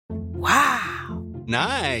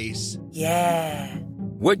Nice. Yeah.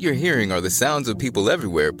 What you're hearing are the sounds of people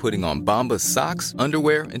everywhere putting on Bombas socks,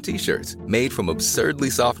 underwear, and T-shirts made from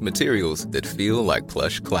absurdly soft materials that feel like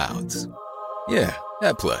plush clouds. Yeah,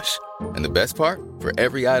 that plush. And the best part? For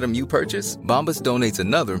every item you purchase, Bombas donates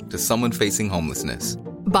another to someone facing homelessness.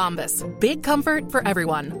 Bombas. Big comfort for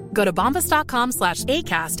everyone. Go to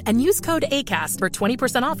bombas.com/ACAST and use code ACAST for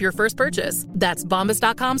 20% off your first purchase. That's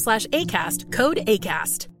bombas.com/ACAST. Code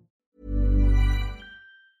ACAST.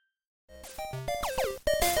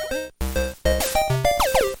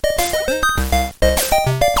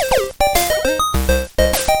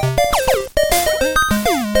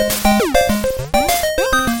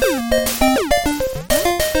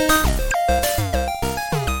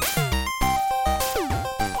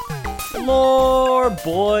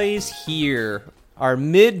 Boys here, our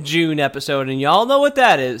mid-June episode, and y'all know what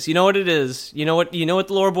that is. You know what it is. You know what the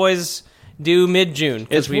Lore Boys do mid-June.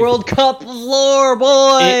 It's World Cup of Lore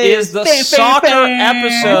Boys. It is the soccer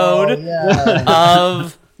episode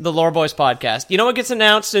of the Lore Boys podcast. You know what gets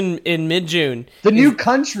announced in mid-June? The new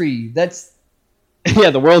country. That's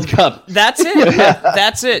the World Cup. That's it.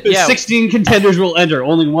 That's it. Yeah. 16 contenders will enter.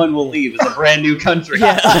 Only one will leave. It's a brand new country in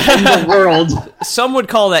the world. Some would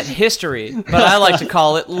call that history, but I like to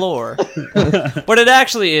call it lore. What it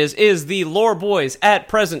actually is the Lore Boys at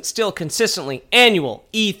present still consistently annual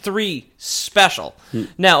E3 special.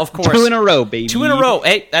 Now, of course, 2 in a row, baby. 2 in a row.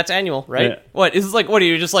 Hey, that's annual, right? Yeah. What is like? What are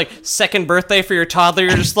you just like second birthday for your toddler?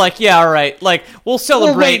 You're just like, yeah, all right. Like we'll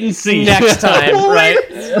celebrate wait and see. next time,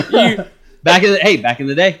 right? Back in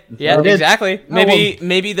the day. Yeah, exactly.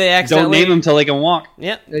 Maybe they accidentally don't name them till they can walk.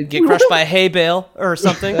 Yeah, get crushed by a hay bale or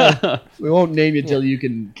something. We won't name you till you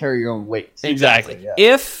can carry your own weight. Exactly. Yeah.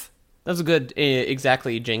 If that's a good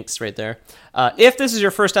exactly jinx right there. If this is your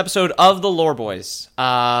first episode of the Lore Boys,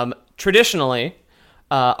 traditionally,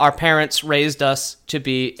 our parents raised us to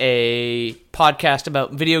be a podcast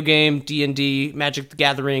about video game, D&D, Magic the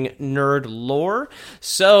Gathering, nerd lore.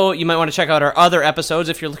 So you might want to check out our other episodes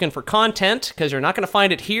if you're looking for content, because you're not going to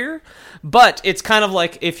find it here. But it's kind of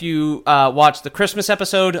like if you watch the Christmas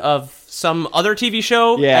episode of some other TV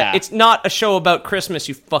show. Yeah. It's not a show about Christmas,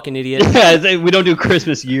 you fucking idiot. Yeah, we don't do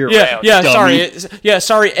Christmas year-round. Yeah, dummy. sorry.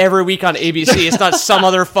 Sorry, every week on ABC. It's not some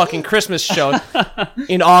other fucking Christmas show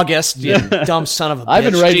in August, you dumb son of a bitch. I've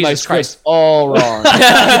been writing my scripts all wrong.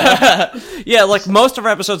 Yeah, like most of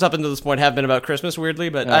our episodes up until this point have been about Christmas, weirdly,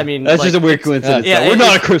 but I mean... That's like, just a weird coincidence. yeah, we're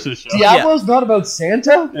not a Christmas show. Diablo's not about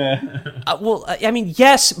Santa? well, I mean,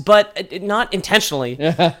 yes, but not intentionally.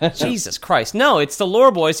 Jesus Christ. No, it's the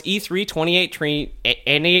Lore Boys E3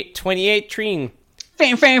 2018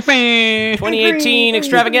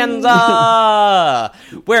 extravaganza,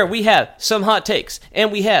 where we have some hot takes,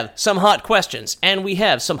 and we have some hot questions, and we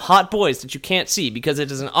have some hot boys that you can't see because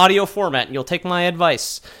it is an audio format, and you'll take my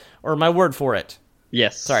advice or my word for it.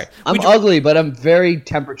 Yes. Sorry. I'm ugly, but I'm very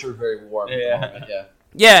warm. Yeah.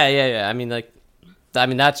 I mean,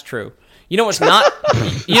 that's true. You know what's not?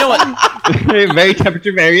 You know what? Very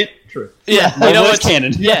temperature variant. True. Yeah. You know what's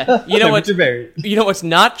canon. Yeah. You know what? Variant. You know what's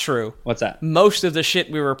not true? What's that? Most of the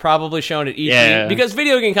shit we were probably shown at E3 because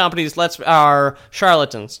video game companies are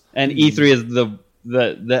charlatans. And E3 is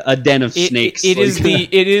a den of snakes. It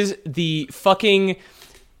is the fucking.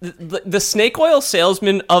 The snake oil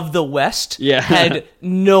salesman of the West had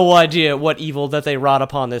no idea what evil that they wrought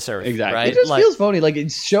upon this earth. Exactly. Right? It just feels phony. Like,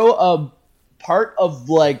 it show a part of,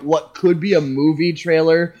 like, what could be a movie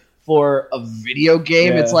trailer for a video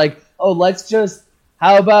game. It's like, oh,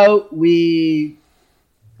 how about we,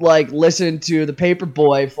 like, listen to The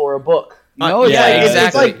Paperboy for a book? You know?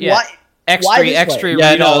 Exactly. Why? Extra.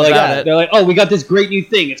 Read all about it. They're like, oh, we got this great new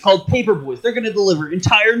thing. It's called Paperboys. They're going to deliver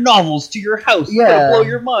entire novels to your house. It's going to blow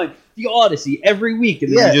your mind. The Odyssey every week,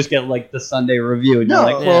 and then you just get like the Sunday review, and you're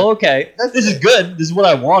like, well, okay, this is good. This is what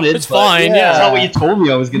I wanted. It's fine. That's not what you told me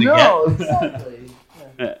I was going to get. Exactly.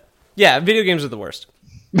 Yeah, video games are the worst.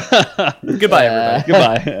 Goodbye, everybody.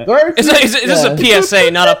 Goodbye. This is a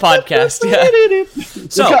PSA, not a podcast. Yeah.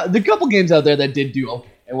 So the couple games out there that did do okay.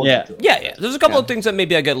 Yeah. There's a couple of things that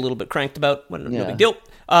maybe I got a little bit cranked about. No big deal.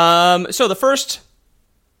 So the first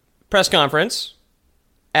press conference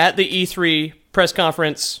at the E3 press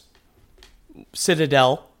conference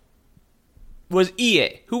Citadel was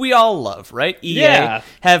EA, who we all love, right? EA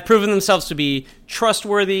have proven themselves to be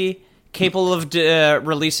trustworthy, capable of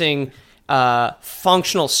releasing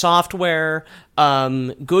functional software,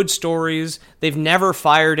 good stories. They've never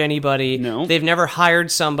fired anybody. No. They've never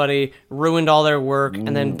hired somebody, ruined all their work,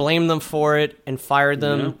 and then blamed them for it and fired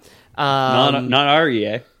them. Not our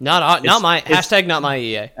EA. Not my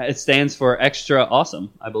EA. It stands for extra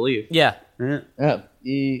awesome, I believe. Yeah.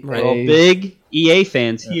 We're all big EA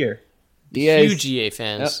fans here. Huge EA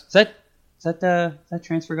fans. Yep. Is that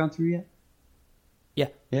transfer gone through yet? Yeah.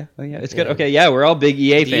 Yeah. Oh yeah. It's good. Okay. Yeah, we're all big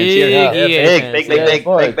EA fans here.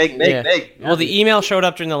 Big. Well, the email showed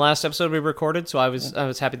up during the last episode we recorded, so I was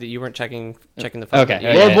happy that you weren't checking the phone.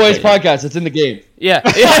 Okay. Lord Boys Podcast. It's in the game. Yeah.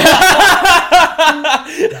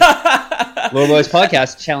 Lord Boys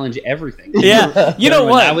Podcast challenge everything. Yeah. You know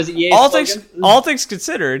what? That was EA's all things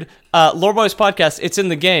considered, Lord Boys Podcast. It's in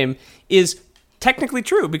the game is technically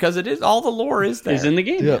true because it is all the lore is there. It's in the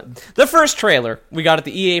game. Yeah. The first trailer we got at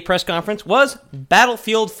the EA press conference was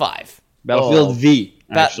Battlefield 5. Battlefield V,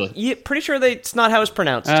 actually. Yeah, pretty sure it's not how it's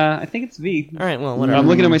pronounced. I think it's V. All right, well, whatever. I'm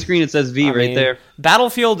looking at my screen. It says V right there.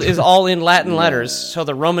 Battlefield is all in Latin letters, so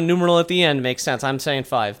the Roman numeral at the end makes sense. I'm saying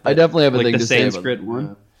 5. I definitely have a thing the to say about Sanskrit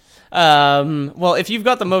one. Well, if you've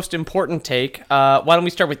got the most important take, why don't we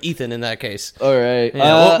start with Ethan in that case? All right.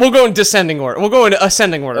 Yeah, we'll go in descending order. We'll go in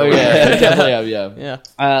ascending order. Oh, yeah. Definitely have,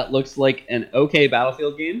 yeah. Looks like an okay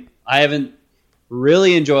Battlefield game. I haven't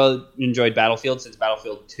really enjoyed Battlefield since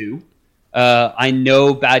Battlefield 2. I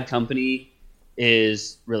know Bad Company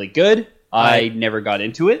is really good. I never got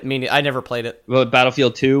into it. I mean, I never played it. Well,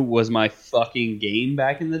 Battlefield 2 was my fucking game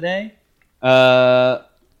back in the day.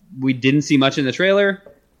 We didn't see much in the trailer.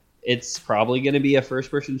 It's probably going to be a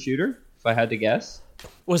first-person shooter, if I had to guess.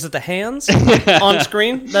 Was it the hands on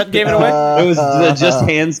screen that gave it away? It was just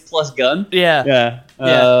hands plus gun. Yeah.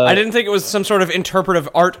 I didn't think it was some sort of interpretive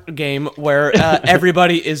art game where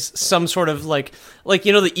everybody is some sort of like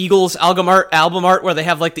you know the Eagles album art where they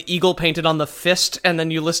have like the eagle painted on the fist and then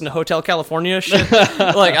you listen to Hotel California shit.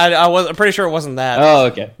 I'm pretty sure it wasn't that. Oh,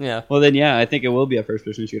 okay. Yeah. Well then, I think it will be a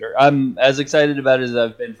first-person shooter. I'm as excited about it as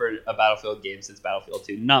I've been for a Battlefield game since Battlefield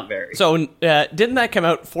 2. Not very. So didn't that come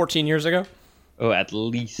out 14 years ago? Oh, at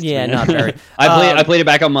least. Yeah, not very. I played it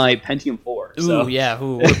back on my Pentium 4. So. Ooh, yeah.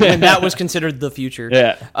 When that was considered the future.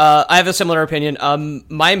 Yeah. I have a similar opinion.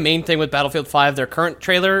 My main thing with Battlefield 5, their current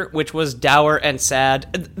trailer, which was dour and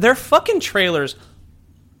sad, their fucking trailers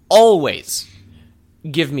always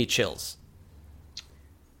give me chills.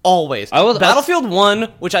 Always. Battlefield 1,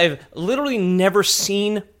 which I've literally never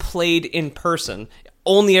seen played in person,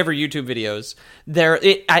 only ever YouTube videos.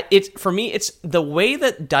 For me, it's the way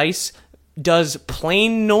that DICE does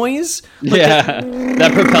plane noise.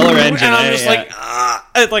 That propeller engine. And I'm just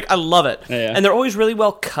I love it. Yeah. And they're always really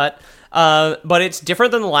well cut. But it's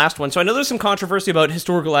different than the last one. So I know there's some controversy about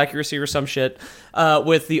historical accuracy or some shit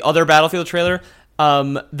with the other Battlefield trailer.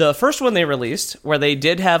 The first one they released, where they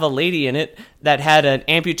did have a lady in it that had an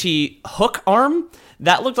amputee hook arm,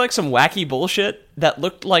 that looked like some wacky bullshit. That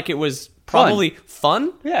looked like it was probably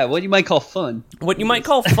fun. Yeah, what you might call fun.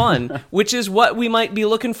 Which is what we might be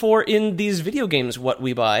looking for in these video games, what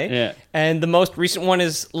we buy. Yeah. And the most recent one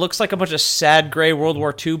looks like a bunch of sad gray World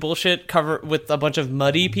War II bullshit covered with a bunch of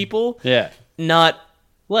muddy people. Yeah. Not...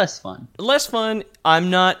 Less fun. I'm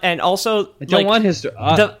not, and also I don't want history.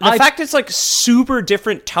 The fact it's like super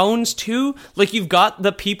different tones too. Like you've got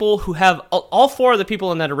the people who have all 4 of the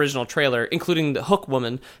people in that original trailer, including the Hook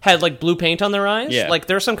woman, had like blue paint on their eyes. Yeah. Like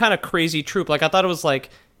there's some kind of crazy troop. Like I thought it was like,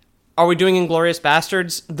 are we doing Inglourious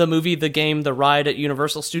Bastards, the movie, the game, the ride at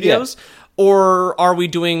Universal Studios? Yeah. Or are we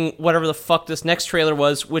doing whatever the fuck this next trailer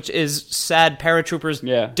was, which is sad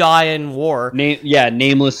paratroopers die in war?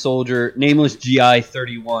 Nameless soldier, nameless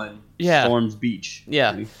GI-31 storms beach.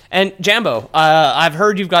 Yeah. And Jambo, I've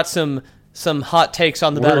heard you've got some hot takes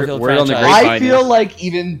on the Battlefield franchise. I feel like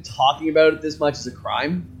even talking about it this much is a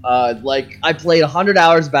crime. I played 100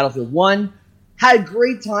 hours of Battlefield 1, had a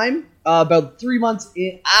great time. About 3 months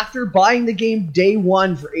after buying the game day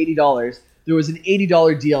one for $80, there was an $80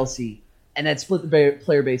 DLC. And that split the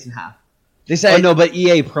player base in half. They said, "Oh no!" But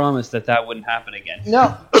EA promised that wouldn't happen again.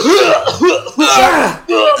 No.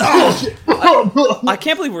 I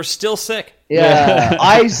can't believe we're still sick. Yeah,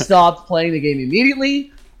 I stopped playing the game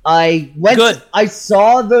immediately. I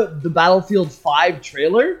saw the Battlefield 5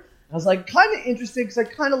 trailer. I was like, kind of interested because I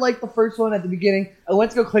kind of liked the first one at the beginning. I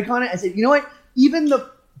went to go click on it. I said, you know what? Even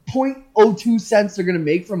the 0.02 cents they're gonna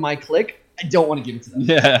make from my click, I don't want to give it to them.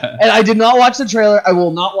 Yeah. And I did not watch the trailer. I will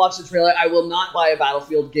not watch the trailer. I will not buy a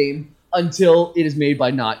Battlefield game until it is made by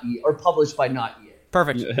not EA or published by not EA.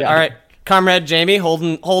 Perfect. Yeah. All right. Comrade Jamie,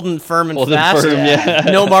 holding firm and fast. Yeah.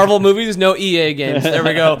 No Marvel movies, no EA games. There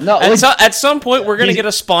we go. No, at some point, we're going to get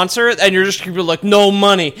a sponsor, and you're just going to be like, no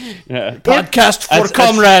money. Yeah. Podcast for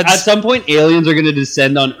comrades. At some point, aliens are going to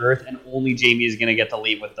descend on Earth, and only Jamie is going to get to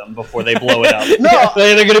leave with them before they blow it up. No.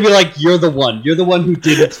 They're going to be like, you're the one. You're the one who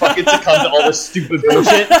didn't fucking succumb to all this stupid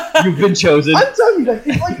bullshit. You've been chosen. I'm telling you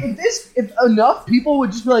guys, if enough people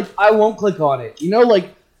would just be like, I won't click on it. You know,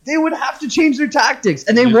 like, they would have to change their tactics,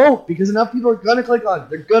 and they won't because enough people are gonna click on it.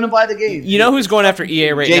 They're gonna buy the game. You know who's going after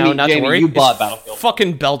EA right now? Not to worry. You bought Battlefield.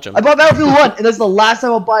 Fucking Belgium. I bought Battlefield 1, and that's the last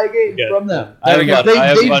time I'll buy a game from them. I haven't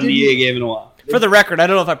bought an EA game in a while. For the record, I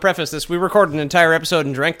don't know if I prefaced this. We recorded an entire episode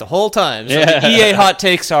and drank the whole time. So the EA hot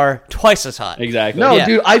takes are twice as hot. Exactly. No,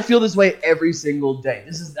 dude, I feel this way every single day.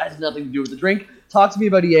 That has nothing to do with the drink. Talk to me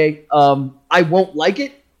about EA. I won't like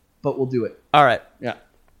it, but we'll do it. All right. Yeah.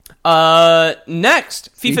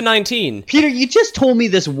 Next, FIFA 19. Peter, you just told me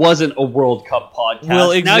this wasn't a World Cup podcast.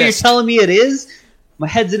 Will exist. Now you're telling me it is? My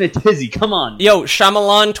head's in a tizzy. Come on. Yo,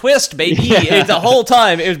 Shyamalan twist, baby. It's the whole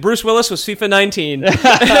time. It was Bruce Willis was FIFA 19.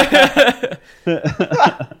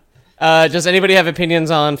 Does anybody have opinions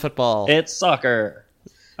on football? It's soccer.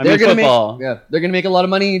 They're gonna football. They're going to make a lot of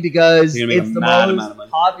money because it's the amount most of money.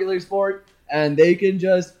 popular sport, and they can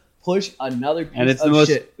just push another piece And it's of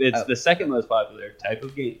shit. It's the second most popular type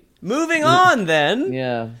of game. Moving on, then.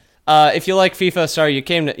 Yeah. If you like FIFA, sorry,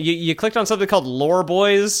 you clicked on something called Lore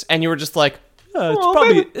Boys, and you were just like,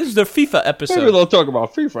 this is the FIFA episode. Maybe they'll talk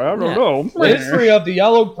about FIFA. I don't know. Let's free up the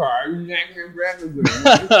yellow card.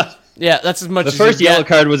 Yeah, that's as much The as first you yellow get.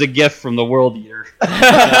 card was a gift from the World Eater.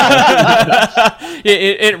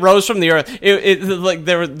 It rose from the earth.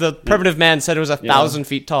 The primitive man said it was 1,000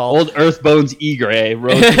 feet tall. Old Earthbones Egray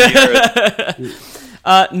rose from the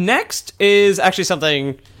earth. Next is actually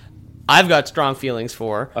something I've got strong feelings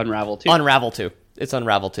for. Unravel 2. Unravel 2. It's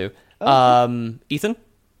Unravel 2. Ethan?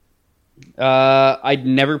 I'd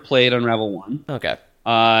never played Unravel 1. Okay.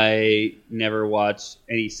 I never watched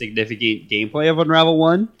any significant gameplay of Unravel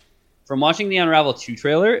 1. From watching the Unravel 2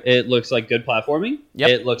 trailer, it looks like good platforming. Yep.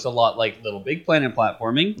 It looks a lot like Little Big Planet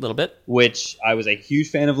platforming. A little bit. Which I was a huge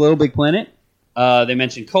fan of Little Big Planet. They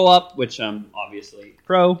mentioned co-op, which I'm obviously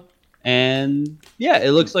pro. And yeah, it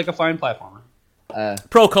looks like a fine platformer.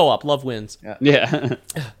 Pro co-op. Love wins. Yeah.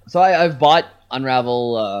 So I've bought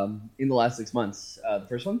Unravel in the last 6 months. The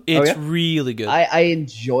first one. It's really good. I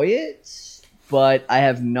enjoy it, but I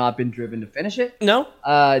have not been driven to finish it. No?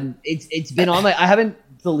 It's been on my. I haven't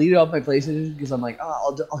deleted off my PlayStation because I'm like,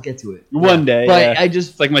 I'll get to it One day. But yeah.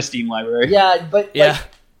 It's like my Steam library. Yeah, but Yeah.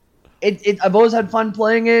 Like, I've always had fun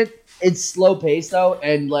playing it. It's slow paced though,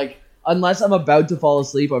 and like unless I'm about to fall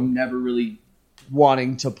asleep, I'm never really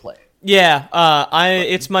wanting to play it. Yeah.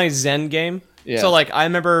 It's my Zen game. Yeah. So, like, I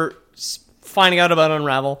remember finding out about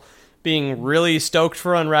Unravel, being really stoked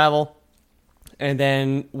for Unravel, and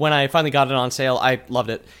then when I finally got it on sale, I loved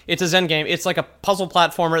it. It's a Zen game. It's like a puzzle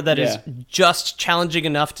platformer that is just challenging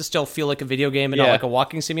enough to still feel like a video game and not like a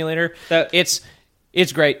walking simulator.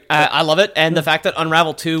 It's great. I love it. And the fact that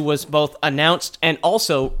Unravel 2 was both announced and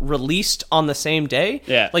also released on the same day.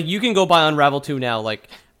 Yeah. Like, you can go buy Unravel 2 now. Like,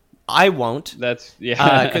 I won't. That's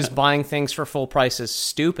Because buying things for full price is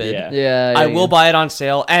stupid. Yeah. I will buy it on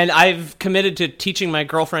sale, and I've committed to teaching my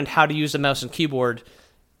girlfriend how to use a mouse and keyboard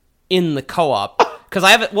in the co-op because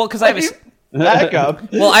I have it. Well, because I have a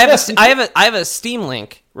backup. Well, I have a Steam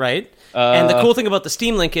Link, right? And the cool thing about the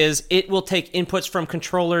Steam Link is it will take inputs from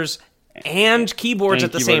controllers and keyboards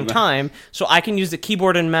at the same time, so I can use the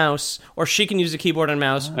keyboard and mouse, or she can use the keyboard and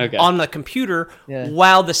mouse on the computer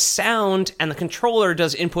while the sound and the controller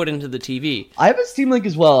does input into the TV. I have a Steam Link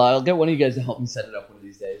as well. I'll get one of you guys to help me set it up one of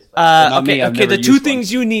these days. Okay. The two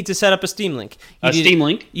things you need to set up a Steam Link. Steam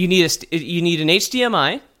Link? You need an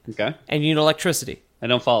HDMI. Okay. And you need electricity. I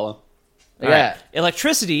don't follow. Right.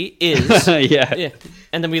 Electricity is yeah.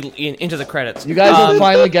 And then we into the credits. You guys will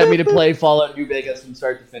finally get me to play Fallout New Vegas from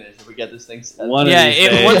start to finish if we get this thing set. Once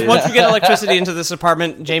we get electricity into this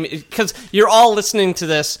apartment, Jamie, because you're all listening to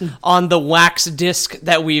this on the wax disc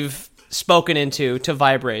that we've spoken into to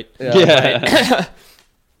vibrate. Yeah.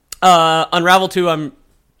 Right? Unravel 2, I'm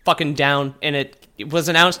fucking down, and it was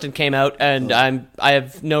announced and came out, and I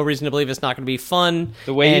have no reason to believe it's not going to be fun.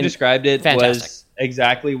 The way you described it fantastic. Was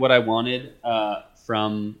exactly what I wanted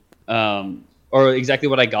from, or exactly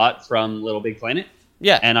what I got from Little Big Planet.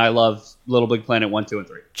 Yeah. And I love Little Big Planet 1, 2, and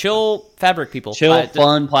 3. Chill fabric people.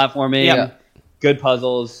 Fun platforming. Yeah. Good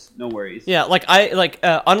puzzles. No worries. Yeah,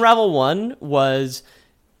 Unravel 1 was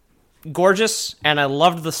gorgeous, and I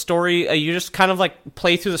loved the story. You just kind of like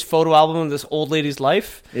play through this photo album of this old lady's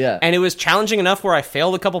life. Yeah. And it was challenging enough where I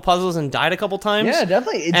failed a couple puzzles and died a couple times. Yeah,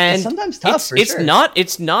 definitely. It's sometimes tough for sure.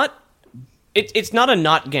 It's not a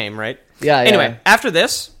not game, right? Yeah. Anyway, after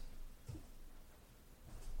this,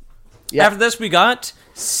 we got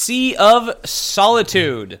Sea of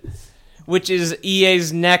Solitude, which is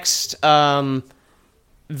EA's next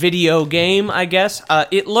video game, I guess.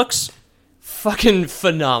 It looks fucking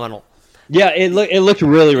phenomenal. Yeah, it looked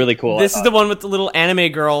really, really cool. This is the one with the little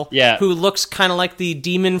anime girl who looks kind of like the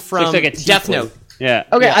demon from like a Death Note. Yeah.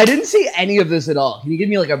 Okay, I didn't see any of this at all. Can you give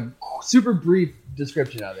me like a super brief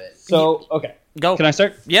description of it? So, okay. Go. Can I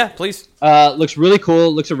start? Yeah, please. Looks really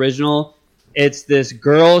cool. Looks original. It's this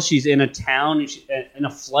girl. She's in a town, in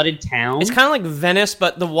a flooded town. It's kind of like Venice,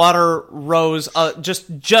 but the water rose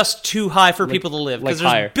just too high for people to live. Because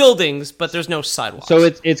there's higher buildings, but there's no sidewalks.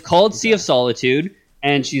 So it's called Sea of Solitude,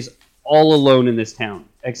 and she's all alone in this town,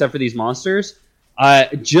 except for these monsters.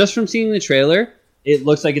 Just from seeing the trailer, it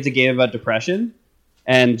looks like it's a game about depression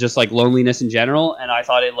and just like loneliness in general. And I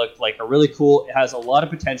thought it looked like a really cool. It has a lot of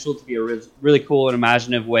potential to be a really cool and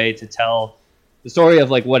imaginative way to tell the story of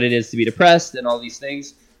like what it is to be depressed and all these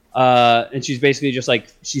things. And she's basically just like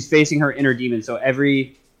she's facing her inner demon. So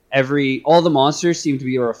all the monsters seem to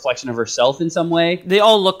be a reflection of herself in some way. They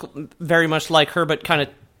all look very much like her, but kind of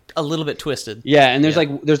a little bit twisted. Yeah, and there's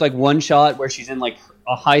like one shot where she's in like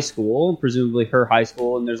a high school, presumably her high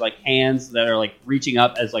school, and there's like hands that are like reaching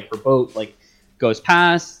up as like her boat like goes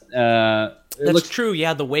past. That's true.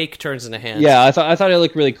 Yeah, the wake turns into hands. Yeah, I thought it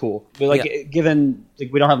looked really cool. But like given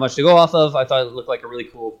like we don't have much to go off of, I thought it looked like a really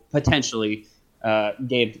cool potentially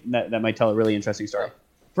game that might tell a really interesting story.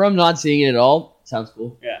 From not seeing it at all, sounds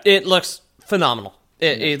cool. Yeah, it looks phenomenal.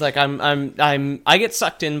 Like I get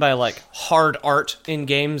sucked in by like hard art in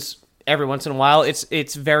games every once in a while.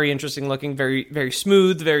 It's very interesting looking, very very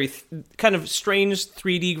smooth, very kind of strange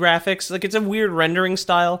 3D graphics. Like it's a weird rendering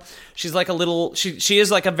style. She's like a little she is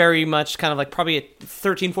like a very much kind of like probably a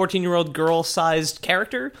 13-14-year-old girl sized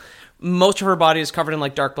character. Most of her body is covered in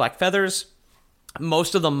like dark black feathers.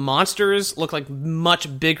 Most of the monsters look like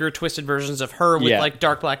much bigger, twisted versions of her with like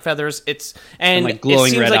dark black feathers. And like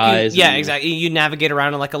glowing red eyes. Exactly. You navigate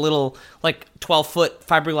around in like a little like 12-foot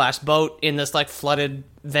fiberglass boat in this like flooded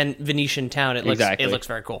Venetian town. It looks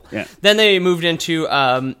very cool. Yeah. Then they moved into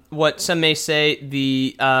what some may say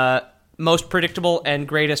the most predictable and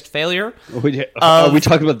greatest failure. Are we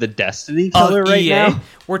talking about the Destiny killer right now?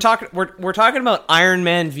 We're talking about Iron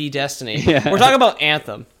Man v Destiny. Yeah. We're talking about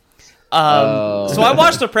Anthem. So I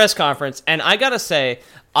watched the press conference, and I gotta say,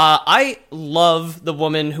 I love the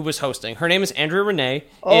woman who was hosting. Her name is Andrea Renee.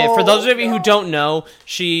 For those of you who don't know,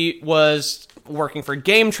 she was working for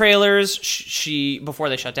Game Trailers. She before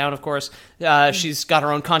they shut down, of course. She's got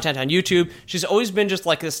her own content on YouTube. She's always been just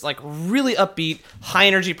like this, like really upbeat, high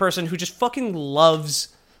energy person who just fucking loves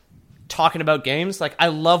talking about games. Like I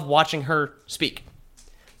love watching her speak.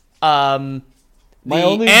 The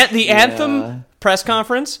Anthem press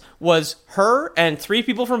conference was her and 3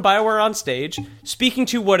 people from BioWare on stage speaking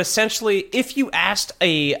to what essentially, if you asked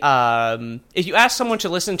someone to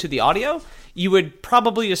listen to the audio, you would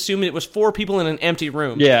probably assume it was 4 people in an empty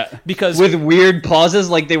room. Yeah, because with weird pauses,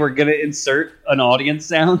 like they were gonna insert an audience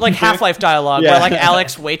sound, like Half-Life dialogue, where like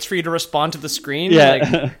Alex waits for you to respond to the screen.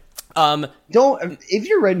 Yeah, don't if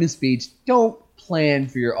you're writing a speech, don't plan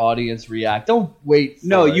for your audience react. Don't wait.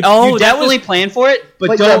 You definitely plan for it,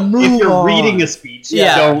 but don't. If you're reading a speech,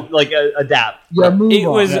 don't like adapt. It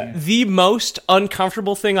was the most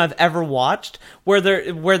uncomfortable thing I've ever watched. Where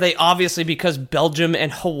they obviously, because Belgium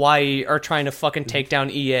and Hawaii are trying to fucking take down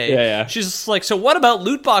EA. Yeah. She's just like, so what about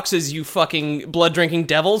loot boxes, you fucking blood drinking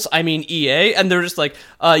devils? I mean EA, and they're just like,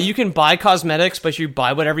 you can buy cosmetics, but you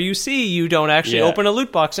buy whatever you see. You don't actually open a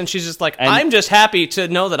loot box. And she's just like, I'm just happy to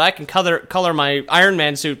know that I can color my Iron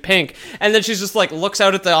Man suit pink. And then she's just like looks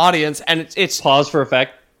out at the audience, and it's pause for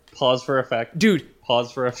effect, dude.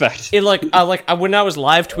 Pause for effect. It when I was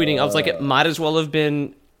live tweeting, I was like, it might as well have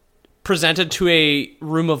been presented to a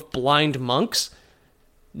room of blind monks.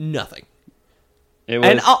 Nothing. It was,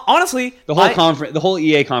 and honestly, the whole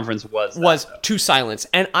EA conference was to silence.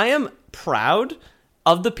 And I am proud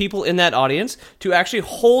of the people in that audience to actually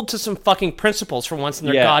hold to some fucking principles for once in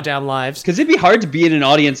their goddamn lives. Because it'd be hard to be in an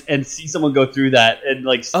audience and see someone go through that and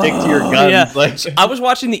like stick to your guns. Yeah. Like I was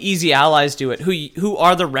watching the Easy Allies do it, who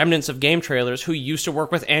are the remnants of Game Trailers, who used to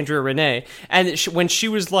work with Andrea Renee, and when she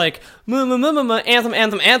was like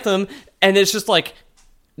anthem, and it's just like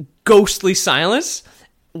ghostly silence.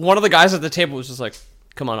 One of the guys at the table was just like,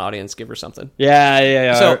 "Come on, audience, give her something."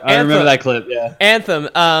 Yeah. So I remember that clip. Yeah,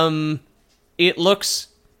 Anthem. It looks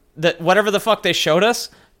that whatever the fuck they showed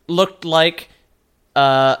us looked like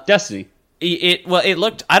Destiny. It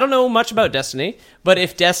looked. I don't know much about Destiny, but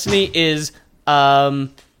if Destiny is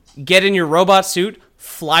get in your robot suit,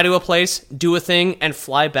 fly to a place, do a thing, and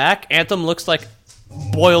fly back, Anthem looks like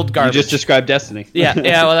boiled garbage. You just described Destiny. Yeah.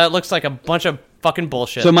 Well, that looks like a bunch of fucking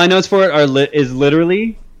bullshit. So my notes for it is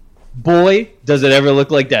literally, boy, does it ever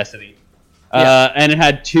look like Destiny. And it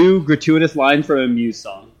had 2 gratuitous lines from a Muse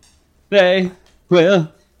song. They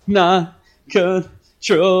will not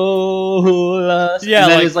control us. Yeah,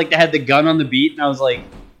 and then it was like they had the gun on the beat, and I was like,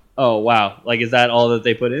 Oh, wow. Like, is that all that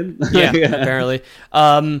they put in? Yeah, apparently.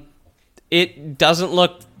 It doesn't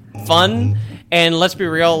look fun, and let's be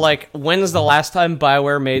real, like, when's the last time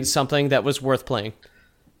BioWare made something that was worth playing?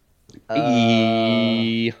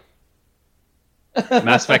 Mass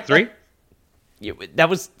Effect 3? Yeah, that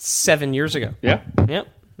was 7 years ago. Yeah. Yep.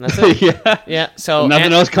 That's it. Yeah. So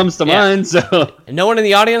nothing else comes to mind. So no one in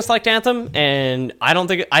the audience liked Anthem, and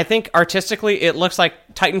I think artistically it looks like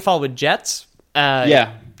Titanfall with jets.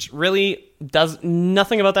 Really does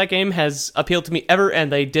nothing about that game has appealed to me ever,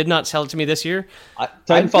 and they did not sell it to me this year.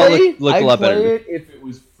 Titanfall looked a lot better. I'd play it if it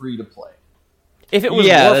was free to play. If it was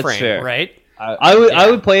Warframe, right? I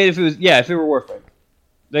would play it if it was if it were Warframe.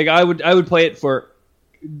 Like I would play it for.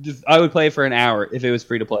 I would play it for an hour if it was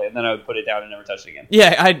free to play, and then I would put it down and never touch it again.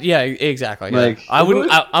 Yeah, exactly. Like, I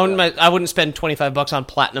wouldn't spend $25 on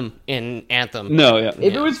platinum in Anthem. No, If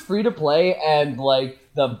it was free to play and like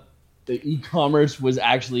the e-commerce was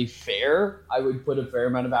actually fair, I would put a fair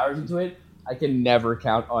amount of hours into it. I can never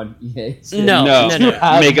count on EA. No.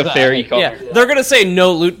 Make a fair e-commerce. Yeah, they're gonna say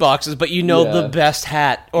no loot boxes, but the best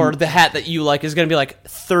hat or the hat that you like is gonna be like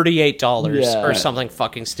 $38 or something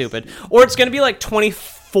fucking stupid, or it's gonna be like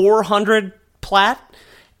 2,400 plat,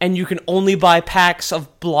 and you can only buy packs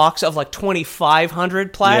of blocks of like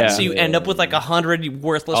 2,500 plat, so you end up with like 100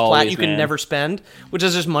 worthless plat you can never spend, which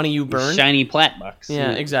is just money you burn. Shiny plat bucks.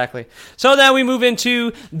 Yeah, exactly. So now we move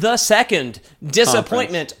into the second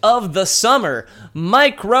disappointment of the summer,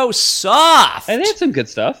 Microsoft. And they had some good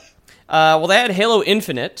stuff. Well, they had Halo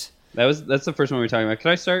Infinite. That's the first one we were talking about. Can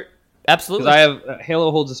I start? Absolutely. Because Halo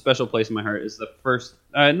holds a special place in my heart. It's the first,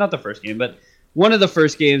 not the first game, but one of the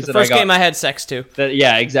first games that I got. First game I had sex to.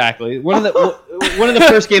 Yeah, exactly. One of the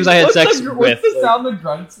first games I had sex with. What's the sound the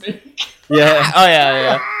grunts make? Yeah. Oh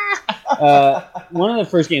yeah. One of the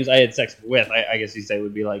first games I had sex with, I guess you'd say,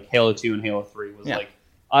 would be like Halo 2 and Halo 3.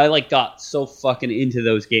 I got so fucking into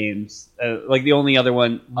those games. Like the only other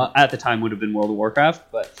one at the time would have been World of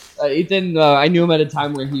Warcraft. But Ethan, I knew him at a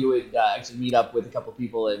time where he would actually meet up with a couple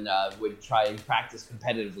people and would try and practice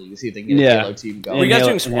competitively to see if they can get a Halo team going. Were you guys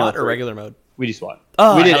doing SWAT or regular mode? We do SWAT.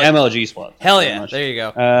 Oh, we did MLG SWAT. Hell yeah! There you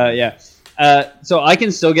go. Yeah. So I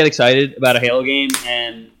can still get excited about a Halo game,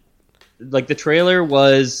 and like the trailer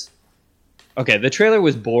was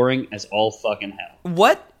boring as all fucking hell.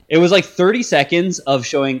 What? It was like 30 seconds of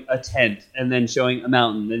showing a tent, and then showing a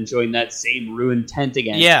mountain, then showing that same ruined tent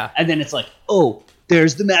again. Yeah. And then it's like, oh,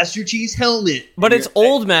 there's the Master Chief's helmet. But it's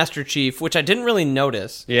old Master Chief, which I didn't really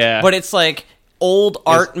notice. Yeah. But it's like old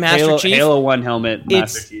art Master Chief. Halo 1 helmet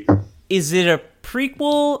Master Chief. Is it a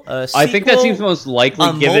prequel? A sequel? I think that seems most likely.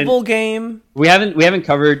 A mobile game. We haven't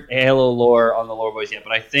covered Halo lore on the Lore Boys yet,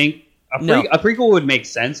 but I think a prequel would make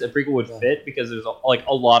sense. A prequel would fit because there's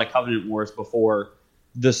a lot of Covenant Wars before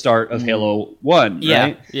the start of Halo 1,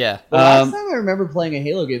 right? Yeah. The last time I remember playing a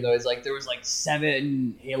Halo game, though, is like there was like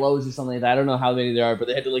 7 Halos or something like that. I don't know how many there are, but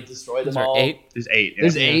they had to like destroy them all. 8? There's 8. Yeah.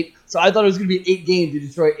 There's 8. So I thought it was going to be 8 games to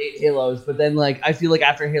destroy 8 Halos, but then like I feel like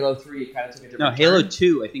after Halo 3, it kind of took a different turn. Halo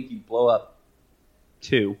 2, I think you blow up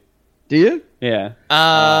 2. Do you? Yeah.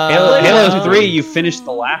 Halo 3, you finished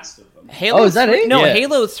the last of them. Halo is that 3? it? No, Yeah.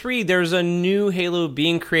 Halo 3, there's a new Halo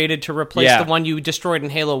being created to replace the one you destroyed in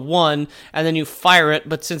Halo 1, and then you fire it,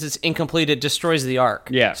 but since it's incomplete, it destroys the Ark.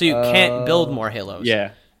 Yeah. So you can't build more Halos.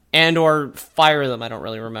 Yeah. And or fire them, I don't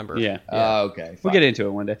really remember. Yeah. Okay. We'll get into it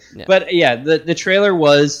one day. Yeah. But yeah, the trailer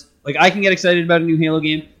was, like, I can get excited about a new Halo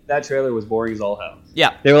game. That trailer was boring as all hell.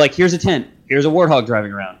 Yeah. They were like, here's a tent. Here's a warthog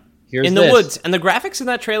driving around. Here's in the woods. And the graphics in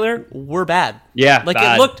that trailer were bad. Yeah, Like,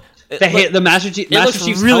 bad. it looked... The Master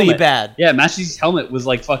Chief's really helmet. bad. Yeah, Master Chief's helmet was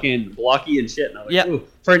like fucking blocky and shit. And I was like, ooh,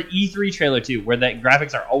 for an E3 trailer too, where the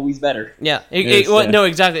graphics are always better. Yeah, no,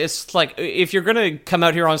 exactly. It's like if you're gonna come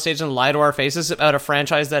out here on stage and lie to our faces about a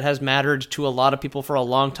franchise that has mattered to a lot of people for a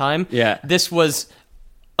long time, this was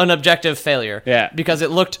an objective failure. Yeah, because it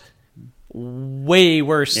looked way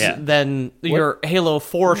worse than your Halo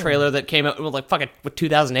 4 trailer that came out with like fucking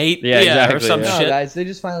 2008 exactly, or some shit. No, guys, they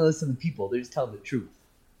just finally listen to people. They just tell the truth.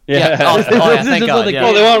 Yeah. Thank God. Like,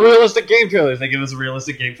 well, they want realistic game trailers. They give us a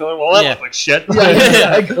realistic game trailer. Well, that looks like shit.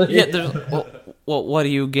 Well, what do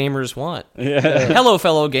you gamers want? Hello,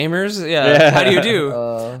 fellow gamers. How do you do?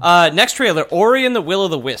 Next trailer, Ori and the Will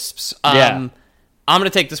of the Wisps. I'm going to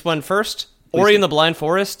take this one first. Please. Ori and the Blind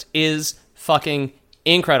Forest is fucking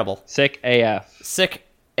incredible. Sick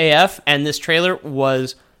AF. And this trailer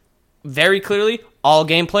was very clearly all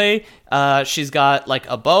gameplay. She's got like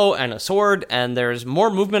a bow and a sword, and there's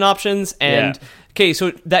more movement options. And okay,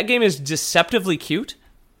 so that game is deceptively cute,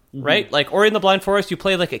 right? Like Ori and the Blind Forest, you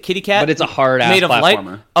play like a kitty cat, but it's a hard ass made of platformer.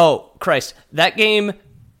 light. Oh Christ, that game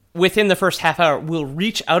within the first half hour, will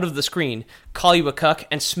reach out of the screen, call you a cuck,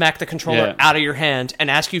 and smack the controller out of your hand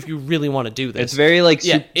and ask you if you really want to do this. It's very like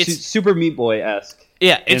Super Meat Boy-esque.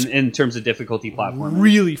 Yeah, it's in terms of difficulty platform.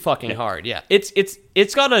 Really fucking hard. Yeah,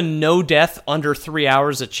 it's got a no death under 3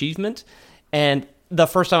 hours achievement, and the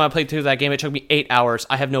first time I played through that game, it took me 8 hours.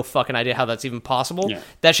 I have no fucking idea how that's even possible. Yeah.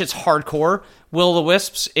 That shit's hardcore.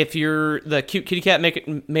 Will-o'-the-wisps, if you're the cute kitty cat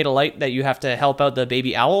made a light that you have to help out the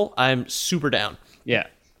baby owl, I'm super down. Yeah.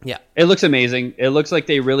 Yeah. It looks amazing. It looks like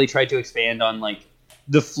they really tried to expand on like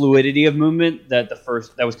the fluidity of movement that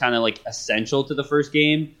was kind of like essential to the first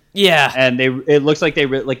game. Yeah. And it looks like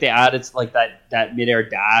they added like that midair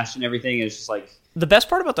dash and everything. It's just like the best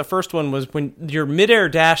part about the first one was when your midair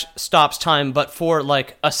dash stops time, but for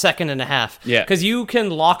like a second and a half. Yeah. Because you can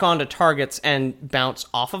lock onto targets and bounce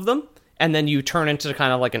off of them, and then you turn into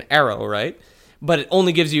kind of like an arrow, right? But it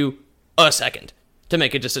only gives you a second to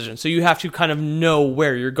make a decision. So you have to kind of know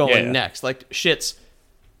where you're going next. Like, shit's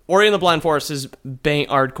Ori and the Blind Forest is bang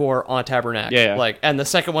hardcore on Tabernacle. Yeah. Like, and the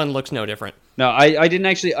second one looks no different. No, I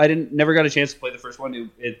never got a chance to play the first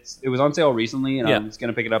one. It was on sale recently, and I was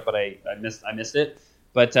gonna pick it up, but I missed it.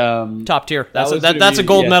 But top tier. That's a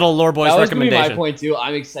gold medal Lore Boys recommendation. That was my point too.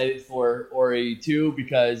 I'm excited for Ori 2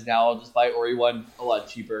 because now I'll just buy Ori 1 a lot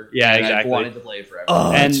cheaper. Yeah, exactly. I've wanted to play it forever.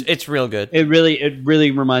 Oh, and it's real good. It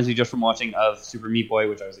really reminds me just from watching of Super Meat Boy,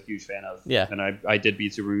 which I was a huge fan of. Yeah, and I did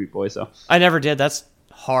beat Super Meat Boy, so I never did. That's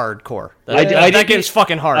hardcore. That game's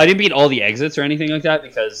fucking hard. I didn't beat all the exits or anything like that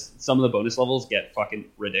because some of the bonus levels get fucking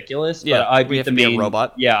ridiculous. Yeah, but I beat the main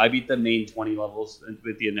robot. Yeah, I beat the main 20 levels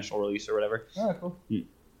with the initial release or whatever. Oh, cool.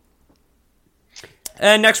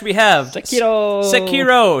 And next we have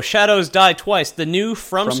Sekiro: Shadows Die Twice, the new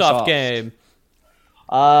FromSoft game.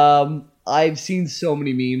 I've seen so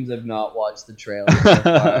many memes. I've not watched the trailer so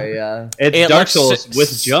far. Yeah, it's Dark Souls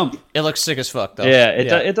with jump. It looks sick as fuck, though. Yeah,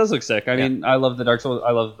 it does look sick. I mean, I love the Dark Souls.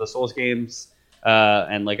 I love the Souls games.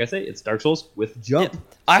 And like I say, it's Dark Souls with jump.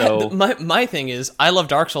 Yeah. My thing is, I love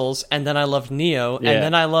Dark Souls, and then I loved Neo, and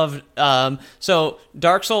then I loved. So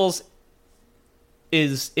Dark Souls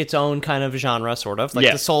is its own kind of genre, sort of like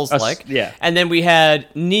the Souls-like. And then we had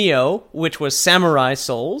Neo, which was Samurai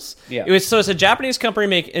Souls. Yeah. It's a Japanese company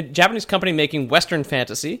making Western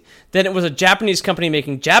fantasy. Then it was a Japanese company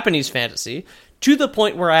making Japanese fantasy. To the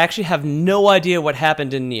point where I actually have no idea what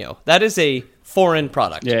happened in Neo. That is a foreign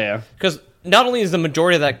product. Yeah. Because not only is the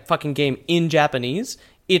majority of that fucking game in Japanese,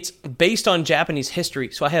 it's based on Japanese history,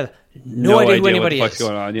 so I have no idea who anybody what the fuck's is.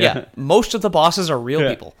 Going on. Yeah. Most of the bosses are real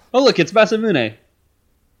people. Oh, look, it's Masamune.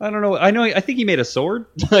 I don't know. I think he made a sword.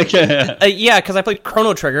 Yeah, because I played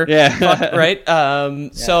Chrono Trigger. Yeah. Right?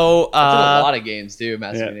 So... a lot of games, too,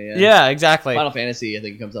 Masamune. Yeah, exactly. Final Fantasy, I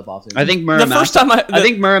think, comes up often. I think I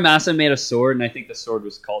think Muramasa made a sword, and I think the sword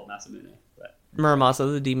was called Masamune.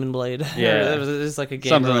 Muramasa, the Demon Blade. Yeah. It's like a game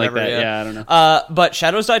something or whatever. Like that. Yeah, I don't know. But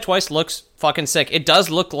Shadows Die Twice looks fucking sick. It does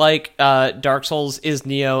look like Dark Souls is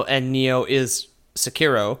Neo and Neo is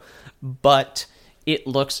Sekiro, but it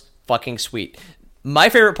looks fucking sweet. My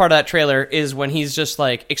favorite part of that trailer is when he's just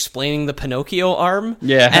like explaining the Pinocchio arm.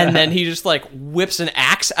 Yeah. And then he just like whips an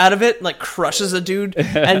axe out of it and like crushes a dude.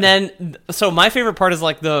 And then, so my favorite part is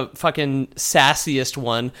like the fucking sassiest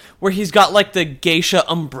one where he's got like the geisha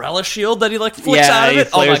umbrella shield that he like flicks out of it.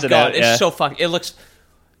 Oh my god, it's so fucking, it looks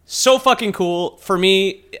so fucking cool. For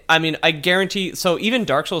me, I mean, I guarantee, so even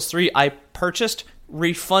Dark Souls 3, I purchased,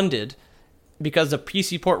 refunded because the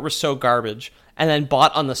PC port was so garbage, and then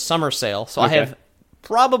bought on the summer sale. So I have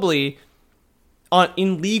probably,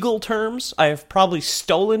 in legal terms, I have probably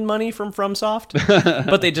stolen money from FromSoft,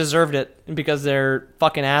 but they deserved it because they're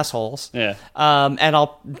fucking assholes. Yeah. And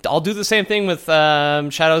I'll do the same thing with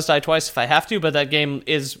Shadows Die Twice if I have to, but that game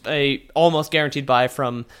is a almost guaranteed buy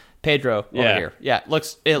from Pedro over here. Yeah, it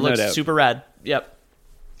looks super rad. Yep.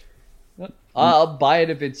 I'll buy it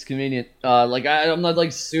if it's convenient. I'm not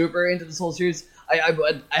like super into the Soul series.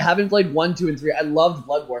 I haven't played 1, 2, and 3. I loved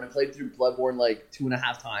Bloodborne. I played through Bloodborne like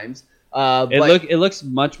 2.5 times. It looks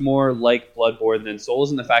much more like Bloodborne than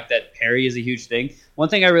Souls in the fact that parry is a huge thing. One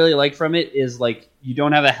thing I really like from it is like you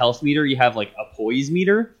don't have a health meter, you have like a poise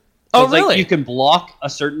meter. So really? Like you can block a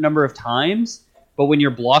certain number of times, but when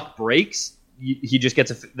your block breaks, he just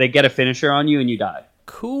they get a finisher on you and you die.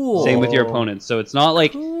 Cool. Same with your opponents. So it's not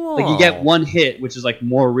like like you get one hit, which is like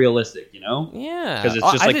more realistic, you know? Yeah. Because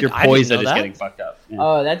it's just like your poise that is getting fucked up. Yeah.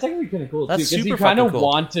 Oh, that's actually kind of cool too. Because you kind of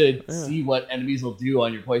want to see what enemies will do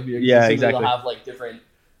on your poise meter. Yeah, exactly. They'll have like different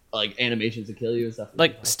like animations to kill you and stuff.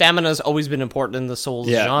 Like stamina's always been important in the Souls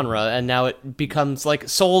genre, and now it becomes like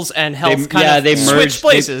Souls and health they switch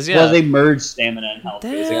places. They merged stamina and health.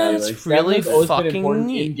 That's really fucking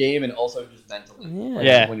neat. In game and also just mentally.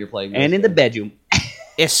 When you're playing, and in the bedroom,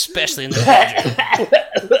 especially in the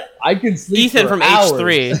bedroom. I can sleep. Ethan from hours.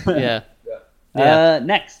 H3.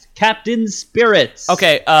 Next, Captain Spirits.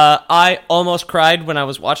 Okay, I almost cried when I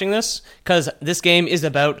was watching this because this game is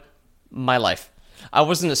about my life. I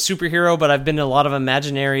wasn't a superhero, but I've been in a lot of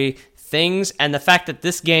imaginary things, and the fact that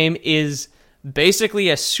this game is basically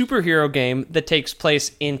a superhero game that takes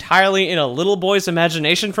place entirely in a little boy's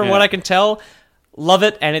imagination, from what I can tell, love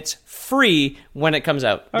it, and it's free when it comes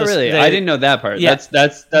out. Oh, really? I didn't know that part. Yeah,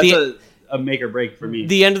 that's a make or break for me.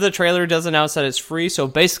 The end of the trailer does announce that it's free, so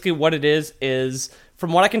basically what it is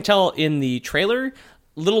from what I can tell in the trailer,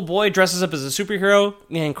 little boy dresses up as a superhero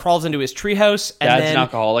and crawls into his treehouse. And Dad's an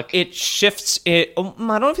alcoholic. It shifts. I don't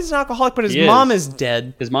know if he's an alcoholic, but his mom is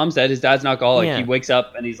dead. His mom's dead. His dad's an alcoholic. Yeah. He wakes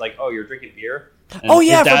up and he's like, "Oh, you're drinking beer." And his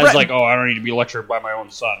dad's like, "Oh, I don't need to be lectured by my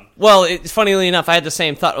own son." Well, funnily enough, I had the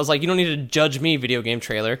same thought. I was like, "You don't need to judge me, video game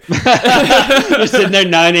trailer." You're sitting there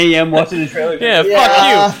 9 a.m. watching the trailer.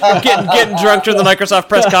 Fuck you. Getting drunk during the Microsoft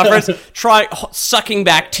press conference. Try sucking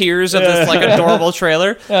back tears of this like adorable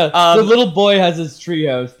trailer. The little boy has his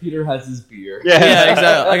treehouse. Peter has his beer. Yeah,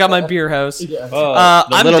 exactly. I got my beer house.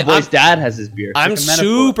 The little boy's dad has his beer. I'm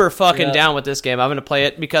super fucking down with this game. I'm going to play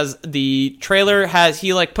it because the trailer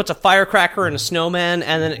he like puts a firecracker in a snowman,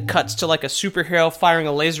 and then it cuts to like a superhero firing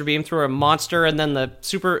a laser beam through a monster, and then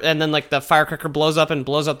like the firecracker blows up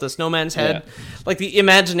the snowman's head. Like the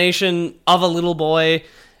imagination of a little boy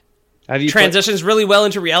transitions really well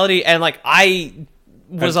into reality, and like I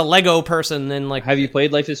was a Lego person, and like have you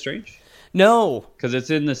played Life is Strange? No, because it's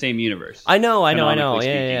in the same universe. I know.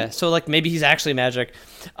 Yeah. So like maybe he's actually magic.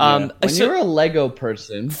 When you're a Lego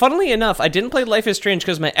person, funnily enough, I didn't play Life is Strange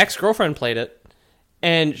because my ex-girlfriend played it.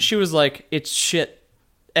 And she was like, "It's shit,"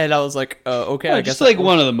 and I was like, "Oh, okay." I guess it's like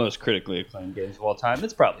one of the most critically acclaimed games of all time.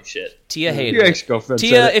 It's probably shit. Tia hated your ex-girlfriend.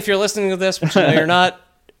 Tia, if you're listening to this, which you're not,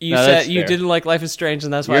 you said you didn't like Life is Strange,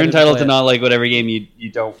 and that's why you're entitled to not like whatever game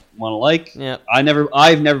you don't want to like. Yeah, I've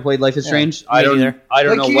never played Life is Strange. I don't know what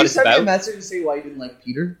it's about. Can you send me a message to say why you didn't like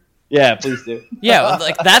Peter? Yeah, please do. Yeah,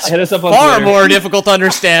 like that's far more difficult to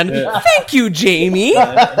understand. Thank you, Jamie.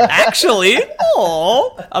 Actually,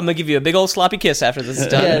 I'm gonna give you a big old sloppy kiss after this is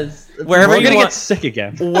done. Yes. Wherever you want, get sick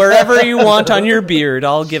again. Wherever you want on your beard,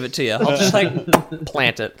 I'll give it to you. I'll just like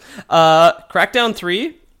plant it. Crackdown 3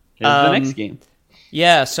 is the next game.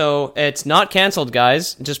 Yeah, so it's not canceled,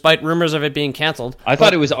 guys, despite rumors of it being canceled. I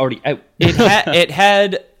thought it was already out. It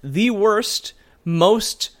had the worst,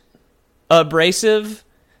 most abrasive,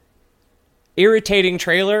 irritating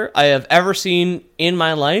trailer I have ever seen in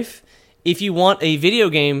my life. If you want a video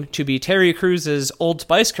game to be Terry Crews's Old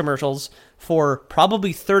Spice commercials for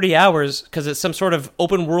probably 30 hours, because it's some sort of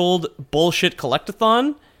open world bullshit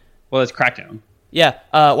collectathon. Well, it's Crackdown. Yeah,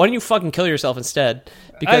 why don't you fucking kill yourself instead?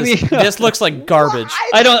 Because this looks like garbage.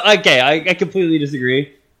 I completely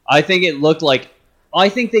disagree. I think it looked like... I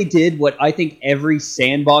think they did what I think every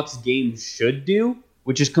sandbox game should do,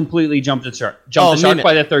 which is completely jump the shark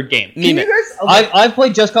by the third game. I've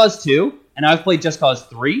played Just Cause 2, and I've played Just Cause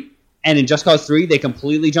 3, and in Just Cause 3, they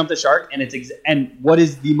completely jumped the shark, and what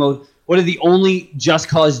are the only Just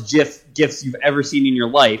Cause gifs you've ever seen in your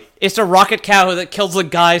life? It's a rocket cow that kills a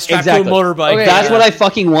guy strapped to a motorbike. Okay, that's what I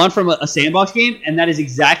fucking want from a sandbox game, and that is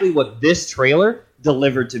exactly what this trailer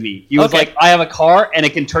delivered to me. He was like, I have a car, and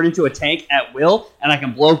it can turn into a tank at will, and I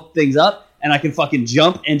can blow things up, and I can fucking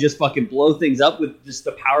jump and just fucking blow things up with just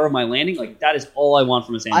the power of my landing. Like, that is all I want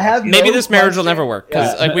from a sandbox game. Maybe this marriage will never work,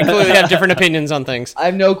 because we clearly have different opinions on things. I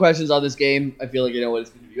have no questions on this game. I feel like you know what it's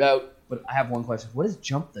going to be about. But I have one question. What does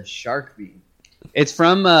Jump the Shark mean? It's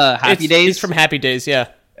from Happy Days. It's from Happy Days, yeah.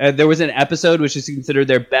 There was an episode, which is considered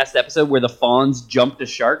their best episode, where the fawns jumped a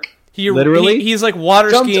shark. Literally? He's like water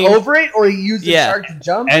skiing. Jumped over it, or he used the shark to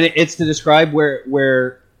jump? And it's to describe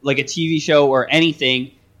where like a TV show or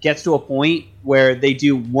anything gets to a point where they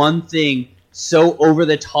do one thing so over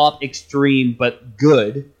the top extreme but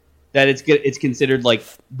good that it's considered like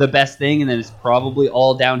the best thing, and then it's probably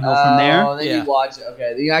all downhill from there. Oh, then you watch it.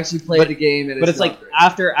 Okay, then you actually play the game, and it's like great.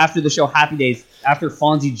 after the show Happy Days, after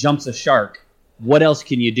Fonzie jumps a shark, what else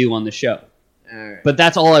can you do on the show? Right. But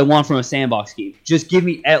that's all I want from a sandbox game. Just give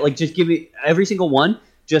me every single one.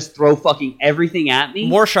 Just throw fucking everything at me.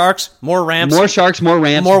 More sharks, more ramps. More sharks, more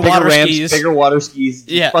ramps, more bigger water ramps, skis. Bigger water skis.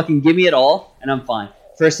 Just fucking give me it all, and I'm fine.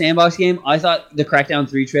 For a sandbox game, I thought the Crackdown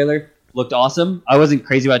 3 trailer looked awesome. I wasn't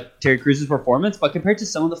crazy about Terry Crews's performance, but compared to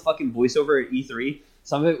some of the fucking voiceover at E3,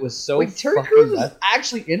 Some of it was so. Wait, Terry Crews is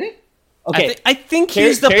actually in it? Okay, I think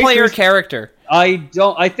he's the player character.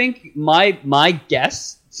 I think my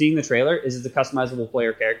guess, seeing the trailer, is it's a customizable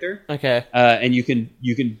player character. Okay. And you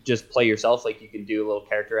can just play yourself. Like you can do a little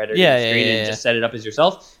character editor on the screen and just set it up as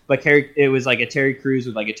yourself. But it was like a Terry Crews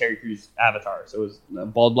with like a Terry Crews avatar. So it was a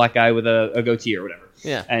bald black guy with a goatee or whatever.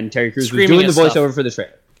 Yeah. And Terry Crews was doing the voiceover for the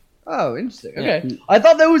trailer. Oh, interesting. Okay, I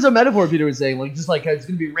thought that was a metaphor Peter was saying, like just like it's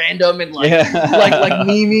gonna be random and like like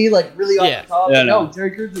memey, like really off the top. Yeah, no,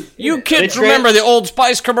 Terry Crews is you kids remember the Old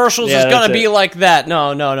Spice commercials is gonna be like that.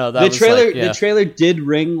 No. The trailer did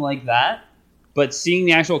ring like that, but seeing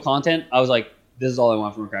the actual content, I was like, this is all I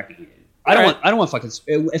want from a Crackdown game. I don't want fucking.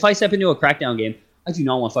 If I step into a Crackdown game, I do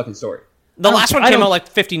not want fucking story. The last one came out like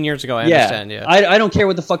 15 years ago. I understand. Yeah. I don't care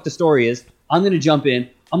what the fuck the story is. I'm gonna jump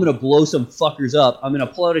in. I'm going to blow some fuckers up. I'm going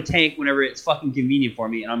to pull out a tank whenever it's fucking convenient for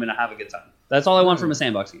me, and I'm going to have a good time. That's all I want from a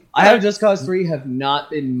sandbox game. I have Just Cause 3, have not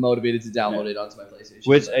been motivated to download it onto my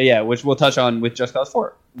PlayStation. Which we'll touch on with Just Cause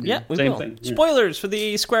 4. Yeah, we Same will. thing. Spoilers for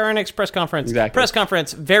the Square Enix press conference. Exactly. Press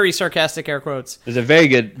conference, very sarcastic air quotes. There's a very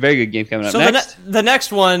good game coming up next. The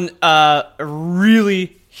next one,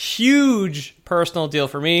 really huge personal deal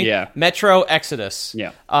for me. Yeah. Metro Exodus.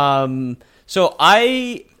 Yeah. So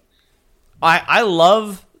I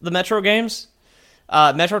love the Metro games.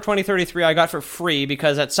 Metro 2033 I got for free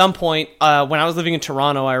because at some point when I was living in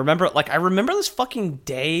Toronto, I remember this fucking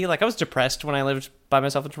day. Like I was depressed when I lived by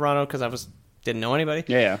myself in Toronto because I didn't know anybody.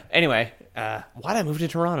 Yeah. Anyway, why'd I move to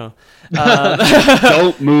Toronto?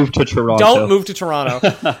 Don't move to Toronto. Don't move to Toronto.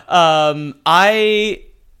 I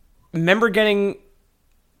remember getting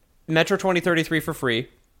Metro 2033 for free.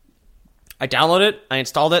 I downloaded it, I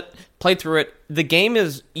installed it, played through it. The game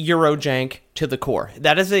is Eurojank to the core.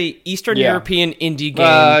 That is a Eastern European indie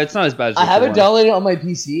game. It's not as bad as I haven't downloaded it on my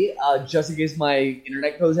PC, just in case my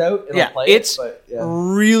internet goes out. And I'll play it's it,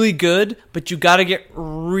 really good, but you got to get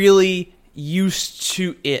really used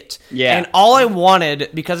to it. Yeah. And all I wanted,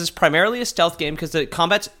 because it's primarily a stealth game, because the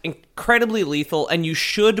combat's incredibly lethal, and you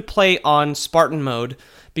should play on Spartan mode,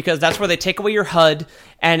 because that's where they take away your HUD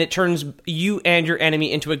and it turns you and your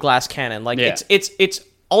enemy into a glass cannon. Like it's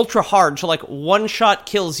ultra hard. So like one shot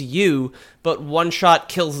kills you, but one shot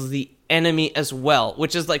kills the enemy as well,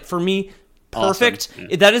 which is like for me perfect. Awesome.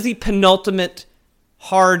 Yeah. That is the penultimate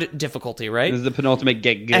hard difficulty, right? This is the penultimate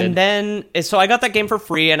get good. And then so I got that game for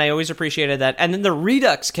free, and I always appreciated that. And then the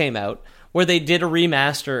Redux came out, where they did a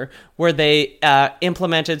remaster, where they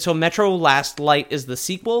implemented. So Metro Last Light is the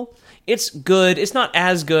sequel. It's good. It's not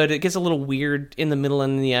as good. It gets a little weird in the middle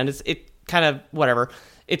and in the end. It kind of whatever.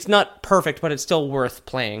 It's not perfect, but it's still worth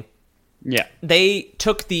playing. Yeah. They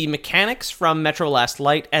took the mechanics from Metro Last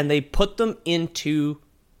Light and they put them into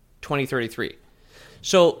 2033.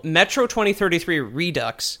 So Metro 2033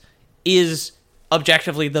 Redux is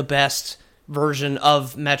objectively the best version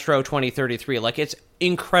of Metro 2033. Like, it's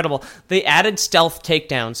incredible. They added stealth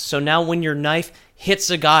takedowns, so now when your knife hits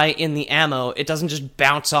a guy in the ammo, it doesn't just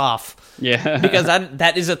bounce off. Yeah. Because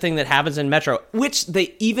that is a thing that happens in Metro, which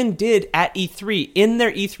they even did at E3. In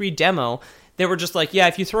their E3 demo, they were just like, yeah,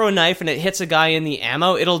 if you throw a knife and it hits a guy in the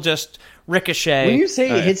ammo, it'll just ricochet. When you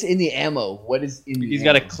say it hits in the ammo, what is in the He's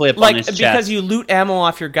ammo? got a clip like, on his chest. because you loot ammo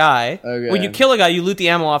off your guy. Okay. When you kill a guy, you loot the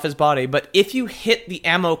ammo off his body. But if you hit the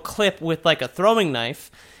ammo clip with like a throwing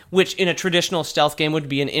knife, which in a traditional stealth game would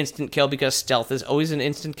be an instant kill, because stealth is always an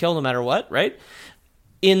instant kill no matter what, right?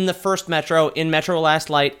 In the first Metro, in Metro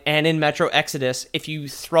Last Light, and in Metro Exodus, if you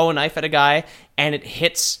throw a knife at a guy and it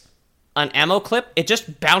hits an ammo clip, it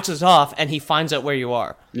just bounces off and he finds out where you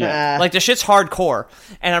are. Yeah. Like, the shit's hardcore.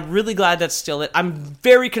 And I'm really glad that's still it. I'm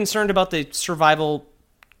very concerned about the survival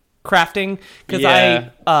crafting, because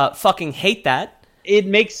I fucking hate that. It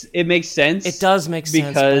makes sense. It does make sense.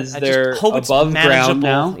 Because they're above ground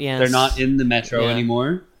now. Yes. They're not in the Metro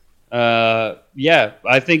anymore. Yeah,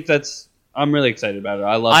 I think I'm really excited about it.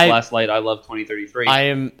 I love Last Light. I love 2033. I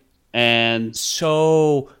am and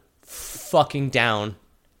so fucking down.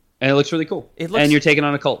 And it looks really cool. And you're taking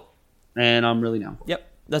on a cult. And I'm really down. Yep,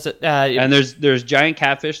 that's it. And there's giant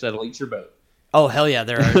catfish that'll eat your boat. Oh, hell yeah,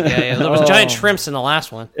 there are. Yeah. There was giant shrimps in the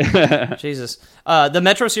last one. Jesus. The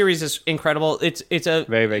Metro series is incredible. It's a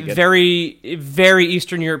very, very good. Very, very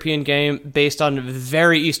Eastern European game based on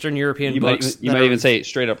very Eastern European books. You might even say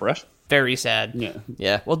straight up Russia. Very sad.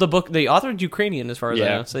 Yeah. Well, the author is Ukrainian, as far as I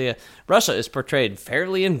know. So yeah, Russia is portrayed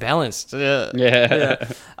fairly imbalanced.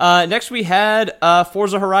 Next we had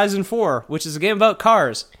Forza Horizon 4, which is a game about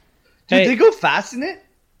cars. Did they go fast in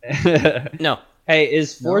it? No. Hey,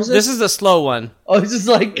 is Forza? This is the slow one. Oh, it's just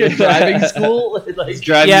like a driving school. Like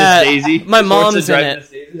driving Miss Daisy. My mom's in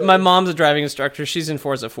it. My mom's a driving instructor. She's in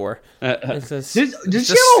Forza 4. Does she have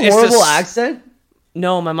a horrible accent?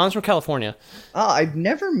 No, my mom's from California. Oh, I've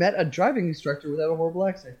never met a driving instructor without a horrible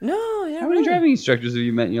accent. No, yeah. How many driving instructors have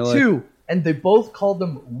you met in your life? 2, and they both called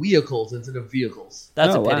them vehicles instead of vehicles.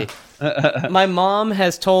 That's a pity. Wow. My mom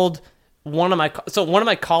has told one of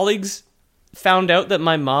my colleagues found out that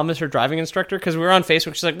my mom is her driving instructor because we were on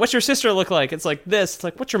Facebook. She's like, "What's your sister look like?" It's like this. It's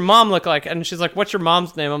like, "What's your mom look like?" And she's like, "What's your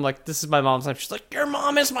mom's name?" I'm like, "This is my mom's name." She's like, "Your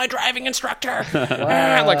mom is my driving instructor."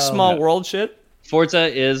 Wow. Like small world shit.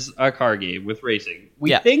 Forza is a car game with racing.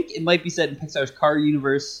 We think it might be set in Pixar's car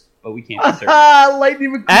universe, but we can't be certain.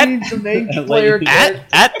 Lightning McQueen, some named player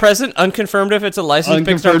at present, unconfirmed if it's a licensed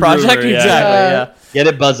Pixar project. Rumor, exactly. Yeah. Get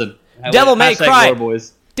it buzzing. Devil May Cry.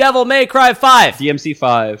 Boys. Devil May Cry 5. DMC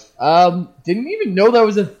 5. Didn't even know that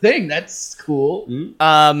was a thing. That's cool.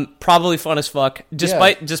 Probably fun as fuck.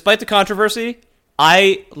 Despite the controversy,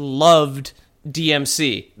 I loved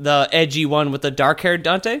DMC, the edgy one with the dark-haired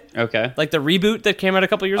Dante. Okay. Like the reboot that came out a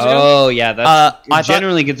couple years ago. Oh, yeah. That's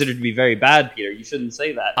generally considered to be very bad, Peter. You shouldn't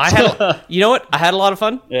say that. You know what? I had a lot of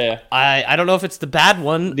fun. Yeah. I don't know if it's the bad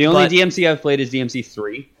one. The only DMC I've played is DMC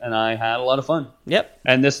 3, and I had a lot of fun. Yep.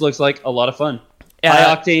 And this looks like a lot of fun.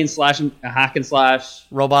 High octane hack and slash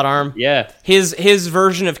robot arm. Yeah. His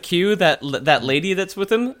version of Q, that lady that's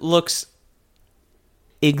with him, looks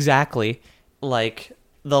exactly like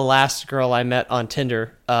the last girl I met on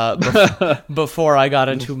Tinder before I got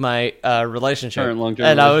into my relationship.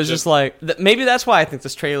 And I was just like, maybe that's why I think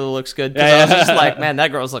this trailer looks good. Because I was just like, man,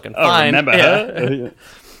 that girl's looking fine. Remember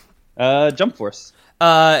her? Jump Force.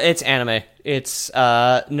 It's anime. It's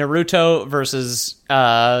Naruto versus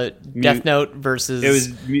Death Note versus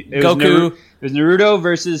Goku. It was Naruto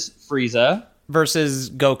versus Frieza versus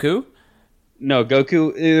Goku. No,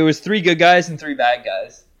 Goku. There was 3 good guys and 3 bad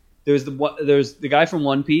guys. There was the guy from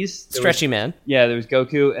One Piece, Stretchy Man. Yeah, there was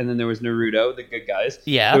Goku, and then there was Naruto, the good guys.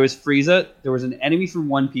 Yeah. There was Frieza. There was an enemy from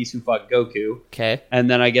One Piece who fought Goku. Okay. And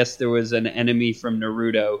then I guess there was an enemy from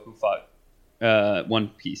Naruto who fought One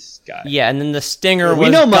Piece guy. Yeah, and then the stinger was...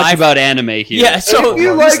 We know much about anime here. Yeah, so... If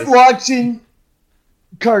you like watching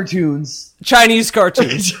cartoons... Chinese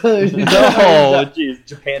cartoons. Oh, jeez.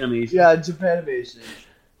 Japanimation. Yeah, Japanimation.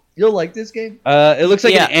 You'll like this game? It looks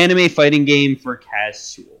like an anime fighting game for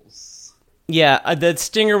casuals. Yeah, the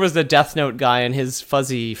stinger was the Death Note guy and his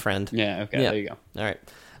fuzzy friend. Yeah, okay, there you go. All right.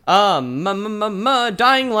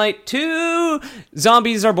 Dying Light 2.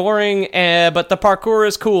 Zombies are boring, but the parkour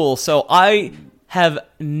is cool. So I have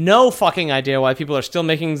no fucking idea why people are still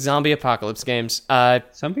making zombie apocalypse games.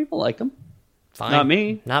 Some people like them. Fine. Not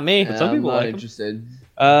me. Not me. But some people I'm not like interested.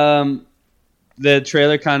 The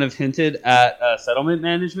trailer kind of hinted at settlement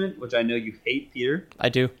management, which I know you hate, Peter. I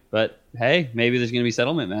do. But hey, maybe there's going to be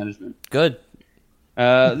settlement management. Good.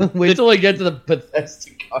 Wait till I get to the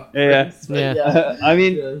Bethesda conference. Yeah. I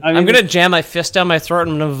mean, I'm going to jam my fist down my throat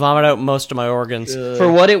and I'm going to vomit out most of my organs.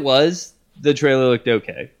 For what it was, the trailer looked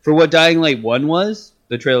okay. For what Dying Light 1 was,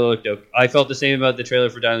 the trailer looked okay. I felt the same about the trailer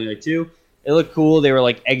for Dying Light 2. It looked cool. They were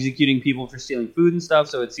like executing people for stealing food and stuff,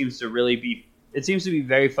 so it seems to be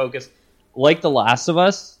very focused. Like The Last of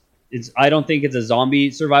Us, I don't think it's a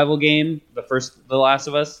zombie survival game. The Last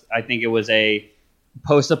of Us, I think it was a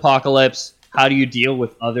post-apocalypse, how do you deal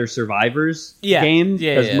with other survivors game?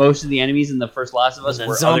 Because most of the enemies in the first Last of Us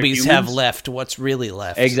were zombies other humans. have left. What's really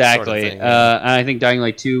left? Exactly. Sort of thing, and I think Dying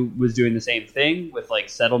Light 2 was doing the same thing with like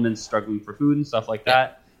settlements struggling for food and stuff like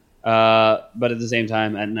that. But at the same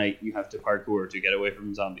time, at night, you have to parkour to get away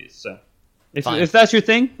from zombies. So if that's your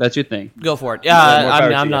thing, that's your thing. Go for it.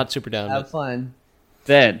 Yeah, I'm not super down. Have fun.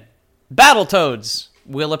 Then Battletoads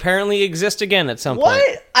will apparently exist again at some point.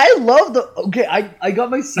 What? I love I got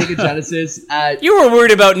my Sega Genesis at... You were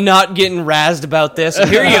worried about not getting razzed about this, and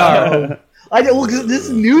here you are. Cause this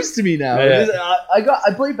is news to me now. Yeah.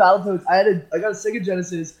 I played Battletoads. I got a Sega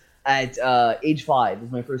Genesis at age 5. It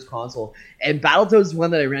was my first console. And Battletoads is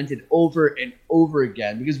one that I rented over and over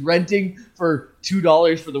again because renting for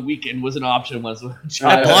 $2 for the weekend was an option when I was a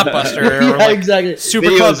child. At Blockbuster. Yeah, exactly. Super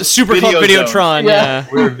Club Videotron. Yeah.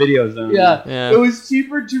 We were Video Zone. Yeah. It was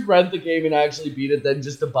cheaper to rent the game and actually beat it than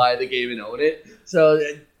just to buy the game and own it. So,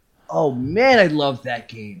 oh man, I loved that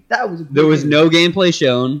game. There was no gameplay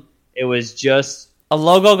shown. It was just a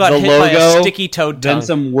logo got hit by a sticky toad tongue. Then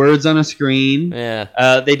some words on a screen.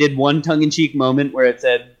 Yeah. They did one tongue-in-cheek moment where it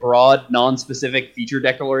said broad, non-specific feature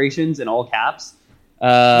declarations in all caps.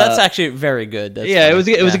 That's actually very good. That's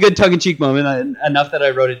funny. It was a good tongue-in-cheek moment, enough that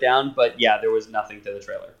I wrote it down. But yeah, there was nothing to the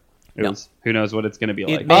trailer. Who knows what it's going to be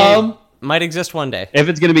like? Might exist one day. If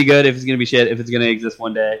it's gonna be good, if it's gonna be shit, if it's gonna exist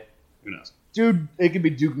one day, who knows? Dude, it could be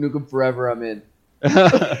Duke Nukem Forever. I'm in.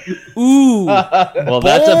 Ooh, well,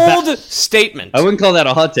 that's a bold statement. I wouldn't call that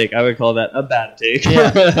a hot take. I would call that a bad take.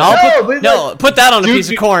 Yeah. Put that on a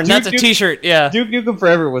piece of corn. That's a T-shirt. Yeah. Duke Nukem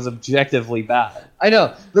Forever was objectively bad. I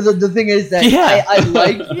know, but the thing is that I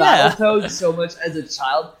liked Battletoads so much as a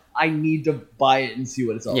child. I need to buy it and see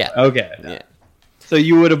what it's all about. Okay. Yeah. So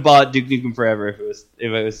you would have bought Duke Nukem Forever if it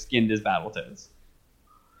was skinned as Battletoads.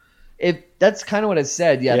 That's kind of what I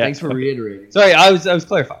said. Yeah. Thanks for reiterating. Sorry, I was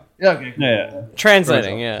clarifying. Yeah, okay. Cool. Yeah.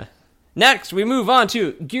 Translating, yeah. Next, we move on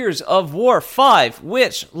to Gears of War 5,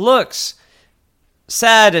 which looks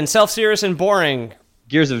sad and self-serious and boring.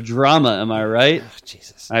 Gears of Drama, am I right? Oh,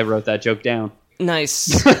 Jesus. I wrote that joke down.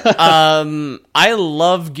 Nice. I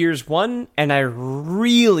love Gears 1, and I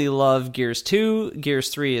really love Gears 2. Gears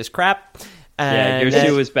 3 is crap. Gears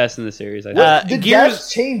 2 was best in the series, I think. The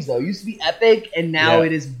devs changed, though. It used to be Epic, and now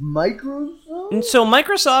it is Microsoft? And so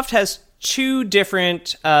Microsoft has 2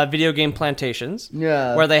 different video game plantations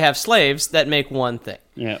where they have slaves that make one thing.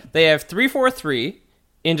 Yeah. They have 343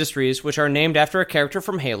 Industries, which are named after a character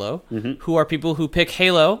from Halo, who are people who pick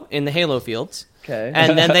Halo in the Halo fields. Okay.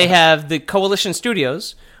 And then they have the Coalition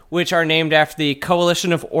Studios, which are named after the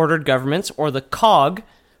Coalition of Ordered Governments, or the COG,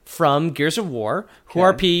 from Gears of War, who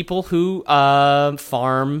are people who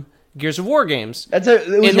farm Gears of War games. It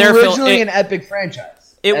was originally an Epic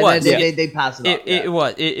franchise. It was. They passed it off. It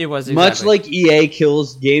was. It was exactly. Much like EA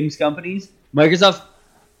kills games companies, Microsoft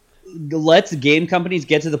lets game companies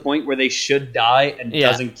get to the point where they should die and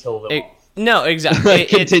doesn't kill them off. No, exactly. It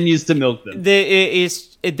continues to milk them. They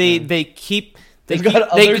keep...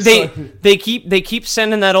 They keep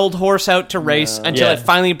sending that old horse out to race until it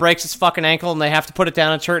finally breaks its fucking ankle and they have to put it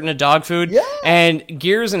down and turn it into dog food. Yeah. And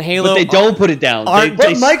Gears and Halo, but they don't put it down.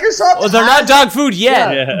 Microsoft, they're not dog food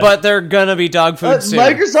yet, but they're gonna be dog food soon.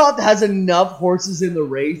 Microsoft has enough horses in the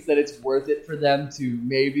race that it's worth it for them to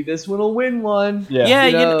maybe this one will win one.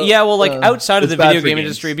 Well, like outside of the video game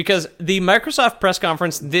industry, because the Microsoft press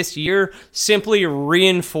conference this year simply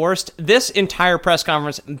reinforced this entire press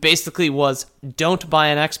conference. Basically, was don't buy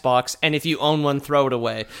an Xbox, and if you own one, throw it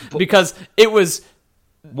away. Because it was...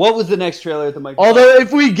 What was the next trailer at the Microsoft? Although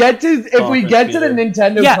if we get to the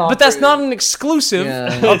Nintendo conference, but that's not an exclusive.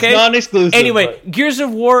 Yeah. Okay, it's not an exclusive. Anyway, Gears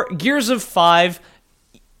of War, Gears of 5.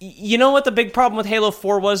 You know what the big problem with Halo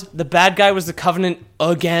 4 was? The bad guy was the Covenant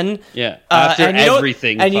again. Yeah, after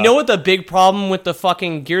everything. You know what the big problem with the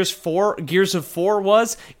fucking Gears of 4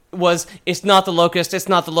 was it's not the Locust, it's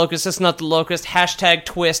not the Locust, it's not the Locust,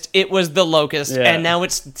 #twist, it was the Locust, and now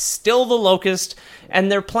it's still the Locust,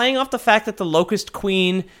 and they're playing off the fact that the Locust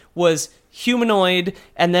Queen was humanoid,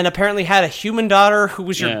 and then apparently had a human daughter who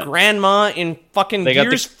was your grandma in fucking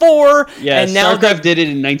Gears 4, and now StarCraft did it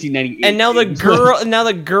in 1998. And now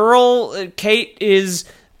the girl, Kate, is...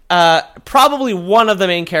 probably one of the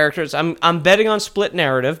main characters. I'm betting on split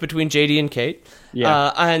narrative between JD and Kate.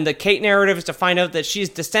 Yeah. And the Kate narrative is to find out that she's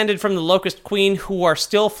descended from the Locust Queen, who are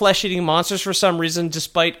still flesh-eating monsters for some reason,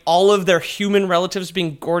 despite all of their human relatives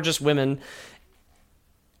being gorgeous women.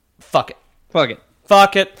 Fuck it.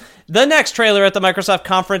 The next trailer at the Microsoft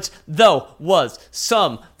conference, though, was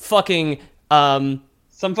some fucking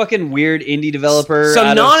weird indie developer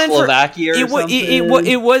out of Slovakia or something.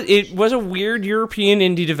 It was a weird European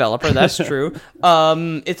indie developer. That's true.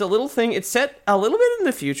 It's a little thing. It's set a little bit in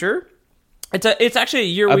the future. It's actually a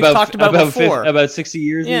year we've talked about before. About 60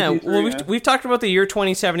 years. Yeah. In the future, well, we've talked about the year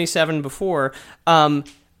 2077 before.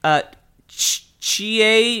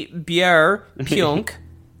 Chie-bier Pyeong,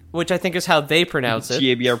 which I think is how they pronounce it.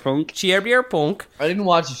 Chie-bier Pyeong. I didn't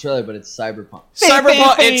watch the trailer, but it's Cyberpunk.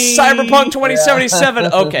 It's Cyberpunk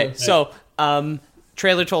 2077. Okay, so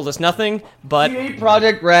trailer told us nothing, but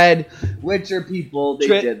Project Red, Witcher people, they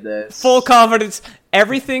did this. Full confidence.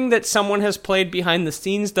 Everything that someone has played behind the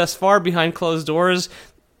scenes thus far, behind closed doors,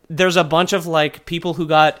 there's a bunch of like people who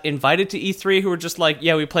got invited to E3 who were just like,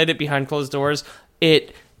 yeah, we played it behind closed doors.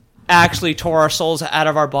 It actually tore our souls out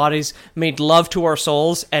of our bodies, made love to our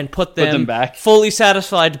souls, and put them back, fully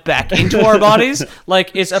satisfied, back into our bodies.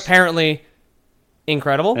 Like, it's apparently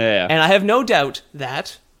incredible. Yeah. And I have no doubt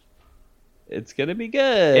that it's gonna be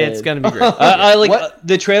good. It's gonna be great. I like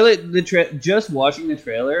the trailer. Just watching the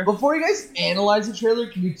trailer. Before you guys analyze the trailer,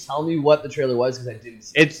 can you tell me what the trailer was? Because I didn't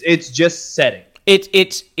see it. It's just setting. It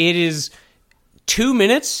is 2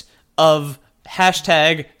 minutes of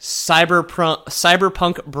 #cyberpunk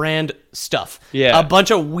brand stuff. Yeah, a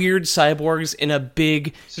bunch of weird cyborgs in a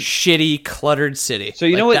big, shitty, cluttered city. So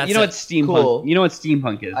you know what steampunk. Cool. You know what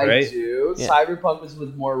steampunk is, right? I do. true. Yeah. Cyberpunk was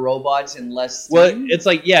with more robots and less steam. Well, it's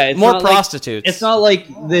like it's more prostitutes. It's not like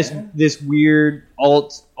this weird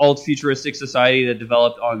alt futuristic society that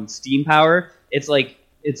developed on steam power. It's like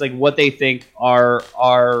what they think are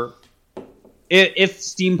if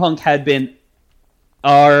steampunk had been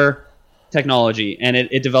our technology and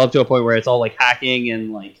it developed to a point where it's all like hacking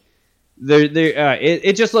and like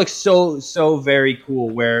it just looks so very cool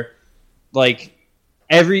where like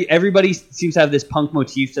everybody seems to have this punk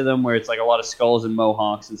motif to them where it's like a lot of skulls and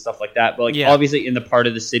mohawks and stuff like that, but like obviously in the part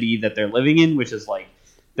of the city that they're living in, which is like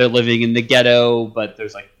they're living in the ghetto, but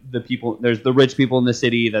there's like there's the rich people in the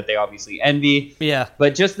city that they obviously envy. Yeah,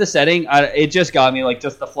 but just the setting, it just got me, like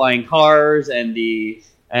just the flying cars and the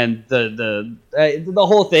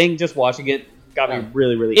whole thing. Just watching it got me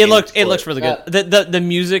really. It looks really good. The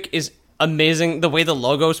music is amazing. The way the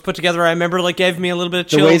logo's put together, I remember, like gave me a little bit of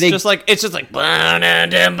chills. It's just like and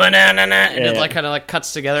it like kind of like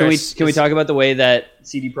cuts together. Can we talk about the way that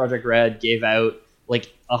CD Projekt Red gave out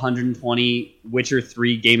like 120 Witcher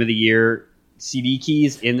 3 Game of the Year CD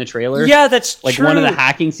keys in the trailer? Yeah, that's like true. One of the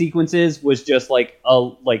hacking sequences was just like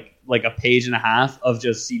a page and a half of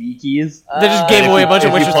just CD keys. They just gave away a bunch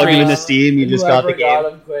of Witcher 3. If you plug them into Steam, you just got the game.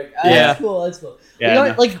 Got them quick. That's cool.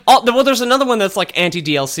 Yeah, there's another one that's like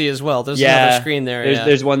anti-DLC as well. There's another screen there.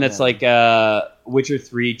 There's one that's like Witcher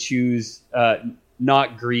 3 choose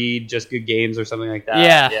not greed, just good games or something like that.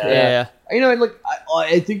 Yeah. You know, like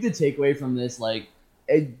I think the takeaway from this, like,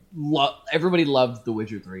 everybody loved The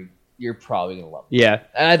Witcher 3. You're probably gonna love it. Yeah,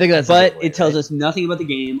 and I think that's. But it tells us nothing about the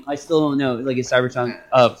game. I still don't know. Like, is Cyberpunk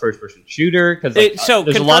a first-person shooter? Because there's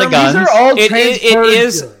a lot of guns. These are all it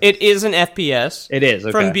is an FPS. It is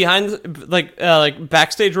from behind, like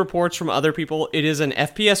backstage reports from other people. It is an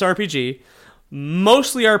FPS RPG,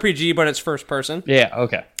 mostly RPG, but it's first person. Yeah.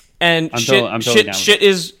 Okay. And shit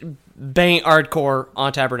is bang hardcore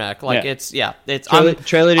on Tabernacle. Like it's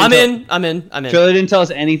trailer. I'm in. Trailer didn't tell us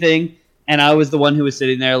anything, and I was the one who was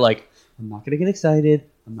sitting there like, I'm not gonna get excited.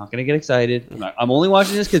 I'm only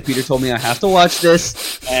watching this because Peter told me I have to watch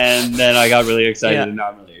this, and then I got really excited, and now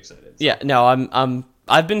I'm really excited. So. Yeah, no,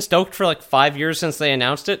 I've been stoked for like 5 years since they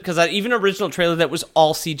announced it, because that even original trailer that was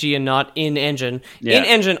all CG and not in-engine. Yeah.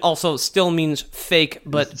 In-engine also still means fake,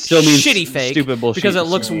 but still means shitty fake. Stupid bullshit. Because it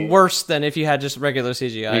looks worse than if you had just regular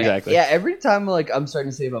CGI. Exactly. Yeah, every time I'm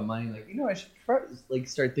starting to save up money, like, I should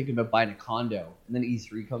start thinking about buying a condo. And then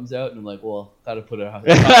E3 comes out, and I'm like, well, gotta put it out.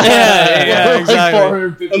 Yeah,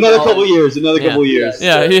 exactly. Another couple years.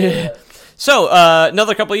 Yeah. So,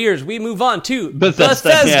 another couple of years, we move on to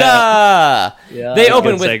Bethesda. Yeah, they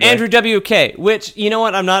open with Andrew WK, which, you know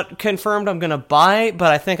what, I'm not confirmed I'm going to buy,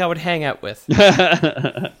 but I think I would hang out with.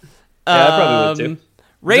 I probably would too.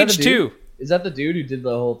 Rage 2. Is that the dude who did the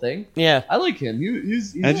whole thing? Yeah. I like him.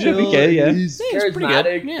 He's Andrew WK, yeah. He's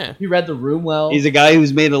charismatic. Yeah. He read the room well. He's a guy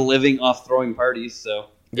who's made a living off throwing parties, so...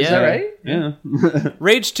 Is that right? Yeah.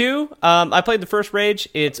 Rage 2. I played the first Rage.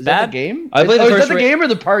 It's is bad. That the game? I played the first. Is that the game or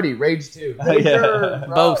the party? Rage 2.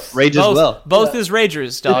 Both. Rage as well. Both is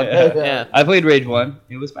Ragers, dog. Yeah. I played Rage 1.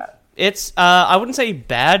 It was bad. It's I wouldn't say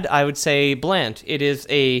bad. I would say bland. It is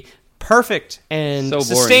a perfect and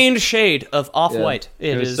sustained shade of Off-White.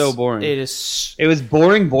 It was so boring. It is. It was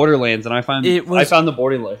boring Borderlands, and I found the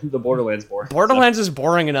Borderlands boring. Borderlands is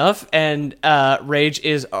boring enough, and Rage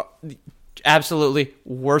is. Absolutely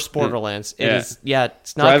worst Borderlands. It is,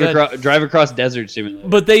 it's not good. Drive across desert simulator.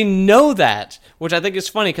 But they know that, which I think is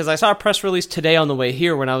funny, because I saw a press release today on the way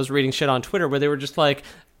here when I was reading shit on Twitter where they were just like,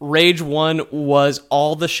 Rage 1 was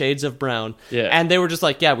all the shades of brown. Yeah. And they were just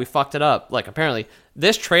like, yeah, we fucked it up. Like, apparently,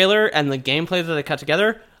 this trailer and the gameplay that they cut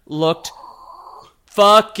together looked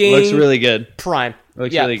fucking... Looks really good. Prime.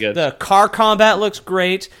 Looks really good. The car combat looks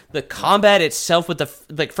great. The combat itself with the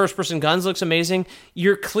first-person guns looks amazing.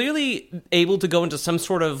 You're clearly able to go into some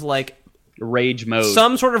sort of rage mode,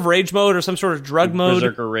 or some sort of drug mode,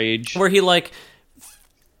 Berserker rage, where he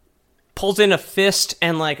pulls in a fist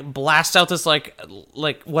and blasts out this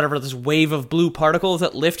this wave of blue particles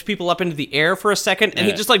that lift people up into the air for a second, and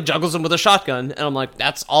he just juggles them with a shotgun, and I'm like,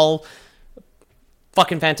 that's all.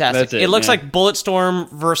 Fucking fantastic! It looks like Bulletstorm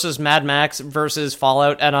versus Mad Max versus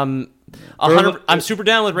Fallout, and I'm super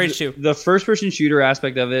down with Rage 2. The first-person shooter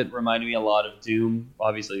aspect of it reminded me a lot of Doom,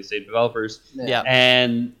 obviously, same developers. Yeah,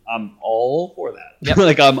 and I'm all for that.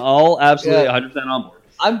 Yep. I'm all absolutely 100% on board.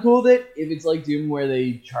 I'm cool with it if it's like Doom, where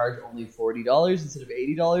they charge only $40 instead of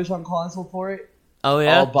 $80 on console for it. Oh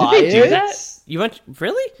yeah, I'll buy Did they do that? You went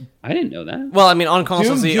really? I didn't know that. Well, I mean, on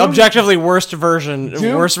consoles, the objectively worst version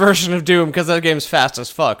of Doom, because that game's fast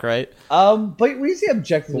as fuck, right? But when you say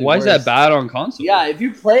objectively, why is that bad on console? Yeah, if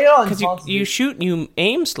you play it on console, because you shoot, you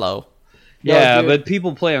aim slow. Yeah, but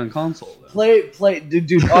people play on console. Play,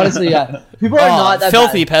 dude. Honestly, yeah, people are not that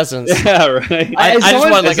filthy bad. peasants. Yeah, right. I just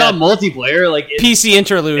want like it's not multiplayer, like PC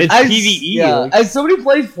interlude. It's PvE. Yeah, as somebody who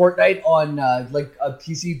plays Fortnite on like a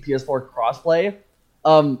PC PS4 crossplay,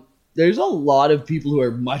 there's a lot of people who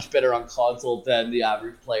are much better on console than the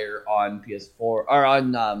average player on PS4 or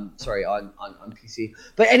on on PC.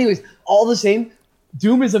 But anyways, all the same,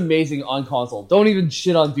 Doom is amazing on console. Don't even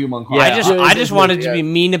shit on Doom on console. I just wanted to be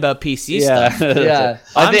mean about PC stuff. Yeah,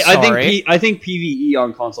 I think PvE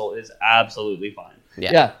on console is absolutely fine.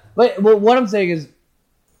 Yeah. But what I'm saying is,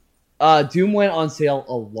 Doom went on sale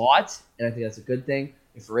a lot, and I think that's a good thing.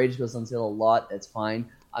 If Rage goes on sale a lot, that's fine.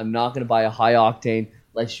 I'm not going to buy a high octane,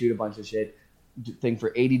 let's shoot a bunch of shit thing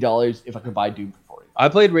for $80 if I could buy Doom for $40. I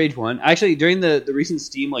played Rage 1. Actually, during the recent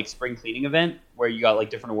Steam like spring cleaning event where you got like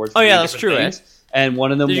different awards. Oh yeah, that's true. And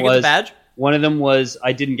one of them Did you get the badge? One of them was,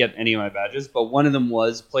 I didn't get any of my badges, but one of them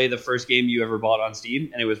was play the first game you ever bought on Steam,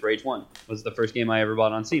 and it was Rage 1. It was the first game I ever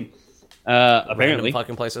bought on Steam. Apparently. Random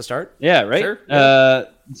fucking place to start. Yeah, right? Sure. Yeah.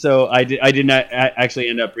 So I did not actually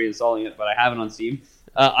end up reinstalling it, but I have it on Steam.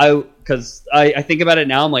 Because I think about it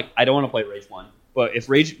now, I'm like, I don't want to play Rage 1. But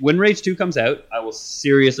when Rage 2 comes out, I will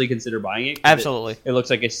seriously consider buying it. Absolutely. It looks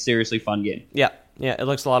like a seriously fun game. Yeah, it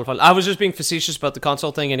looks a lot of fun. I was just being facetious about the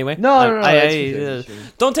console thing anyway. No.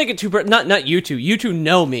 Don't take it too... Not you two. You two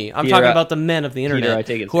know me. I'm talking about the men of the internet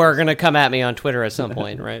who are going to come at me on Twitter at some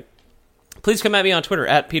point, right? Please come at me on Twitter,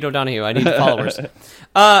 at Pete O'Donohue. I need followers.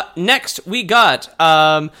 Next, we got...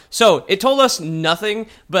 so, it told us nothing,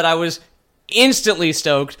 but I was instantly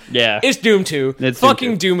stoked. Yeah. It's Doom 2. It's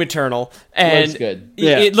fucking Doom Eternal. And looks good.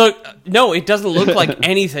 Yeah. It doesn't look like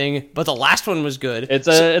anything, but the last one was good. It's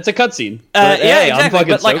a cutscene. Yeah, exactly.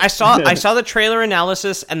 But like I saw the trailer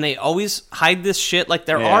analysis, and they always hide this shit. Like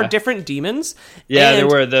there are different demons. Yeah, there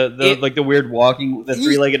were the weird walking, the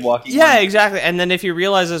 3-legged walking. Yeah, exactly. And then if you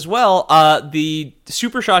realize as well, the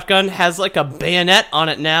super shotgun has like a bayonet on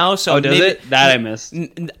it now. So does it? That I missed.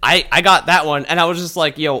 I got that one, and I was just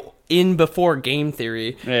like, yo. In before game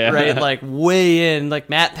theory, right? Like way in. Like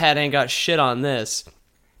MatPat ain't got shit on this.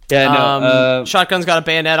 Yeah, no. Shotgun's got a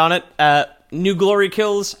bayonet on it. New glory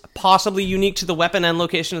kills, possibly unique to the weapon and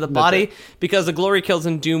location of the body, because the glory kills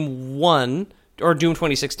in Doom 1 or Doom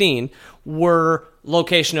 2016 were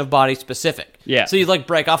location of body specific. Yeah. So you like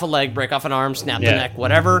break off a leg, break off an arm, snap the neck,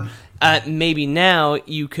 whatever. Maybe now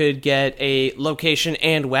you could get a location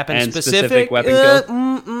and weapon specific weapon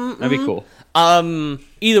kill. That'd be cool.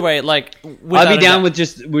 Either way, like I'd be down with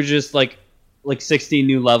just like 16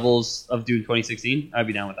 new levels of Doom 2016. I'd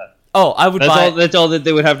be down with that. Oh, I would buy. That's all that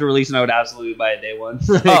they would have to release, and I would absolutely buy it day one.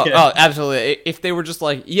 Oh, absolutely. If they were just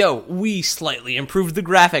like, yo, we slightly improved the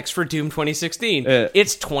graphics for Doom 2016.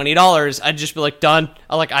 It's $20. I'd just be like, done.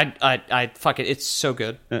 I fuck it. It's so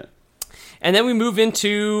good. And then we move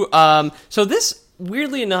into so this,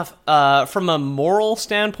 weirdly enough, from a moral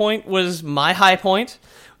standpoint, was my high point.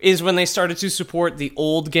 Is when they started to support the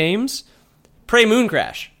old games. Prey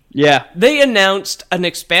Mooncrash. Yeah. They announced an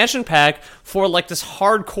expansion pack for like this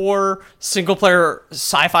hardcore single-player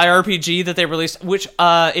sci-fi RPG that they released, which,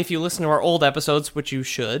 if you listen to our old episodes, which you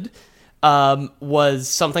should, was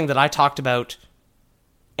something that I talked about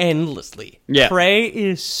endlessly. Yeah. Prey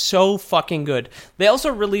is so fucking good. They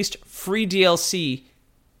also released free DLC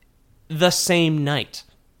the same night.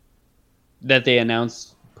 That they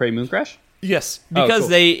announced Prey Mooncrash? Yes, because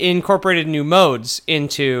they incorporated new modes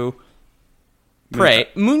into Prey.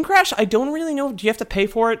 Mooncrash, I don't really know. Do you have to pay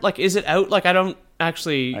for it? Like, is it out? Like, I don't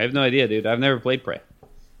actually... I have no idea, dude. I've never played Prey.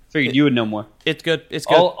 Figured you would know more. It's good. It's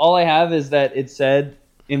good. All I have is that it said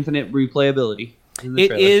infinite replayability.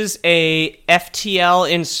 It is a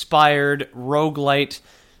FTL-inspired roguelite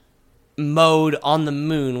mode on the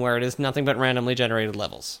moon where it is nothing but randomly generated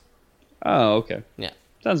levels. Oh, okay. Yeah.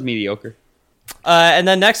 Sounds mediocre. And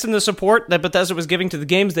then next in the support that Bethesda was giving to the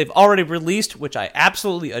games they've already released, which I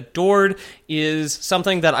absolutely adored, is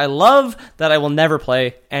something that I love that I will never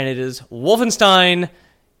play, and it is Wolfenstein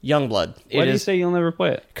Youngblood. Why do you say you'll never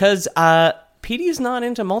play it? Because PD's not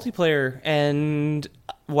into multiplayer, and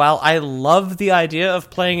while I love the idea of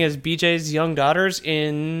playing as BJ's young daughters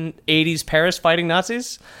in 80s Paris fighting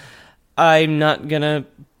Nazis, I'm not gonna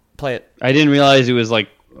play it. I didn't realize it was like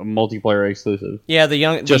a multiplayer exclusive. Yeah,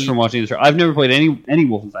 from watching the show. I've never played any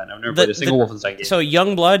Wolfenstein. I've never played a single Wolfenstein game. So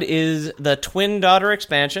Youngblood is the twin daughter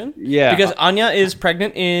expansion. Yeah. Because Anya is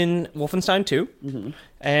pregnant in Wolfenstein 2. Mm-hmm.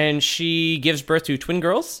 And she gives birth to twin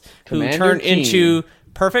girls who turn into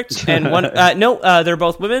perfect. And one, they're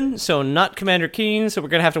both women, so not Commander Keen. So we're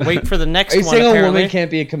gonna have to wait for the next one. Are you saying apparently. a woman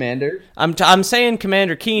can't be a commander? I'm saying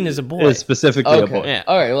Commander Keen is a boy. It's specifically a boy. Yeah.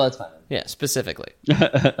 All right, well that's fine. Yeah, specifically.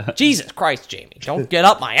 Jesus Christ, Jamie! Don't get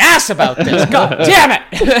up my ass about this. God damn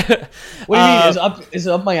it! What do you mean? Is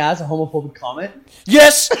up my ass a homophobic comment?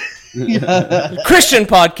 Yes. Christian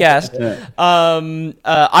podcast. Yeah.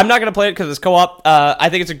 I'm not gonna play it because it's co-op. I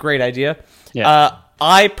think it's a great idea. Yeah.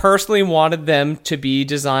 I personally wanted them to be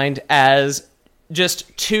designed as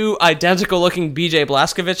just two identical looking BJ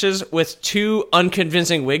Blazkowicz's with two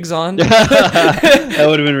unconvincing wigs on. That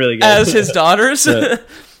would have been really good. As his daughters. Yeah.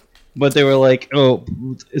 But they were like, "Oh,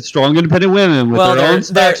 it's strong, independent women with their own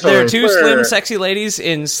backstories." They're two slim, sexy ladies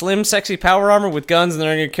in slim, sexy power armor with guns, and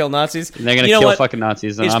they're going to kill Nazis. And they're going to kill fucking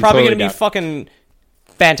Nazis. And it's I'm probably totally going to be fucking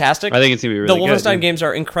fantastic. I think it's going to be really good. The Wolfenstein games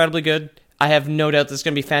are incredibly good. I have no doubt this is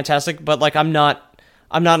going to be fantastic. But like, I'm not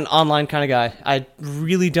an online kind of guy. I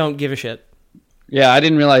really don't give a shit. Yeah, I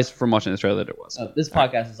didn't realize from watching this trailer that it was. This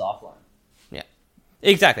podcast is offline. Yeah,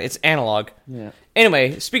 exactly. It's analog. Yeah.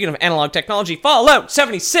 Anyway, speaking of analog technology, Fallout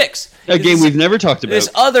 76. A game we've never talked about. This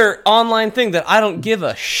other online thing that I don't give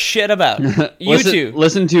a shit about.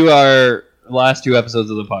 Listen to our last two episodes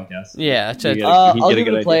of the podcast. Yeah. I'll give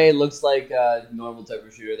it a play. It looks like a normal type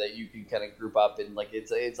of shooter that you can kind of group up in. Like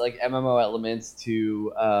it's like MMO elements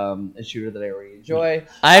to a shooter that I already enjoy.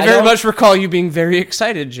 I very much recall you being very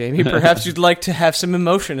excited, Jamie. Perhaps you'd like to have some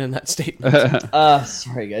emotion in that statement.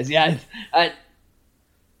 Sorry, guys. Yeah,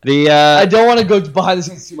 I don't want to go behind the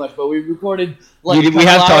scenes too much, but we've recorded like we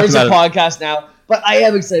have hours of podcast now. But I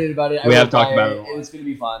am excited about it. We have talked about it, and it's going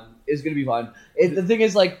to be fun. It's going to be fun. The thing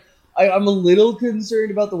is, like, I'm a little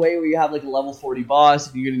concerned about the way where you have like a level 40 boss,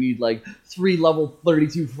 and you're going to need like 3 level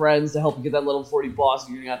 32 friends to help you get that level 40 boss,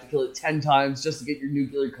 and you're going to have to kill it 10 times just to get your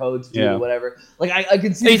nuclear code to do it, whatever. Like, I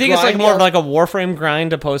can see. You think it's like more of like a Warframe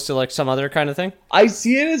grind opposed to like some other kind of thing? I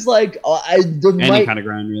see it as like any kind of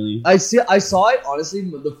grind, really. I saw it honestly.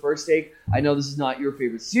 The first take. I know this is not your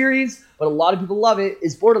favorite series, but a lot of people love it.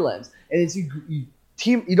 Is Borderlands, and it's you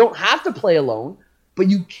team. You don't have to play alone. But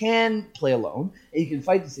you can play alone, and you can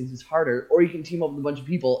fight these things. It's harder, or you can team up with a bunch of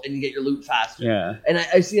people, and you get your loot faster. Yeah. And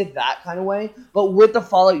I see it that kind of way. But with the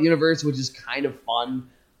Fallout universe, which is kind of fun,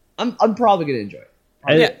 I'm probably going to enjoy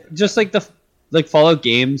it. Just like the Fallout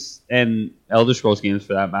games and Elder Scrolls games,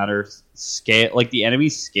 for that matter, scale like the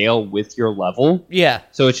enemies scale with your level. Yeah.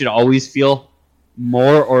 So it should always feel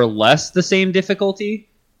more or less the same difficulty.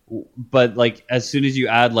 But like as soon as you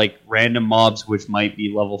add like random mobs, which might be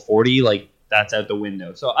level 40, like that's out the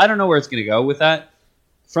window. So I don't know where it's going to go with that.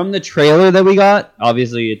 From the trailer that we got,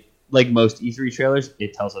 obviously, like most E3 trailers,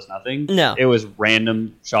 it tells us nothing. No. It was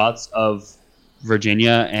random shots of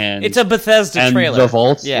Virginia and it's a Bethesda trailer. The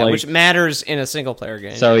vaults, yeah, which matters in a single player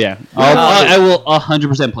game. So yeah, I will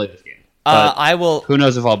 100% play this game. I will. Who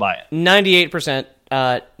knows if I'll buy it? 98%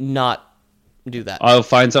 not do that. I will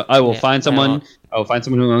find someone. I'll find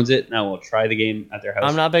someone who owns it, and I will try the game at their house.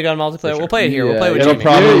 I'm not big on multiplayer. Sure. We'll play it here. Yeah, we'll play with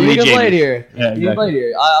Jamie. You can play it here. Yeah, exactly. You can play it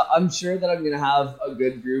here. I'm sure that I'm going to have a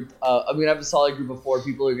good group. I'm going to have a solid group of 4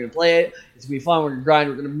 people who are going to play it. It's going to be fun. We're going to grind.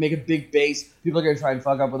 We're going to make a big base. People are going to try and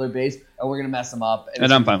fuck up with their base, and we're going to mess them up.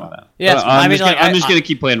 And I'm fine with that. Yeah, I'm just going to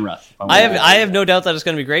keep playing rough. I have no doubt that it's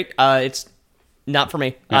going to be great. It's not for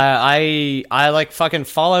me. Yeah. I like fucking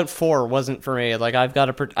Fallout 4 wasn't for me. Like I've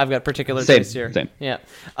got particular taste here. Same. Yeah.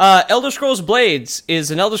 Elder Scrolls Blades is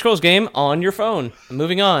an Elder Scrolls game on your phone.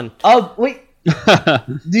 Moving on. Oh wait.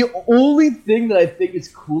 The only thing that I think is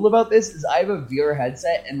cool about this is I have a VR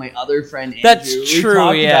headset, and my other friend Andrew That's true,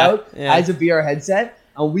 has a VR headset,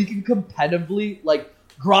 and we can competitively like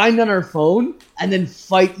grind on our phone and then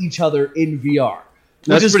fight each other in VR.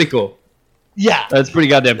 That's pretty cool. Yeah, that's pretty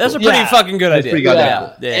goddamn cool. That's a pretty fucking good idea. Pretty goddamn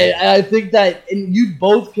cool. Yeah. And I think that, and you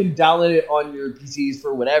both can download it on your PCs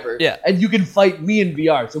for whatever. Yeah. And you can fight me in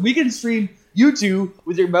VR. So we can stream you two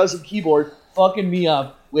with your mouse and keyboard fucking me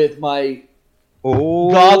up with my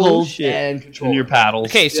goggles and controller. And your paddles.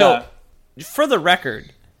 Okay, so for the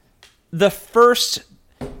record, the first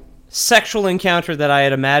sexual encounter that I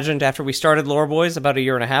had imagined after we started Lore Boys about 1.5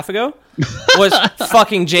 years ago was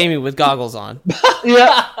fucking Jamie with goggles on.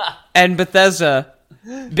 Yeah. And Bethesda's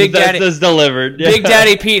delivered. Yeah. Big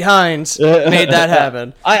Daddy Pete Hines made that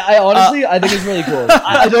happen. I honestly, I think it's really cool.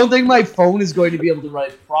 I don't think my phone is going to be able to run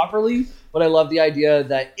it properly, but I love the idea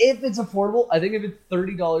that if it's affordable, I think if it's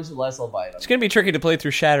 $30 or less, I'll buy it. It's going to be tricky to play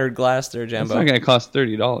through shattered glass there, Jambo. It's not going to cost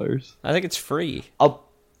 $30. I think it's free.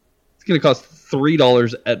 It's going to cost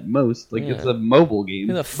 $3 at most. Like, it's a mobile game.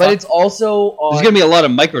 But it's also on... There's going to be a lot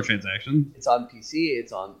of microtransactions. It's on PC.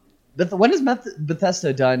 It's on... When has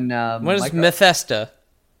Bethesda done... When is Bethesda?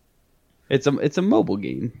 It's a mobile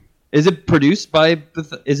game. Is it produced by?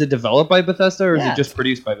 Is it developed by Bethesda, or is it just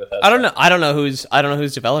produced by Bethesda? I don't know who's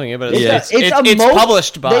developing it, but it's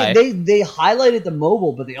published by. They highlighted the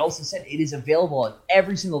mobile, but they also said it is available on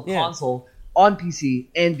every single console, on PC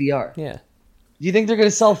and VR. Yeah. Do you think they're going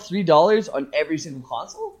to sell $3 on every single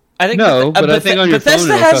console? I think no, but I think on your Bethesda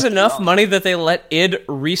phone has enough money that they let id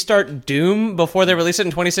restart Doom before they release it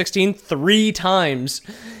in 2016 3 times.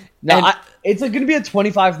 No, it's going to be a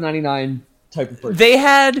 $25.99 type of purchase. They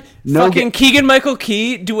had Keegan-Michael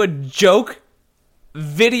Key do a joke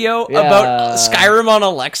video about Skyrim on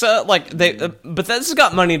Alexa. Like Bethesda's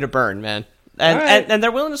got money to burn, man, and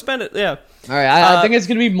they're willing to spend it. Yeah. All right, I think it's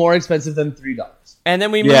going to be more expensive than $3. And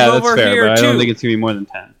then we move over here but to... I don't think it's going to be more than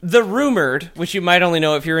 10. The rumored, which you might only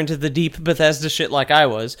know if you're into the deep Bethesda shit like I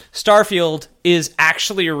was, Starfield is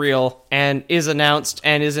actually real and is announced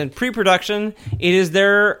and is in pre-production. It is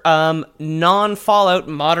their non-Fallout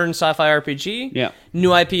modern sci-fi RPG. Yeah.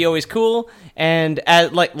 New IP always cool. And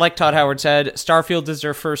like Todd Howard said, Starfield is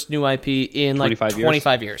their first new IP in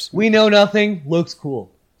 25 years. We know nothing. Looks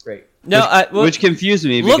cool. Great. No, which confused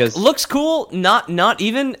me because looks cool. Not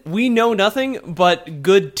even. We know nothing, but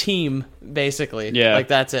good team basically. Yeah, like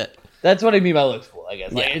that's it. That's what I mean by looks cool. I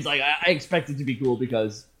guess. It's like I expect it to be cool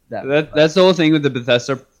because that's the whole thing with the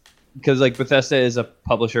Bethesda, because like Bethesda is a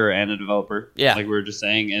publisher and a developer. Yeah, like we were just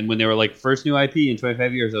saying. And when they were like first new IP in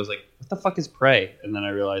 25 years, I was like, what the fuck is Prey? And then I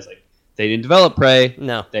realized like they didn't develop Prey.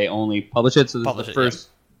 No, they only publish it. So this is the first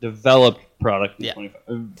developed product in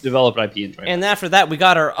developed IP in 25. And after that, we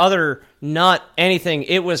got our other not anything.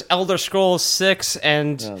 It was Elder Scrolls 6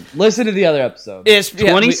 and... listen to the other episode. It's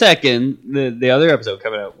 22nd, the other episode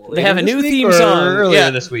coming out. They have a new theme song. Earlier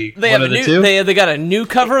this week. They have they got a new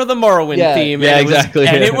cover of the Morrowind theme. Yeah, exactly.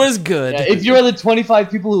 And it was good. Yeah, if you're the 25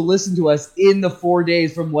 people who listen to us in the 4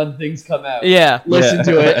 days from when things come out, listen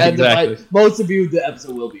to it. And exactly. most of you, the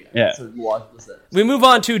episode will be out. Yeah. So you watch this. We move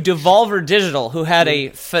on to Devolver Digital, who had a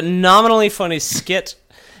phenomenally funny skit.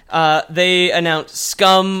 They announced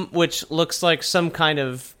Scum, which looks like some kind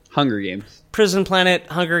of Hunger Games, Prison Planet,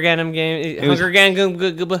 Hunger Games game. It was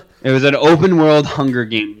an open world Hunger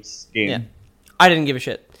Games game. Yeah. I didn't give a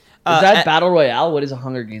shit. Is that Battle Royale? What is a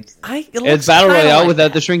Hunger Games? It's Battle Royale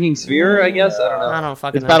without the shrinking sphere, I guess. I don't know. I don't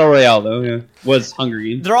fucking know. It's Battle Royale though. Yeah, was Hunger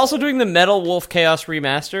Games. They're also doing the Metal Wolf Chaos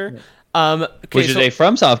remaster. Which is a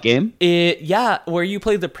FromSoft game. Where you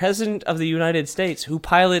play the President of the United States who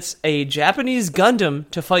pilots a Japanese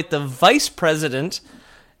Gundam to fight the Vice President,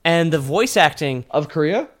 and the voice acting... Of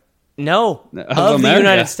Korea? No, of the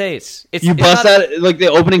United States. Bust out, like the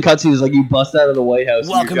opening cutscene is like you bust out of the White House.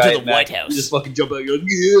 Welcome to the White House. You just fucking jump out, you're like,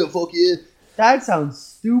 yeah, fuck yeah. That sounds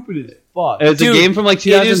stupid as fuck. It's a game from like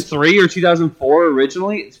 2003 or 2004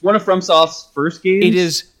 originally. It's one of FromSoft's first games. It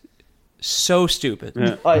is... so stupid.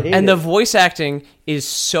 Yeah. And the voice acting is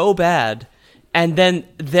so bad. And then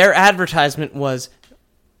their advertisement was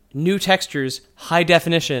new textures, high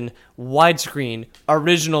definition, widescreen,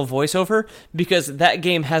 original voiceover, because that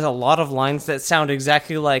game has a lot of lines that sound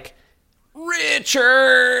exactly like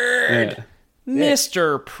Richard,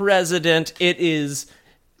 Mr. President. It's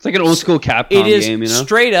like an old school Capcom game, you know?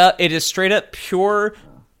 It is straight up pure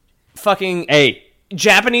fucking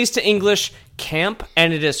Japanese to English camp,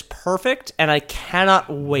 and it is perfect, and I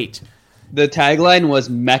cannot wait. The tagline was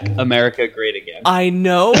 "Mech America Great Again." I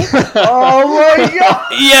know. Oh my god!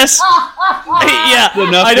 Yes.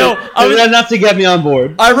 I know. Enough to get me on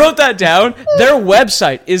board. I wrote that down. Their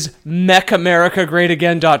website is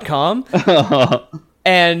mechamericaGreatAgain.com.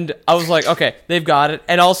 And I was like, okay, they've got it.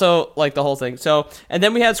 And also, like, the whole thing. So, and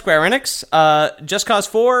then we had Square Enix, Just Cause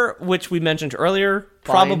 4, which we mentioned earlier.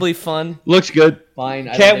 Probably fun. Looks good. Fine.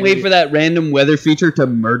 Can't wait for that random weather feature to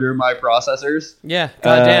murder my processors. Yeah,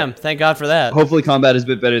 goddamn. Thank God for that. Hopefully combat is a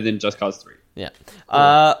bit better than Just Cause 3. Yeah.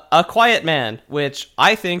 A Quiet Man, which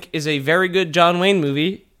I think is a very good John Wayne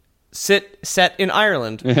movie set in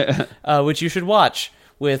Ireland, which you should watch,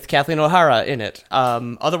 with Kathleen O'Hara in it.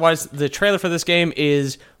 Otherwise, the trailer for this game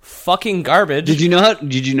is fucking garbage. Did you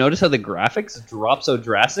notice how the graphics drop so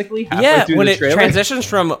drastically halfway through when the it trailer? transitions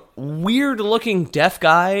from weird-looking deaf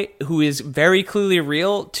guy who is very clearly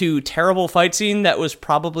real to terrible fight scene that was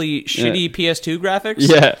probably shitty PS2 graphics?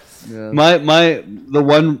 Yeah.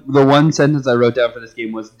 The one sentence I wrote down for this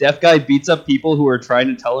game was deaf guy beats up people who are trying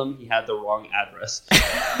to tell him he had the wrong address.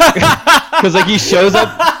 Because like he shows up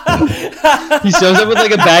with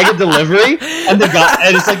like a bag of delivery, and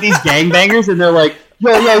it's like these gangbangers, and they're like,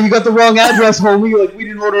 yo, you got the wrong address, homie. Like, we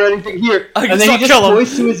didn't order anything here. And then he just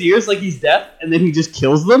points to his ears like he's deaf, and then he just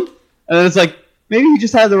kills them. And then it's like, maybe he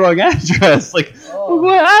just had the wrong address. Like,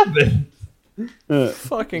 what happened?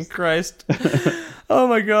 Fucking Christ. Oh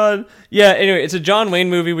my god. Yeah, anyway, it's a John Wayne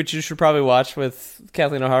movie, which you should probably watch with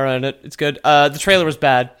Kathleen O'Hara in it. It's good. The trailer was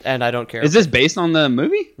bad, and I don't care. Is this based on the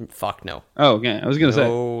movie? Fuck no. Oh, okay. I was going to say.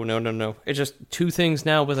 No. It's just Two Things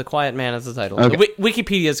Now with a Quiet Man as the title. Okay.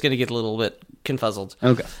 Wikipedia is going to get a little bit confuzzled.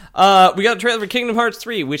 Okay. We got a trailer for Kingdom Hearts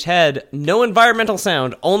 3, which had no environmental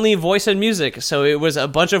sound, only voice and music. So it was a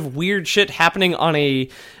bunch of weird shit happening on a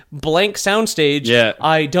blank soundstage. Yeah.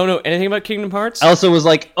 I don't know anything about Kingdom Hearts. Elsa was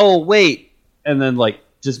like, oh, wait. And then, like,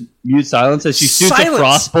 just mute silence as she shoots a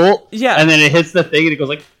crossbolt. Yeah. And then it hits the thing and it goes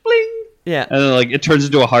like, bling. Yeah. And then, like, it turns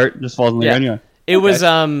into a heart and just falls in the ground. It was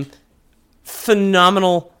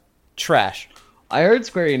phenomenal trash. I heard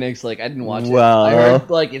Square Enix, like, I didn't watch it. Well, I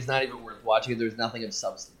heard, like, it's not even worth watching. There's nothing of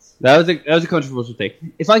substance. That was a controversial thing.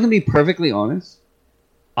 If I can be perfectly honest,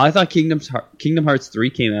 I thought Kingdom Hearts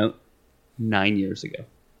 3 came out 9 years ago.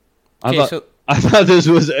 I thought this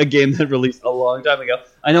was a game that released a long time ago.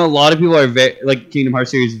 I know a lot of people are very, like, Kingdom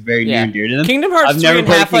Hearts series is very near and dear to them. Kingdom Hearts 3 and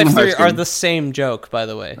Half-Life 3 are the same joke, by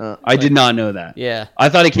the way. I did not know that. Yeah. I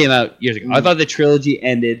thought it came out years ago. I thought the trilogy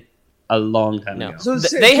ended a long time ago. So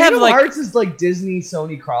they have Kingdom like Hearts is like Disney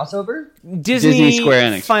Sony crossover. Disney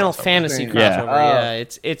Square Enix Final crossover. Fantasy crossover. Yeah.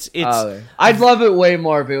 It's. I'd love it way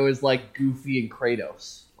more if it was like Goofy and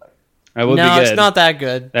Kratos. That would be No, good. it's not that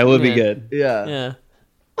good. That would be good. Yeah. Yeah.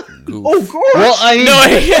 Goof. Oh gosh. Well, I mean,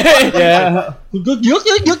 No.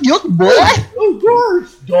 yuck, boy. Oh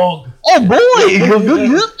gosh. Dog. Oh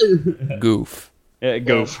boy. Goof. Yeah,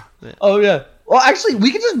 goof. Oh yeah. Well, actually,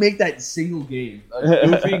 we could just make that single game,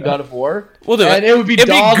 Goofy and God of War. We'll do and it. it would be It'd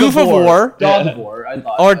Dog Goof of War. Dog Yeah. of War. I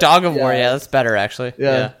thought. Or Dog of War. Yeah, that's better actually.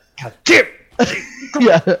 Yeah. Yeah.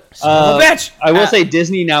 Bitch. I will say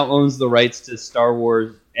Disney now owns the rights to Star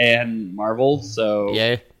Wars and Marvel, so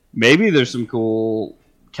Yay. maybe there's some cool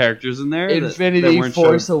characters in there. Infinity weren't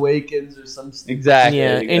Force shown. Awakens or some stuff. Exactly.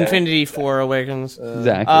 Yeah. exactly. Infinity 4 Awakens.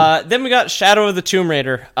 Exactly. Then we got Shadow of the Tomb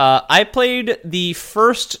Raider. I played the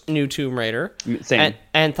first new Tomb Raider. Same.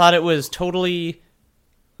 And thought it was totally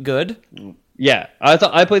good. Yeah,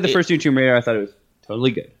 I played the first new Tomb Raider. I thought it was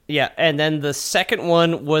totally good. Yeah, and then the second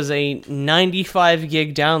one was a 95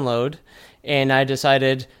 gig download, and I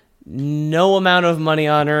decided no amount of money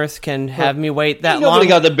on earth can have me wait that long. Nobody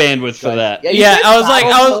got the bandwidth for that. you Yeah, said I was like-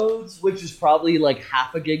 downloads, which is probably like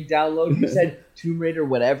half a gig download. You said Tomb Raider,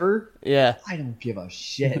 whatever. Yeah. I don't give a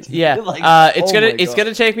shit. Yeah, Like, it's oh my it's God.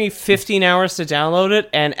 gonna take me 15 hours to download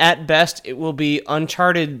it, and at best it will be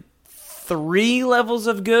Uncharted 3 levels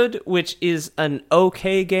of good, which is an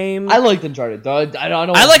okay game. I liked Uncharted. Though. I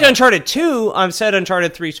don't. I like Uncharted 2. I've said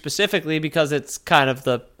Uncharted 3 specifically because it's kind of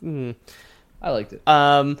the. I liked it.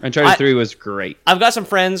 Uncharted 3 was great. I've got some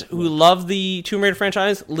friends who love the Tomb Raider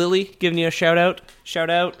franchise. Lily, giving you a shout out.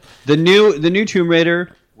 The new Tomb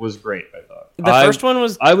Raider was great. I thought The first one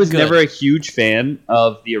was. I was good. never a huge fan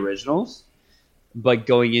of the originals, but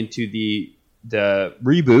going into the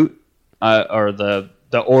reboot or the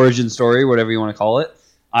origin story, whatever you want to call it,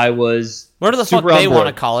 I was Whatever the fuck super on they board.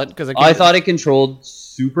 want to call it, because I thought it controlled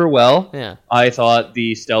super well. Yeah, I thought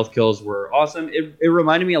the stealth kills were awesome. It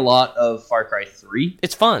reminded me a lot of Far Cry 3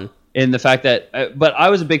 it's fun. in the fact that, but I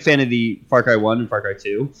was a big fan of the Far Cry 1 and Far Cry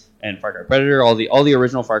 2 and Far Cry Predator, all the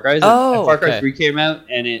original Far Cries. Oh, and Far Cry okay. 3 came out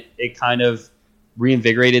and it kind of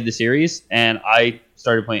reinvigorated the series. And I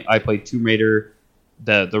played Tomb Raider,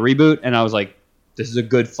 the reboot, and I was like, this is a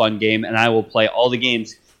good fun game, and I will play all the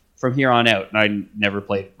games from here on out. And I never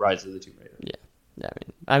played Rise of the Tomb Raider.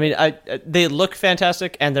 I mean, they look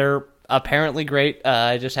fantastic and they're apparently great.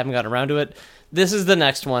 I just haven't gotten around to it. This is the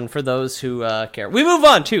next one for those who care. We move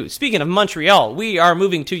on to, speaking of Montreal, we are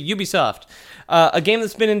moving to Ubisoft, a game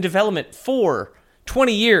that's been in development for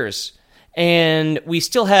 20 years, and we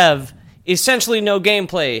still have essentially no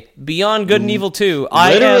gameplay. Beyond Good and Evil 2.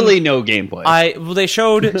 Literally no gameplay. They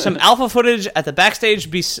showed some alpha footage at the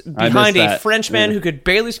backstage behind a that. Frenchman who could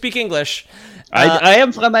barely speak English. I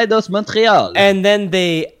am from Eidos, Montreal. And then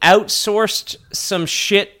they outsourced some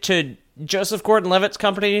shit to Joseph Gordon-Levitt's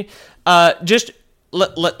company.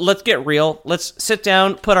 Let's get real. Let's sit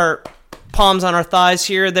down, put our palms on our thighs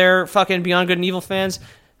here. They're fucking Beyond Good and Evil fans.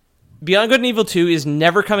 Beyond Good and Evil 2 is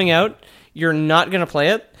never coming out. You're not going to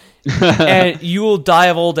play it. And you will die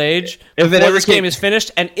of old age before this game is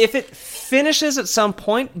finished. And if it finishes at some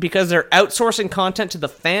point, because they're outsourcing content to the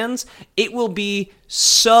fans, it will be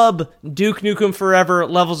sub Duke Nukem Forever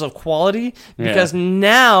levels of quality, because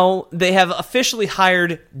now they have officially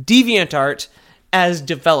hired DeviantArt as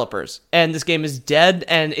developers, and this game is dead,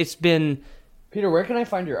 and it's been Peter, where can I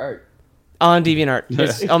find your art? on DeviantArt.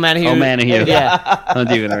 It's Omanahue. Yeah, On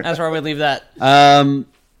DeviantArt. that's where we leave that.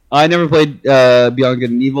 I never played Beyond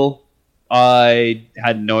Good and Evil. I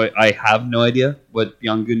have no idea what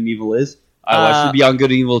Beyond Good and Evil is. I watched the Beyond Good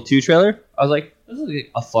and Evil 2 trailer. I was like, this is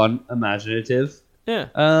a fun, imaginative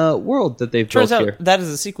world that they've built here. Turns out that is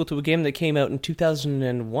a sequel to a game that came out in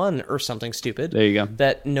 2001 or something stupid. There you go.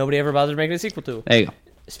 That nobody ever bothered making a sequel to. There you go.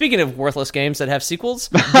 Speaking of worthless games that have sequels,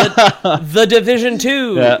 the Division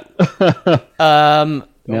 2. Yeah.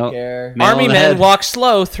 Don't care. Army men walk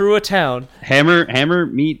slow through a town. Hammer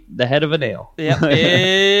meet the head of a nail. Yep,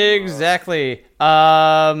 exactly.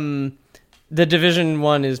 The Division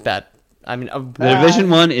 1 is bad. I mean, the Division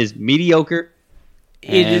 1 is mediocre.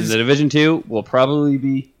 The Division 2 will probably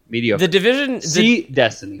be mediocre. The Division...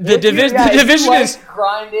 Destiny. The Division is...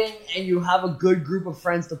 grinding and you have a good group of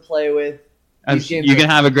friends to play with. You can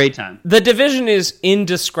have a great time. The Division is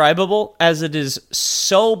indescribable as it is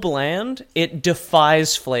so bland, it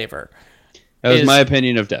defies flavor. That was my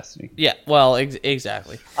opinion of Destiny. Yeah, well,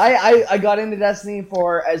 exactly. I got into Destiny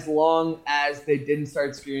for as long as they didn't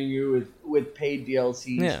start screwing you with paid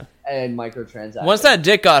DLCs and microtransactions. Once that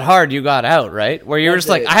dick got hard, you got out, right? Where you're just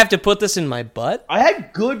like, I have to put this in my butt? I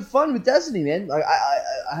had good fun with Destiny, man. Like,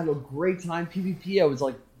 I had a great time. PvP, I was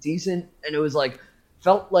like decent, and it was like,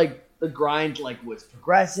 felt like the grind like was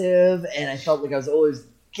progressive, and I felt like I was always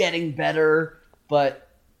getting better, but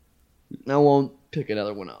I won't pick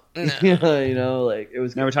another one up. No. You know, like it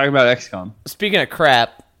was. Now we're talking about XCOM. Speaking of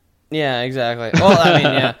crap, yeah, exactly. Well, I mean,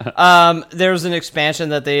 yeah. There was an expansion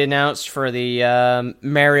that they announced for the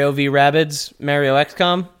Mario v. Rabbids, Mario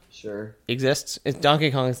XCOM. Sure. Exists. Donkey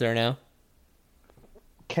Kong's there now.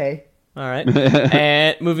 Okay. All right.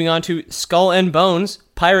 And moving on to Skull and Bones,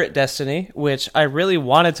 Pirate Destiny, which I really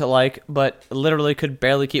wanted to like, but literally could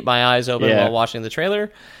barely keep my eyes open while watching the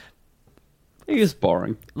trailer. It's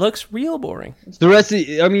boring. Looks real boring. The rest of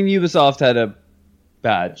Ubisoft had a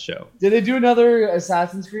bad show. Did they do another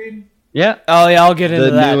Assassin's Creed? Yeah. Oh, yeah, I'll get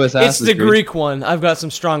into that. New It's the Greek one. I've got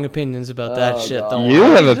some strong opinions about that shit. Don't you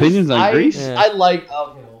have opinions on Greece? I like...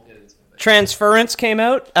 Okay, we'll get into it. Transference came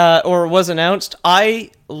out, or was announced.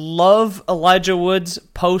 I love Elijah Wood's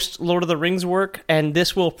post-Lord of the Rings work, and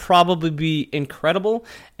this will probably be incredible.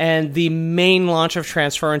 And the main launch of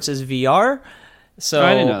Transference is VR. So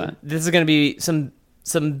I didn't know that. This is going to be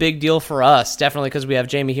some big deal for us, definitely, because we have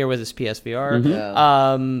Jamie here with his PSVR. Mm-hmm.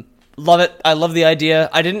 Yeah. Love it. I love the idea.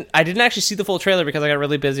 I didn't actually see the full trailer because I got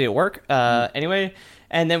really busy at work. Anyway,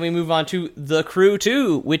 and then we move on to The Crew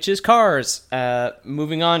 2, which is cars.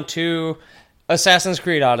 Moving on to Assassin's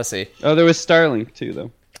Creed Odyssey. Oh, there was Starlink too,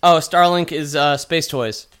 though. Oh, Starlink is Space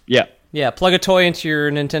Toys. Yeah. Yeah, plug a toy into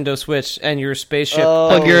your Nintendo Switch and your spaceship.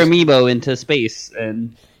 Plug your amiibo into space,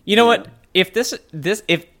 and you know what? If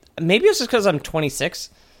maybe it's just because I'm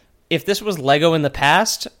 26. If this was Lego in the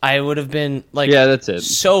past, I would have been like, that's it.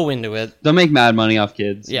 So into it. They'll make mad money off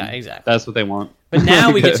kids. Yeah, exactly. That's what they want. But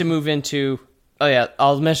now we get to move into. Oh yeah,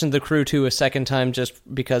 I'll mention The Crew 2 a second time just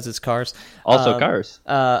because it's cars. Also cars.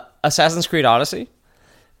 Assassin's Creed Odyssey.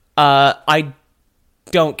 I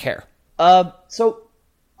don't care. So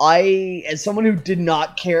I, as someone who did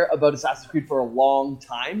not care about Assassin's Creed for a long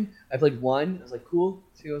time, I played one. I was like, cool.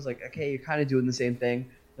 So I was like, okay, you're kind of doing the same thing.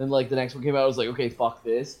 Then like the next one came out, I was like, okay, fuck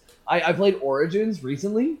this. I played Origins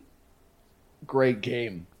recently. Great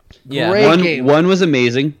game. Yeah. Great game. One was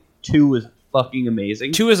amazing. 2 was fucking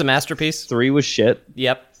amazing. 2 is a masterpiece. 3 was shit.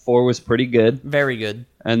 Yep. 4 was pretty good. Very good.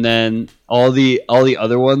 And then all the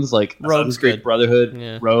other ones like Rogue's Assassin's Creed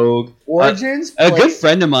Brotherhood, Rogue. Origins. A good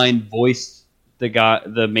friend of mine voiced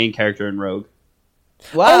the main character in Rogue.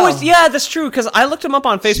 Wow. Oh, yeah, that's true, because I looked him up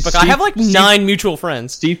on Facebook. I have like 9 mutual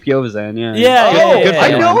friends. Steve Piovazan, Yeah.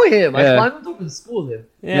 I know him. I climbed on top of the school with him.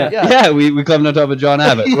 Yeah. We climbed on top of John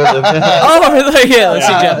Abbott. Oh, really? Yeah, let's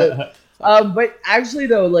see, John. But actually,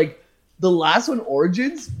 though, like the last one,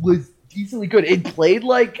 Origins, was decently good. It played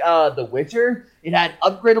like The Witcher. It had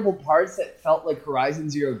upgradable parts that felt like Horizon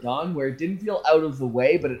Zero Dawn, where it didn't feel out of the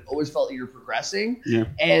way, but it always felt like you're progressing. Yeah.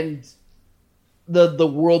 And the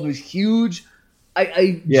world was huge.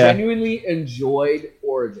 I genuinely enjoyed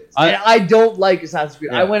Origins. And I don't like Assassin's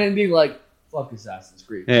Creed. I went in being like, fuck Assassin's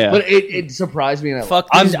Creed. Yeah. But it surprised me.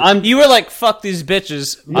 And you were like, fuck these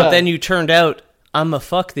bitches, but then you turned out, I'm a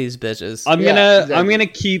fuck these bitches. I'm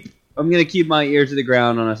gonna keep my ear to the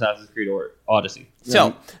ground on Assassin's Creed Odyssey.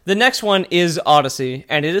 So, the next one is Odyssey,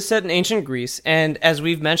 and it is set in ancient Greece, and as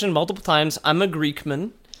we've mentioned multiple times, I'm a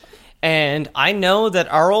Greekman, and I know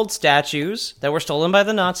that our old statues that were stolen by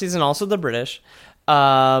the Nazis and also the British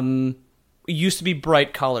used to be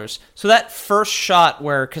bright colors. So that first shot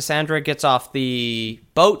where Cassandra gets off the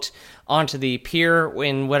boat onto the pier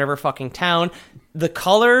in whatever fucking town, the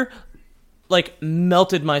color like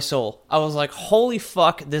melted my soul. I was like, holy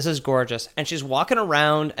fuck, this is gorgeous. And she's walking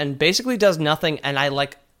around and basically does nothing, and I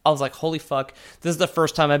was like, holy fuck, this is the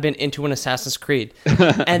first time I've been into an Assassin's Creed.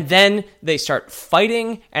 And then they start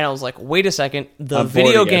fighting, and I was like, wait a second, the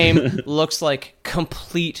video game looks like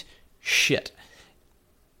complete shit.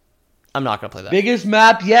 I'm not going to play that. Biggest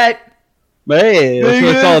map yet. Hey, that's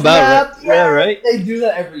what it's all about, right? Yeah, right? They do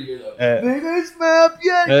that every year, though. Biggest map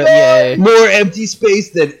yet. More empty space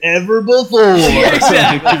than ever before.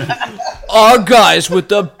 Exactly. Our guys with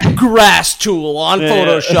the grass tool on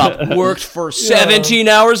Photoshop worked for 17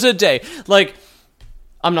 hours a day. Like,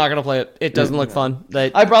 I'm not going to play it. It doesn't look fun.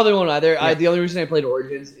 I probably won't either. The only reason I played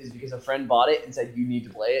Origins is because a friend bought it and said, you need to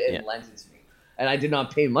play it, and lent it to me. And I did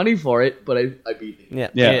not pay money for it, but I beat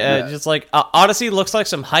it. Just like Odyssey looks like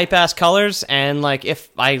some hype ass colors, and like if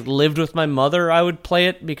I lived with my mother, I would play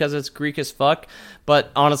it because it's Greek as fuck. But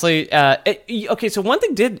honestly, okay. So one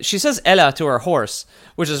thing she says Ella to her horse,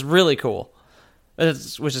 which is really cool.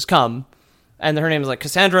 Which is come. And her name is like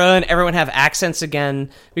Cassandra, and everyone have accents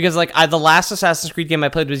again because like the last Assassin's Creed game I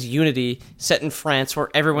played was Unity, set in France, where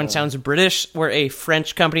everyone sounds British. Where a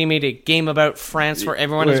French company made a game about France where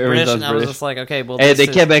everyone is British, and I was just like, okay, well, the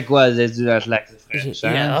Québécois they do not like the French.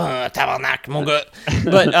 Tabarnak, mon gars.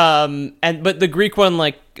 But the Greek one,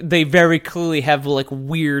 like they very clearly have like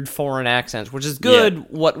weird foreign accents, which is good. Yeah.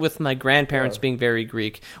 What with my grandparents being very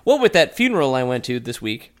Greek. What with that funeral I went to this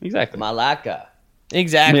week? Exactly, Malaka.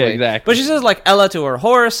 Exactly. Yeah, exactly. But she says like Ella to her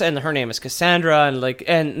horse, and her name is Cassandra,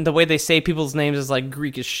 and the way they say people's names is like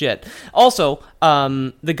Greek as shit. Also,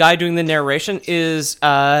 the guy doing the narration is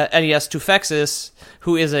Elias Toufexis,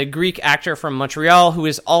 who is a Greek actor from Montreal, who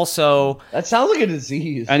is also... That sounds like a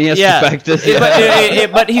disease. Elias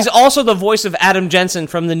Toufexis. But he's also the voice of Adam Jensen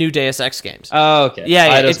from the new Deus Ex games. Oh, okay.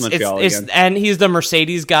 Yeah, Montreal again. And he's the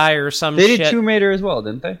Mercedes guy or some shit. They did Tomb Raider as well,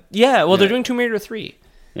 didn't they? Yeah, well, they're doing Tomb Raider 3.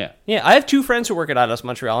 Yeah. Yeah, I have 2 friends who work at Eidos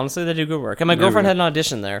Montreal. Honestly, they do good work. And my girlfriend had an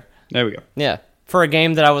audition there. There we go. Yeah. For a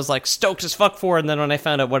game that I was like stoked as fuck for, and then when I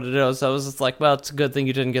found out what it was, I was just like, well, it's a good thing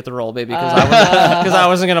you didn't get the role, baby, because I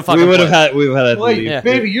wasn't going to fucking we would have had Wait,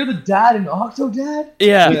 baby, you're the dad in Octodad?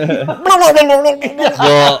 Yeah.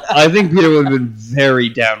 Well, I think Peter would have been very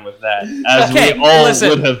down with that, as we all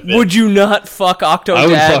would have been. Would you not fuck Octodad? I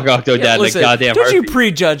would fuck Octodad like goddamn Don't you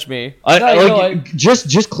prejudge me.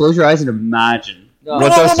 Just close your eyes and imagine.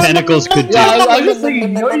 What those tentacles could do. Yeah, I was just thinking,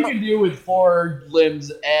 you know what you can do with 4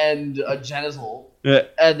 limbs and a genital?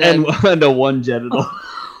 And a 1 genital.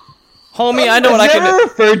 Homie, I know what I can do. Never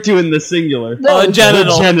referred to in the singular. No, a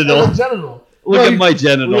genital. Genital. Look at my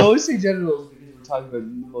genital. We always say genitals because we're talking about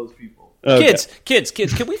most people. Okay. Kids,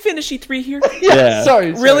 can we finish E3 here? Yeah.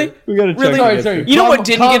 Sorry. Really? We gotta check. Really? Sorry. You know what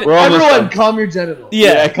didn't get it? Everyone, calm your genitals.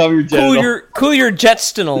 Yeah, calm your genitals. Cool your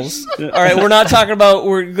jetstinols. All right, we're not talking about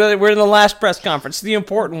we're in the last press conference, the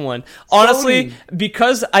important one. Honestly,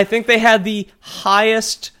 because I think they had the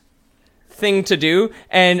highest thing to do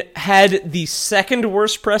and had the second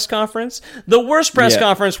worst press conference. The worst press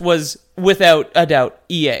conference was without a doubt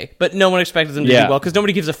EA, but no one expected them to do well because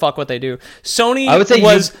nobody gives a fuck what they do. Sony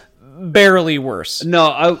was barely worse. No,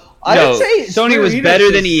 I would say Sony was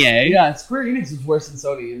better than EA. Yeah, Square Enix was worse than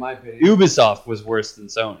Sony in my opinion. Ubisoft was worse than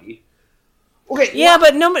Sony. Okay, yeah,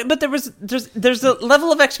 but there's a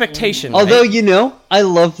level of expectation. Although I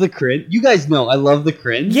love the cringe. You guys know I love the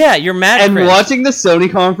cringe. Yeah, you're mad. And watching the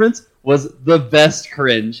Sony conference was the best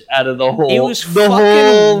cringe out of the whole. It was the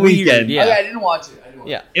whole weekend. Yeah, I didn't watch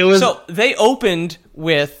it. It was. So they opened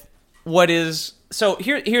with what is. So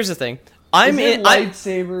here's the thing. I'm in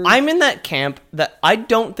that camp that I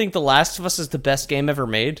don't think The Last of Us is the best game ever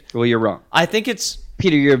made. Well, you're wrong. I think it's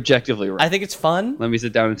Peter. You're objectively wrong. I think it's fun. Let me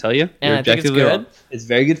sit down and tell you. And you're objectively wrong. It's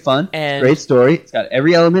very good fun. And great story. It's got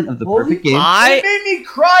every element of the perfect game. It made me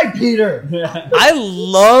cry, Peter. I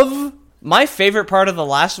love. My favorite part of The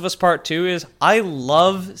Last of Us Part 2 is I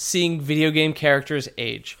love seeing video game characters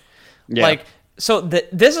age. Yeah. Like. So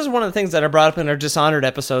this is one of the things that I brought up in our Dishonored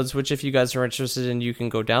episodes, which if you guys are interested in, you can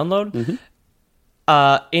go download.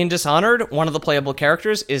 Mm-hmm. In Dishonored, one of the playable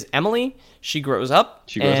characters is Emily. She grows up.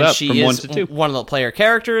 She from 1 to 2. One of the player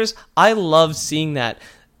characters. I love seeing that.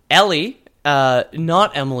 Ellie,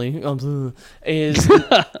 not Emily, is,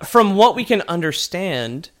 from what we can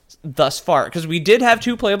understand thus far, because we did have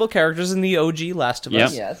 2 playable characters in the OG Last of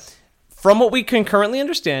Us. Yes. From what we can currently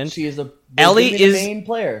understand, she is Ellie the main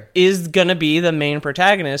player. Is gonna be the main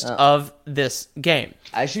protagonist of this game.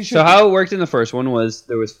 So how it worked in the first one was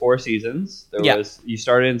there was 4 seasons. You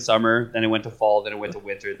started in summer, then it went to fall, then it went to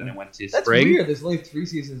winter, then it went to spring. That's weird. There's only 3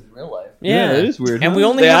 seasons in real life. Yeah, it is weird. And we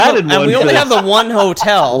only have the one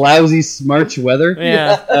hotel. Lousy smarch weather.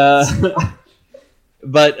 Yeah.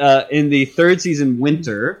 But in the third season,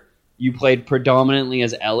 Winter, you played predominantly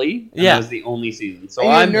as Ellie. And that was the only season. So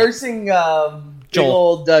I'm nursing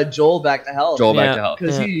Joel back to health. Joel back to health.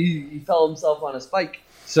 Because he fell himself on a spike.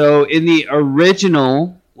 So in the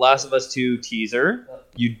original Last of Us 2 teaser,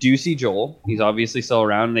 you do see Joel. He's obviously still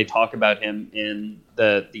around, and they talk about him in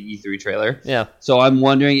the E3 trailer. Yeah. So I'm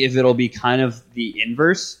wondering if it'll be kind of the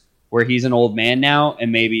inverse, where he's an old man now,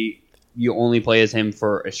 and maybe you only play as him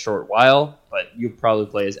for a short while, but you probably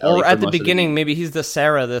play as Ellie. Or at the beginning, maybe he's the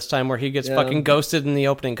Sarah this time, where he gets fucking ghosted in the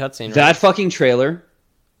opening cutscene. Right? That fucking trailer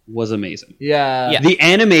was amazing. Yeah. The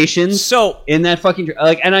animations in that fucking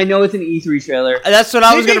and I know it's an E3 trailer. That's what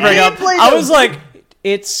I was going to bring up. I was like,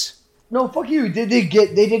 it's... No, fuck you. They did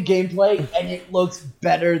gameplay, and it looks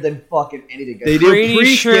better than fucking anything. They did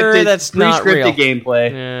pre-scripted, that's not real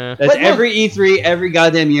gameplay. Yeah. That's every E3, every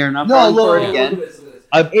goddamn year, and I'm falling for it again. Look at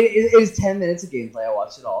this. It is 10 minutes of gameplay. I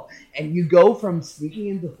watched it all. And you go from sneaking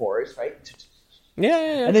into the forest, right?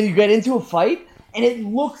 Yeah. And then you get into a fight, and it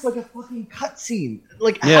looks like a fucking cutscene.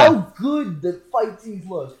 Like, how good the fight scenes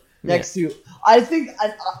look next to... I think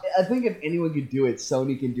if anyone could do it,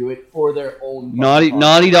 Sony can do it for their own...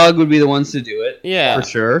 Naughty Dog would be the ones to do it. Yeah. For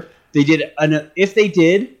sure. If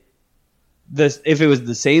it was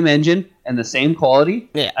the same engine and the same quality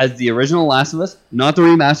as the original Last of Us, not the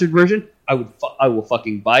remastered version, I will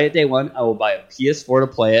fucking buy it day one. I will buy a PS4 to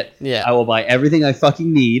play it. Yeah. I will buy everything I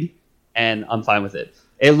fucking need, and I'm fine with it.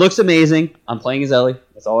 It looks amazing. I'm playing as Ellie.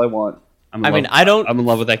 That's all I want. I'm in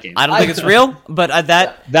love with that game. I don't think it's real, but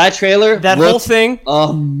that trailer, that whole thing,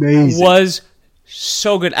 amazing, was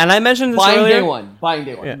so good. And I mentioned this earlier. Buying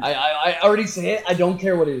day one. Yeah. I already say it. I don't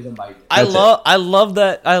care what it is. I'm buying it. I love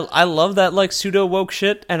that. I love that like pseudo woke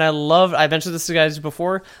shit. And I mentioned this to guys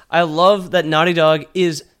before. I love that Naughty Dog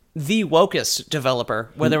is the wokest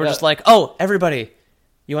developer. Where they were just like, oh, everybody,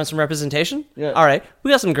 you want some representation? Yeah. All right,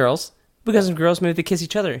 we got some girls. Maybe they kiss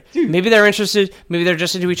each other. Dude. Maybe they're interested. Maybe they're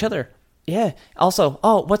just into each other. Yeah. Also,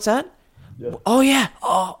 what's that? Yeah. Oh, yeah.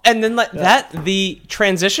 Oh, and then the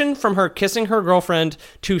transition from her kissing her girlfriend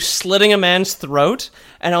to slitting a man's throat,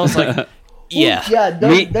 and I was like, yeah.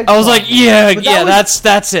 I was like,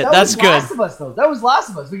 that's it. That's good. Last of Us, though. That was Last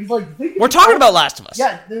of Us because we're talking about Last of Us.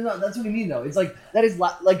 Yeah, no, that's what I mean though. It's like that is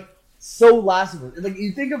so Last of Us. Like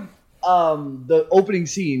you think of the opening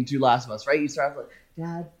scene to Last of Us, right? You start off like,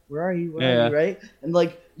 Dad, where are you? Where are you? Right? And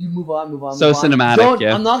you move on. So cinematic,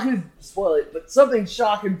 I'm not going to spoil it, but something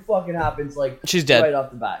shocking fucking happens, she's dead right off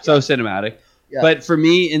the bat. So cinematic. Yeah. But for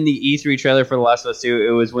me, in the E3 trailer for The Last of Us 2,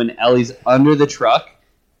 it was when Ellie's under the truck,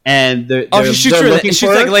 and she shoots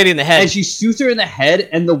like a lady in the head. And she shoots her in the head,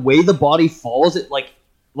 and the way the body falls, it like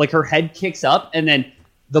her head kicks up, and then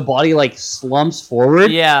the body slumps forward.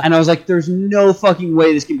 Yeah. And I was like, there's no fucking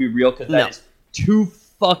way this can be real, because that is too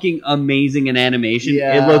fucking amazing in animation.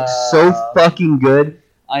 Yeah. It looks so fucking good.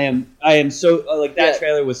 I am so that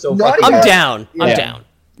trailer was so fucking I'm good. down. Yeah. I'm down.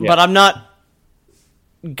 Yeah. But I'm not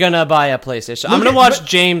gonna buy a PlayStation. I'm gonna watch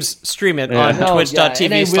James stream it on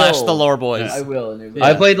twitch.tv/theloreboys. I will.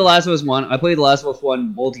 I played The Last of Us 1. I played The Last of Us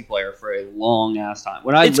 1 multiplayer for a long ass time.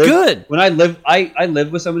 It's good. When I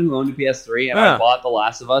lived with someone who owned a PS3, and I bought The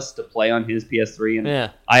Last of Us to play on his PS3,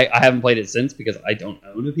 and I haven't played it since because I don't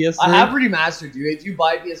own a PS3. I have remastered, dude. If you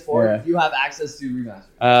buy PS4, you have access to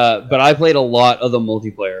remastered. But I played a lot of the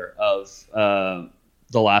multiplayer of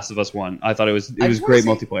The Last of Us 1. I thought it was great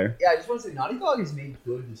multiplayer. Yeah, I just want to say, Naughty Dog has made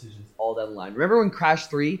good decisions all down the line. Remember when Crash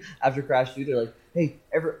 3, after Crash 2, they're like, hey,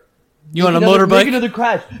 you want a motorbike? Make another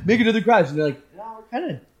Crash. And they're like, no, we're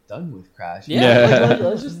kind of done with Crash. Yeah.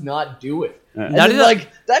 Let's just not do it. And then,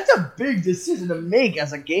 that's a big decision to make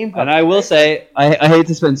as a game company. And I will say, I hate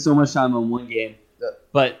to spend so much time on one game,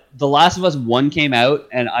 but The Last of Us 1 came out,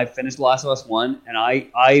 and I finished The Last of Us 1, and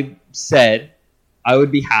I said I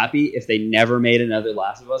would be happy if they never made another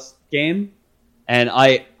Last of Us game, and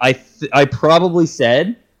I probably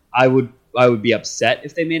said I would be upset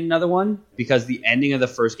if they made another one because the ending of the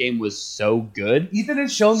first game was so good. Ethan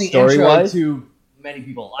has shown the intro to many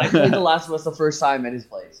people. I played The Last of Us the first time at his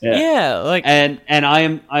place. Yeah, and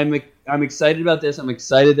I'm excited about this. I'm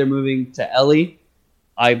excited they're moving to Ellie.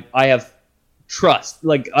 I have trust.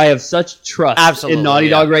 I have such trust in Naughty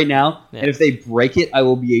Dog right now. Yeah. And if they break it, I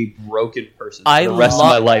will be a broken person for the rest of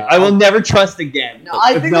my life. I will never trust again. No,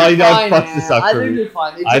 I think Naughty Dog fucks this up for me.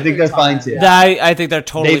 I think they're fine too. I think they're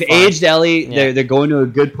totally They've aged Ellie. Yeah. They're going to a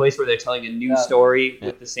good place where they're telling a new story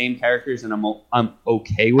with the same characters, and I'm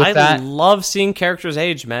okay with that. I love seeing characters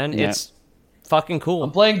age, man. Yeah. It's fucking cool.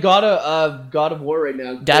 I'm playing God of War right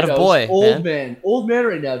now. Dad of Boy. Old man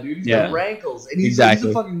right now, dude. He's got rankles, and he's a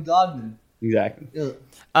fucking godman. Exactly.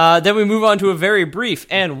 Then we move on to a very brief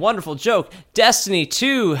and wonderful joke. Destiny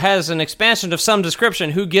 2 has an expansion of some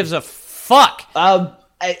description. Who gives a fuck?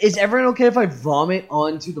 Is everyone okay if I vomit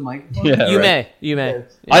onto the microphone? Yeah, you may. Yeah.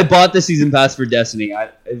 I bought the season pass for Destiny.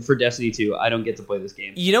 For Destiny 2, I don't get to play this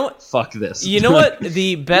game. You know what? Fuck this. You know what?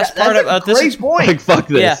 The best part about this point. Like, fuck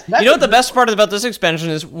this. Yeah. You know what the best part about this expansion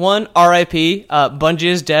is? One, R.I.P. Bungie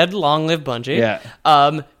is dead. Long live Bungie.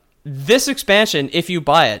 Yeah. This expansion, if you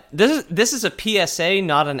buy it, this is a PSA,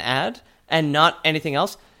 not an ad, and not anything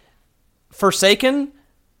else. Forsaken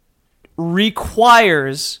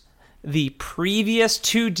requires the previous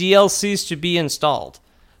 2 DLCs to be installed.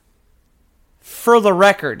 For the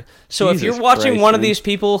record. So if you're watching one of these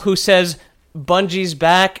people who says Bungie's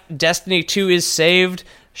back, Destiny 2 is saved,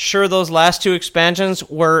 sure those last 2 expansions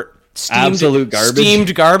were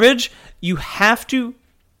steamed garbage, you have to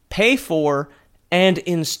pay for and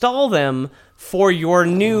install them for your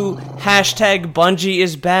new hashtag Bungie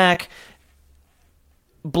is back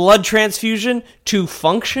blood transfusion to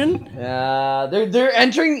function. Yeah, they're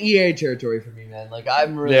entering EA territory for me, man. Like,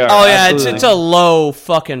 I'm really... Oh yeah, it's a low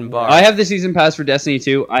fucking bar. I have the season pass for Destiny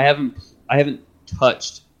 2. I haven't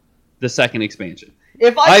touched the second expansion.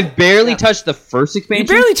 I've barely touched the first expansion.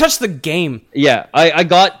 You barely touched the game. Yeah, I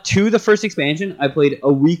got to the first expansion. I played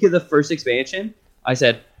a week of the first expansion. I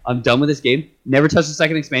said, I'm done with this game. Never touched the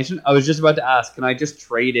second expansion. I was just about to ask, can I just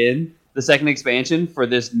trade in the second expansion for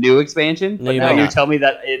this new expansion? But now you tell me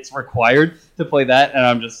that it's required to play that, and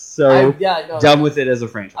I'm just so done with it as a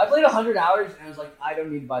franchise. I played 100 hours, and I was like, I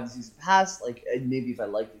don't need to buy the season pass. Like, maybe if I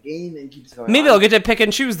like the game and keeps going Maybe on. I'll get to pick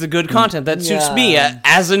and choose the good content that suits me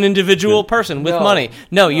as an individual person with money.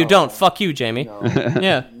 No, you don't. Fuck you, Jamie. No.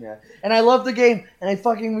 Yeah. And I love the game, and I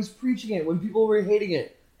fucking was preaching it when people were hating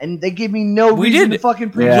it. And they gave me no reason to fucking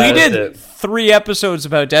preach it. We did 3 episodes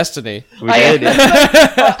about Destiny. We did.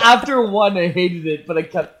 After 1, I hated it, but I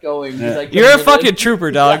kept going. You're a fucking trooper,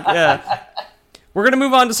 dog. Yeah. We're going to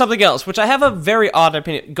move on to something else, which I have a very odd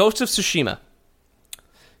opinion. Ghost of Tsushima.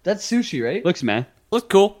 That's sushi, right? Looks meh. Looks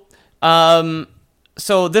cool.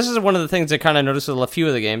 So this is one of the things I kind of noticed with a few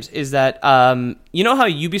of the games, is that, you know how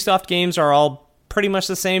Ubisoft games are all pretty much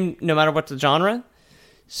the same no matter what the genre?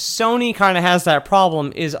 Sony kind of has that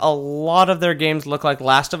problem, is a lot of their games look like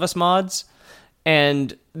Last of Us mods,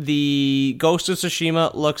 and the Ghost of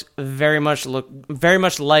Tsushima looks very much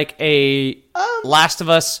like a Last of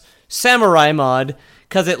Us samurai mod,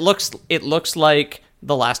 because it looks like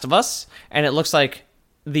The Last of Us, and it looks like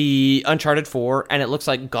the Uncharted 4, and it looks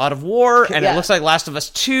like God of War, and it looks like Last of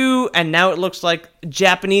Us 2, and now it looks like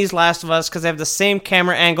Japanese Last of Us, because they have the same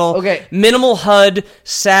camera angle, minimal HUD,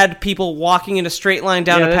 sad people walking in a straight line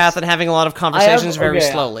down a path and having a lot of conversations very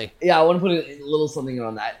slowly. Yeah, I want to put a little something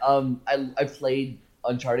on that. I played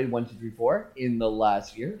Uncharted 1, 2, 3, 4 in the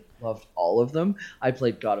last year. Loved all of them. I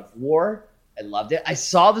played God of War. I loved it. I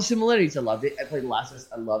saw the similarities. I loved it. I played Last of Us.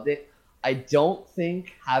 I loved it. I don't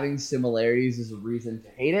think having similarities is a reason to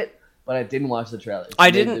hate it, but I didn't watch the trailer.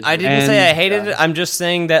 I didn't say I hated it. I'm just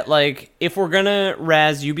saying that, like, if we're gonna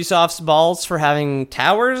razz Ubisoft's balls for having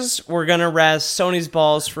towers, we're gonna razz Sony's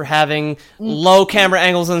balls for having low camera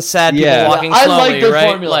angles and sad people walking slowly. I like their right?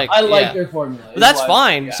 formula. Like, I like their formula. But that's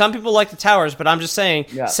fine. Yeah. Some people like the towers, but I'm just saying,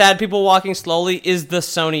 sad people walking slowly is the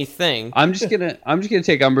Sony thing. I'm just gonna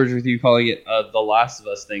take umbrage with you calling it the Last of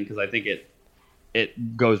Us thing, because I think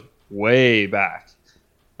it goes way back.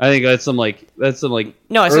 I think that's some like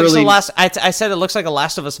no. I said it's the last. I said it looks like a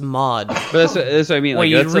Last of Us mod. But that's what I mean. Where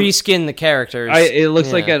you reskin the characters. It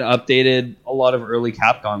looks like an updated a lot of early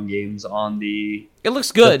Capcom games on the. It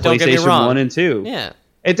looks good. Don't get me wrong. 1 and 2. Yeah.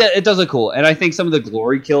 It does look cool, and I think some of the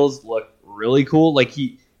glory kills look really cool. Like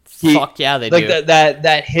he fuck yeah, they do. Like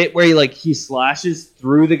that hit where he slashes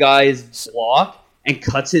through the guy's block and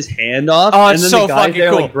cuts his hand off. Oh, it's and then so the guy's fucking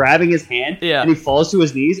there, cool. like, grabbing his hand, and he falls to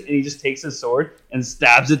his knees, and he just takes his sword and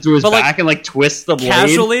stabs it through his back and, like, twists the blade.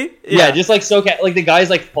 Casually? Yeah, just, like, so... like, the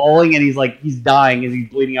guy's, like, falling, and he's dying, and he's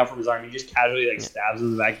bleeding out from his arm. He just casually, like, stabs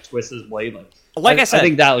his back, twists his blade. Like I said... I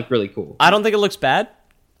think that looked really cool. I don't think it looks bad.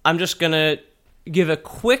 I'm just gonna give a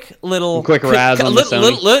quick razz on the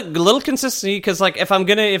Sony. Little consistency, because, like, if I'm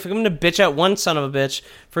gonna bitch at one son of a bitch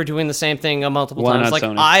for doing the same thing multiple times, like,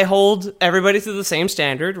 Sony. I hold everybody to the same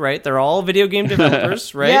standard, right? They're all video game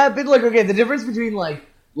developers, right? Yeah, but look, okay, the difference between like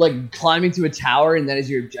climbing to a tower and that is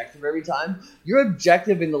your objective every time. Your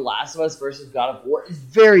objective in The Last of Us versus God of War is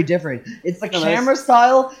very different. It's the camera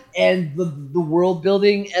style and the world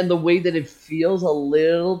building and the way that it feels a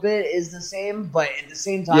little bit is the same, but at the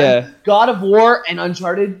same time, God of War and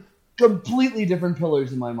Uncharted, completely different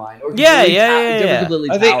pillars in my mind. Or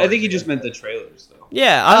I think he just meant the trailers though.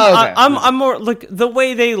 Yeah, I'm more like the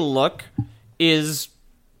way they look is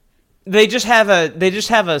they just have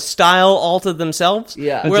a style all to themselves.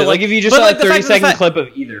 Yeah, where, like if you just saw a 30-second clip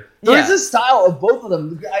of either. There's a style of both of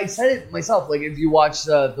them. I said it myself. Like if you watch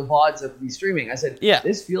the VODs of me streaming, I said,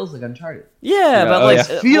 this feels like Uncharted. Yeah, but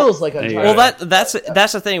it feels like Uncharted. Well, that's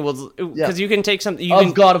the thing. Well, because you can take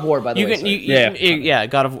something. God of War, by the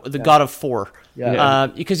way. God of War. Yeah.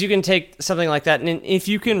 Because you can take something like that, and if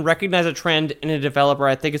you can recognize a trend in a developer,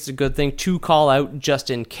 I think it's a good thing to call out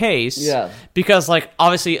just in case. Yeah. Because, like,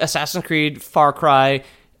 obviously, Assassin's Creed, Far Cry,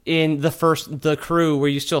 in The Crew, where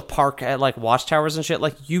you still park at, like, watchtowers and shit,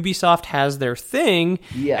 like, Ubisoft has their thing,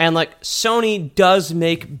 and, like, Sony does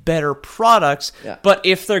make better products, but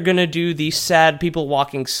if they're gonna do the sad people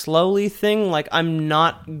walking slowly thing, like, I'm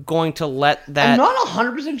not going to let that... I'm not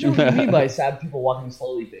 100% sure what you mean by sad people walking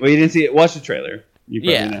slowly thing. Well, you didn't see it. Watch the trailer. You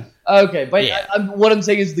probably know. Okay, but what I'm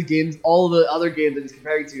saying is the games, all of the other games that he's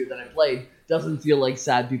comparing to that I played, doesn't feel like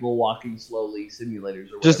sad people walking slowly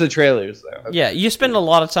simulators or whatever. Just the trailers, though. Yeah, you spend a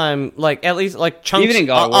lot of time, like, at least, like, chunks... Even in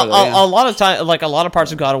God of War, a lot of time, like, a lot of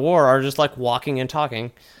parts of God of War are just, like, walking and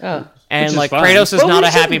talking. And, like, fine. Kratos is not a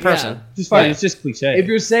happy person. Yeah. It's fine. It's just cliche. If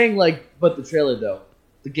you're saying, like, but the trailer, though,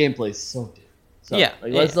 the gameplay is so different. So,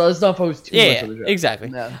 let's not post too much of the trailer. Exactly.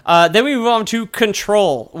 Yeah. Then we move on to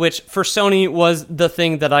Control, which, for Sony, was the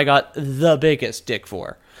thing that I got the biggest dick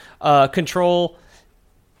for. Control...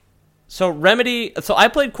 So I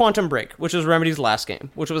played Quantum Break, which was Remedy's last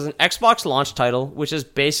game, which was an Xbox launch title, which is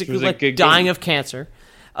basically like dying of cancer.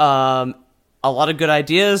 A lot of good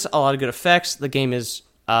ideas, a lot of good effects. The game is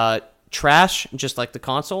trash, just like the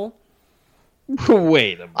console.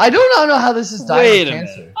 Wait a minute. I do not know how this is dying of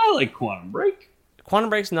cancer. Minute. I like Quantum Break. Quantum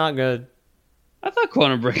Break's not good. I thought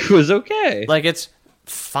Quantum Break was okay. Like, it's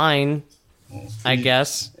fine, I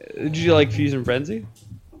guess. Did you like Fusion Frenzy?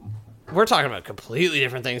 We're talking about completely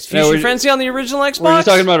different things. Fusion Frenzy on the original Xbox? We're just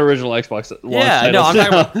talking about original Xbox launch titles.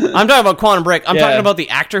 I'm talking about Quantum Break. I'm talking about the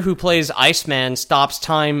actor who plays Iceman stops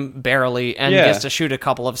time barely and gets to shoot a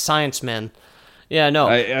couple of science men. Yeah, no.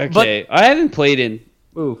 I haven't played in...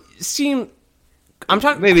 I'm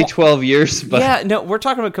talking... Maybe 12 years, but... Yeah, no, we're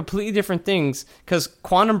talking about completely different things, because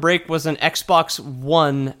Quantum Break was an Xbox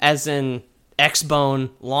One, as in Xbone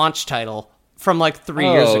launch title, from like 3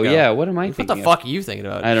 years ago. Oh, yeah, what am I thinking What the fuck are you thinking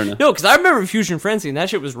about? I don't know. No, because I remember Fusion Frenzy, and that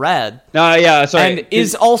shit was rad. No, yeah, sorry. And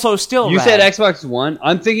is also still rad. You said Xbox One?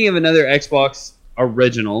 I'm thinking of another Xbox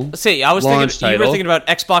original See, I was thinking you were thinking about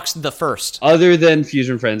Xbox the first. Other than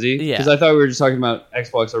Fusion Frenzy. Yeah. Because I thought we were just talking about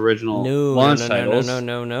Xbox original launch titles.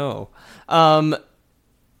 No.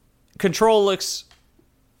 Control looks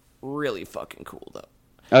really fucking cool, though.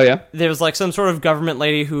 Oh, yeah? There's like some sort of government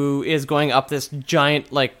lady who is going up this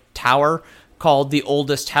giant like tower called the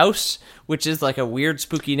Oldest House, which is like a weird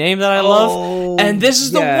spooky name that I love. And this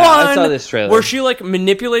is the one I saw this trailer. where she like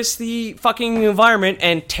manipulates the fucking environment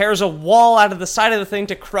and tears a wall out of the side of the thing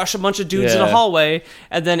to crush a bunch of dudes in a hallway,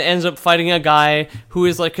 and then ends up fighting a guy who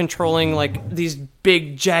is like controlling like these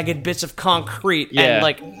big jagged bits of concrete. And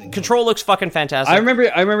like Control looks fucking fantastic. I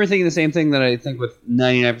remember thinking the same thing that I think with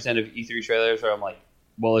 99% of E3 trailers, where I'm like,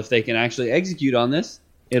 well, if they can actually execute on this,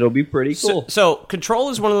 it'll be pretty cool. So Control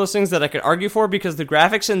is one of those things that I could argue for, because the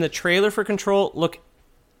graphics in the trailer for Control look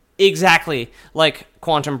exactly like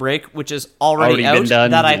Quantum Break, which is already out,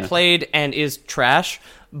 that I played and is trash.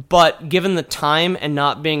 But given the time and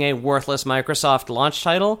not being a worthless Microsoft launch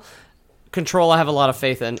title, Control I have a lot of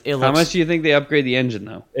faith in. How much do you think they upgrade the engine,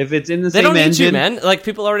 though? If it's in the same engine... They don't need to, man. Like,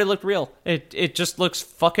 people already look real. It just looks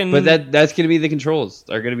fucking... But that's going to be the controls.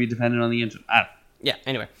 Are going to be dependent on the engine. Yeah,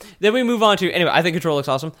 anyway. Then we move on to... Anyway, I think Control looks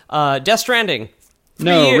awesome. Death Stranding.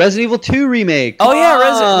 Resident Evil 2 remake. Oh, yeah,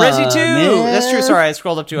 Resi 2. Man. That's true. Sorry, I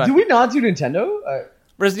scrolled up too high. Do we not do Nintendo?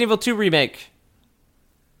 Resident Evil 2 remake.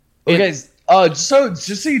 Okay, so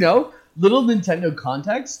just so you know, little Nintendo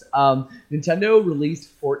context. Nintendo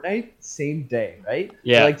released Fortnite same day, right?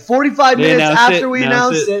 Yeah. So like 45 minutes after we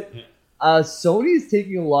announced it. Sony is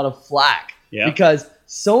taking a lot of flack. Yeah. Because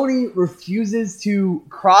Sony refuses to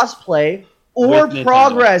cross-play or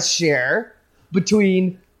progress share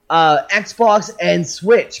between Xbox and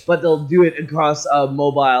Switch, but they'll do it across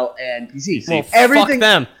mobile and PC. Well, everything,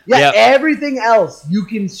 fuck them. Yeah, everything else, you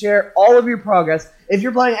can share all of your progress. If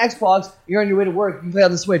you're playing Xbox, you're on your way to work, you can play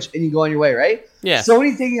on the Switch, and you go on your way, right? Yeah.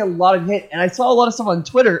 Sony's taking a lot of hit, and I saw a lot of stuff on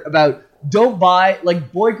Twitter about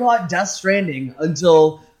boycott Death Stranding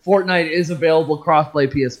until Fortnite is available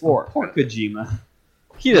crossplay PS4. Poor Kojima.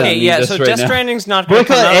 So Death Stranding's not going to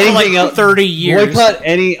come out for like 30 years. Boycott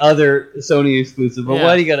any other Sony exclusive, but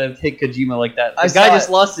why do you gotta take Kojima like that? The guy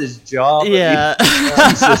just lost his job. Yeah.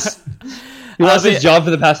 He lost his job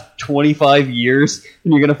for the past 25 years,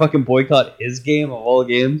 and you're gonna fucking boycott his game of all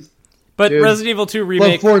games? But dude. Resident Evil 2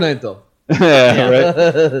 remake. Well, Fortnite though.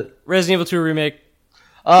 Right. Resident Evil 2 remake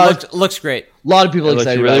looks great. A lot of people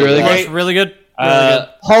excited. Really, really great. Really good.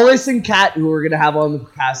 Hollis and Kat, who we're gonna have on the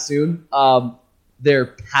cast soon, they're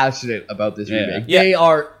passionate about this remake. Yeah. They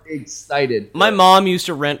are excited. My mom used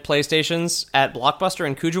to rent PlayStations at Blockbuster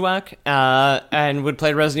in Kuujjuaq, and would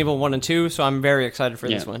play Resident Evil 1 and 2. So I'm very excited for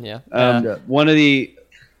this one. One of the.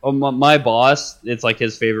 My boss, it's like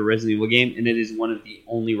his favorite Resident Evil game, and it is one of the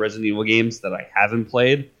only Resident Evil games that I haven't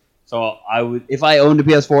played. So I would, if I owned a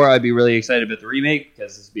PS4, I'd be really excited about the remake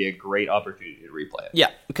because this would be a great opportunity to replay it. Yeah,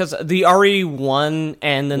 because the RE1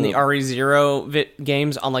 and then the RE0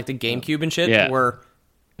 games on like the GameCube and shit were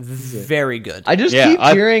very good. I just keep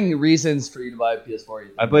hearing reasons for you to buy a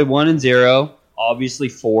PS4. I played 1 and 0. Obviously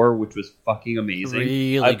 4, which was fucking amazing.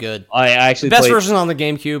 Really good. I actually best version on the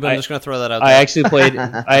GameCube. I'm just going to throw that out there. I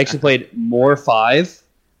actually played more 5.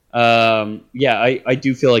 I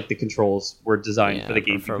do feel like the controls were designed for the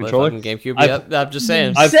GameCube controller. GameCube. I'm just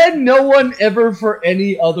saying. I said no one ever for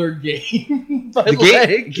any other game.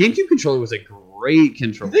 The GameCube controller was a great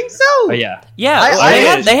controller. You think so? Yeah.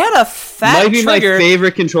 They had a fat might be trigger. My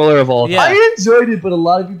favorite controller of all time. Yeah. I enjoyed it, but a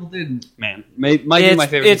lot of people didn't. Man, might be my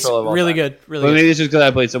favorite controller of all really time. Good. Really good. Maybe it's just because I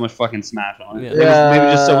played so much fucking Smash on it. Yeah.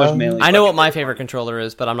 Maybe just so much melee. I know what my favorite controller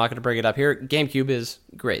is, but I'm not going to bring it up here. GameCube is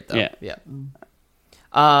great, though. Yeah.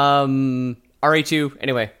 RE2,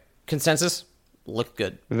 anyway, consensus, looked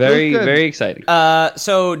good. Very exciting.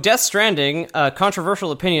 So Death Stranding,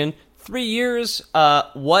 controversial opinion, 3 years,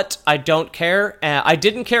 what, I don't care. I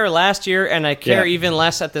didn't care last year, and I care even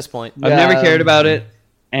less at this point. I've never cared about it,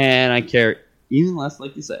 and I care even less,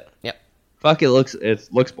 like you said. Yep. Fuck, it looks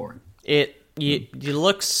boring. It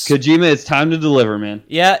looks... Kojima, it's time to deliver, man.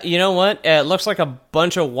 Yeah, you know what? It looks like a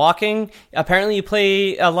bunch of walking. Apparently, you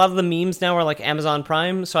play... A lot of the memes now are like Amazon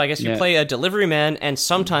Prime, so I guess you play a delivery man, and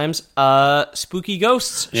sometimes spooky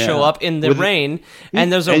ghosts show up in the rain,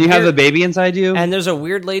 and there's you have a baby inside you? And there's a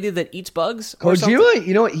weird lady that eats bugs. Kojima,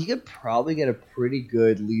 you know what? He could probably get a pretty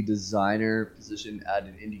good lead designer position at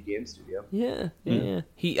an indie game studio. Yeah.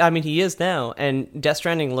 He is now, and Death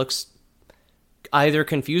Stranding looks... either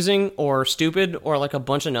confusing or stupid or like a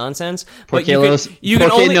bunch of nonsense. But you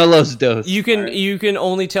can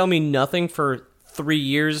only tell me nothing for 3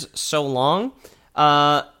 years so long.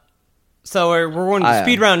 So we're going to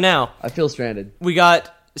speed round now. I feel stranded.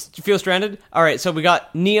 Feel stranded? All right, so we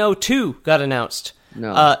got Neo 2 got announced.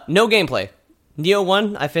 No gameplay. Neo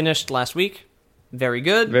 1 I finished last week. Very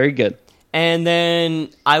good. Very good. And then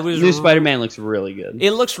New Spider-Man looks really good.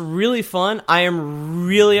 It looks really fun. I am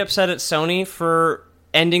really upset at Sony for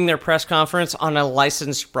ending their press conference on a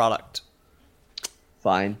licensed product.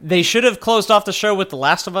 Fine. They should have closed off the show with The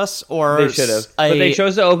Last of Us, or they should have. But they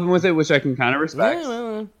chose to open with it, which I can kind of respect.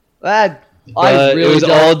 It was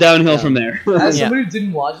all downhill from there. As somebody who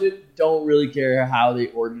didn't watch it, don't really care how they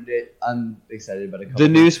ordered it. I'm excited about it. The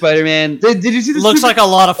new Spider-Man. Did you see? Looks like a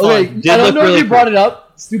lot of fun. Okay, I don't know if you brought it up.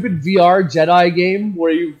 Stupid VR Jedi game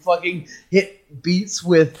where you fucking hit beats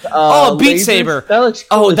with Beat lasers. Saber. That looks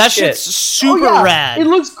cool that shit's super rad. It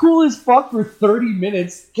looks cool as fuck for 30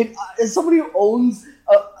 minutes. As somebody who owns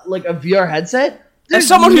a VR headset, as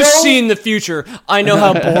someone who's seen the future, I know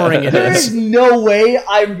how boring it is. There's no way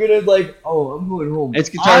I'm gonna I'm going home. It's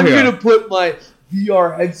Guitar Hero. I'm gonna put my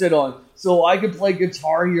VR headset on so I can play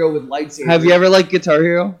Guitar Hero with lightsabers. Have you ever liked Guitar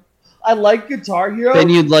Hero? I like Guitar Hero. Then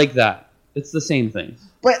you'd like that. It's the same thing.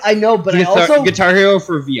 But I know, I also... Guitar Hero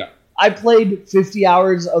for VR. I played 100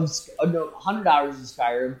 hours of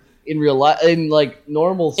Skyrim in real life, in like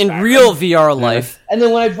normal Skyrim. In real VR life. And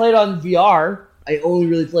then when I played on VR, I only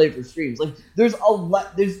really played for streams. Like, there's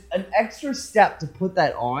an extra step to put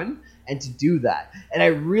that on and to do that. And I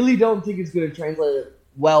really don't think it's going to translate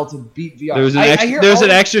well to beat VR. There's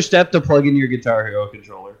an extra step to plug in your Guitar Hero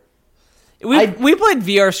controller. We played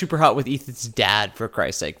VR Super Hot with Ethan's dad, for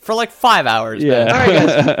Christ's sake, for like 5 hours. Yeah.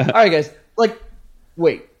 All right, guys. Like,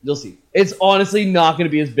 wait, you'll see. It's honestly not going to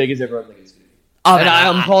be as big as everyone thinks it's going to be. And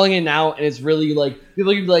I'm calling it now, and it's really like, people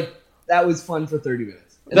are going to be like, that was fun for 30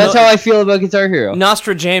 minutes. That's how I feel about Guitar Hero.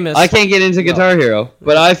 Nostradamus. I can't get into Guitar Hero,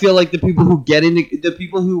 but I feel like the people who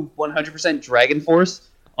 100% Dragon Force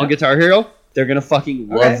on Guitar Hero, they're going to fucking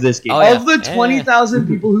love this game. Of the 20,000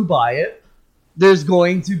 people who buy it, there's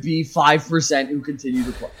going to be 5% who continue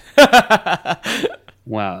to play.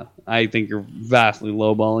 Wow. I think you're vastly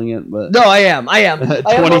lowballing it, but... No, I am. I am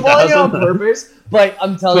lowballing it on purpose, but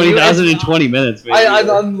I'm telling you... 20,000 in 20 minutes.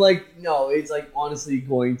 I'm like, no, it's like honestly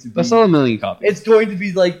going to be... That's still 1 million copies. It's going to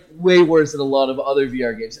be like way worse than a lot of other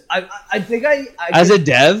VR games. I think As a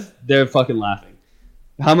dev, they're fucking laughing.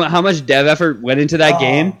 How much dev effort went into that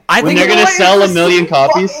game? I think they're going to sell 1 million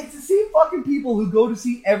copies? It's the same fucking people who go to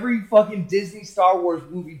see every fucking Disney Star Wars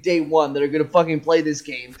movie day one that are gonna fucking play this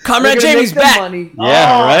game. Comrade Jamie's back. Money.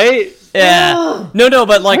 Yeah, right. Yeah. No,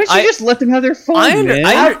 but like, why don't you just let them have their fun?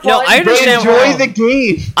 I understand. Enjoy the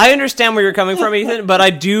game. I understand where you're coming from, Ethan, but I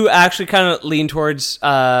do actually kind of lean towards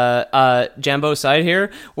Jambo's side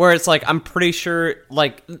here, where it's like I'm pretty sure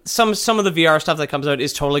like some of the VR stuff that comes out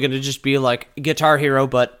is totally going to just be like Guitar Hero,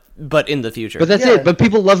 but in the future. But that's it. But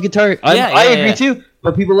people love Guitar. I agree too.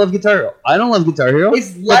 But people love Guitar Hero. I don't love Guitar Hero.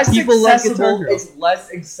 It's less accessible. It's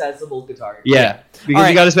less accessible Guitar Hero. Yeah, because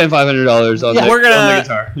you got to spend $500 on the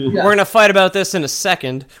guitar. We're gonna fight about this in a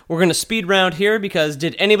second. We're gonna speed round here because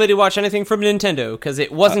did anybody watch anything from Nintendo? Because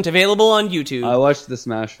it wasn't available on YouTube. I watched the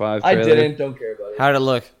Smash 5 trailer. I didn't. Don't care about it. How did it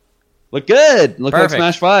look? Look good. Look Perfect.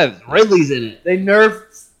 like Smash 5. Ridley's in it. They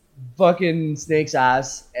nerfed fucking Snake's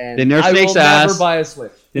ass, and they nerfed Snake's ass. ass. Never buy a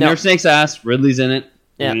Switch. They nerfed Snake's ass. Ridley's in it.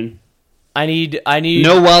 Yeah. I need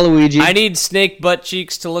no Waluigi. I need Snake butt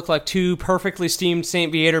cheeks to look like two perfectly steamed St.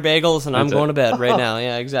 Viator bagels, and I'm going to bed right now.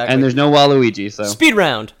 Yeah, exactly. And there's no Waluigi, so speed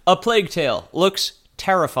round. A Plague Tale looks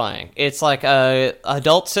terrifying. It's like a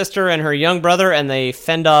adult sister and her young brother, and they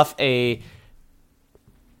fend off a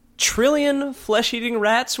trillion flesh-eating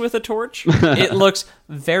rats with a torch. It looks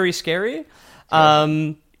very scary.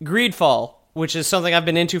 Greedfall, which is something I've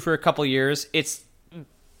been into for a couple years. It's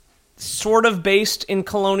sort of based in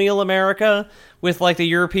colonial America with like the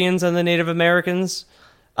Europeans and the Native Americans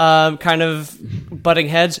kind of butting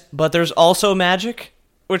heads, but there's also magic,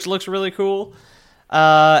 which looks really cool.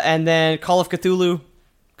 And then Call of Cthulhu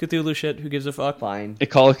shit, who gives a fuck? Fine. A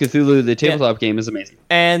Call of Cthulhu, the tabletop game, is amazing.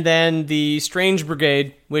 And then the Strange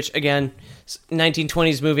Brigade, which again,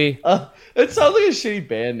 1920s movie. It sounds like a shitty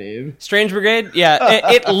band name. Strange Brigade? Yeah,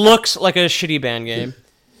 it looks like a shitty band game.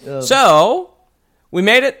 So, we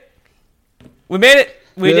made it. We did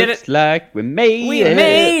it. Like we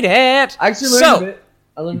made it. I actually learned a bit.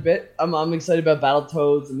 I learned a bit. I'm excited about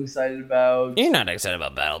Battletoads. I'm excited about... You're not excited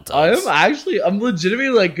about Battletoads. I'm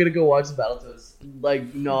legitimately like gonna go watch the Battletoads,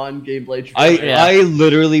 like non-gameplay. I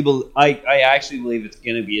literally I actually believe it's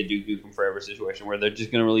gonna be a Duke Nukem Forever situation where they're just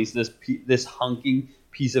gonna release this hunking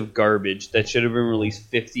piece of garbage that should have been released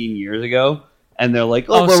 15 years ago, and they're like,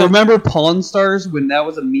 remember Pawn Stars when that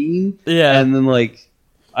was a meme? Yeah, and then like.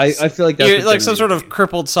 I feel like that's like some sort of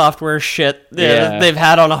crippled software shit they've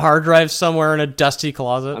had on a hard drive somewhere in a dusty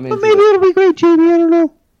closet. But maybe it'll be great, Jamie. I don't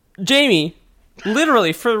know. Jamie,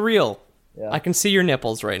 literally, for real, I can see your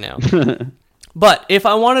nipples right now. But if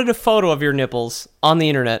I wanted a photo of your nipples on the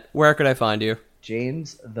internet, where could I find you?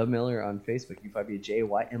 James the Miller on Facebook. You find me at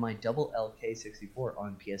JYMILLK64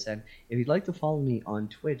 on PSN. If you'd like to follow me on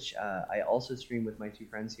Twitch, I also stream with my two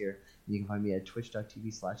friends here. You can find me at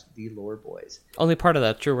twitch.tv/TheLoreBoys. Only part of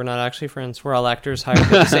that true. We're not actually friends. We're all actors hired by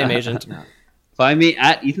the same agent. No. Find me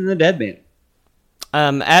at Ethan the Deadman.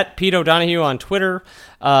 At Pete O'Donohue on Twitter.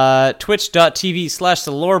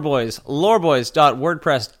 Twitch.tv/TheLoreBoys.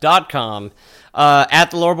 Loreboys.wordpress.com.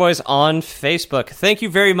 At the Loreboys on Facebook. Thank you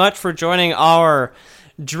very much for joining our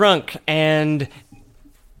drunk and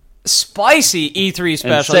spicy E3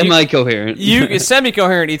 special. And semi-coherent.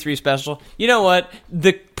 Semi-coherent E3 special. You know what?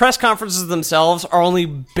 The press conferences themselves are only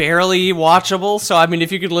barely watchable, so I mean,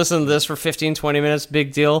 if you could listen to this for 15, 20 minutes,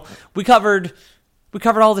 big deal. We covered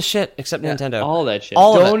all the shit except Nintendo. All that shit.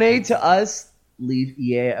 Donate to us, leave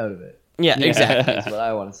EA out of it. Yeah, exactly. That's what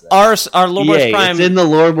I want to say. Our Loreboys Prime... It's in the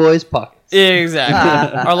Loreboys pockets.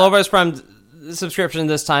 Exactly. Our Loreboys Prime subscription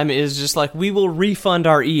this time is just like, we will refund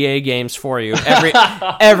our EA games for you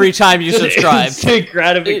every time you subscribe. Instant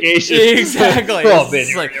gratification. Exactly.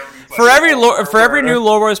 For every new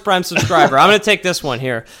Loreboys Prime subscriber, I'm going to take this one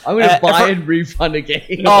here. I'm going to buy and refund a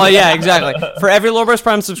game. Oh, yeah, exactly. For every Loreboys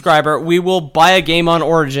Prime subscriber, we will buy a game on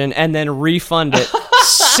Origin and then refund it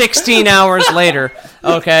 16 hours later,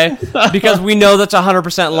 okay? Because we know that's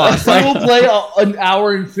 100% lost. We will play an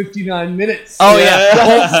hour and 59 minutes. Oh,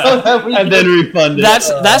 yeah. And then refund it.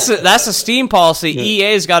 That's a Steam policy.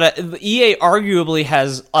 EA arguably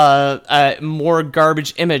has a more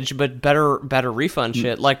garbage image, but better refund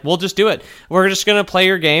shit. Like, we'll just do it. We're just going to play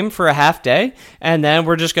your game for a half day, and then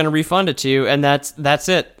we're just going to refund it to you, and that's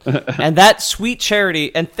it. And that sweet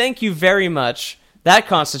charity, and thank you very much. That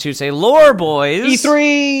constitutes a Loreboys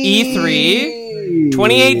E3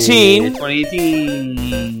 2018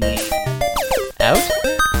 out.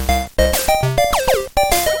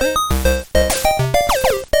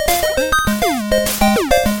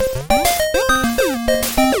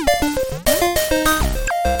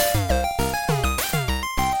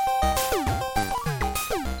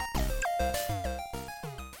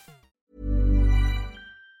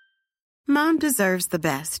 Mom deserves the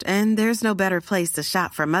best, and there's no better place to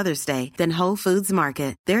shop for Mother's Day than Whole Foods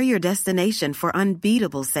Market. They're your destination for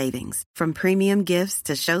unbeatable savings, from premium gifts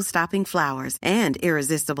to show-stopping flowers and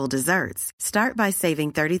irresistible desserts. Start by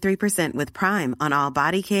saving 33% with Prime on all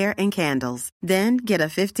body care and candles. Then get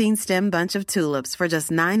a 15-stem bunch of tulips for just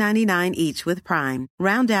 $9.99 each with Prime.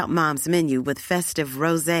 Round out Mom's menu with festive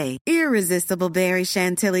rosé, irresistible berry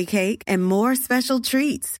chantilly cake, and more special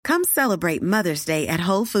treats. Come celebrate Mother's Day at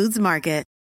Whole Foods Market.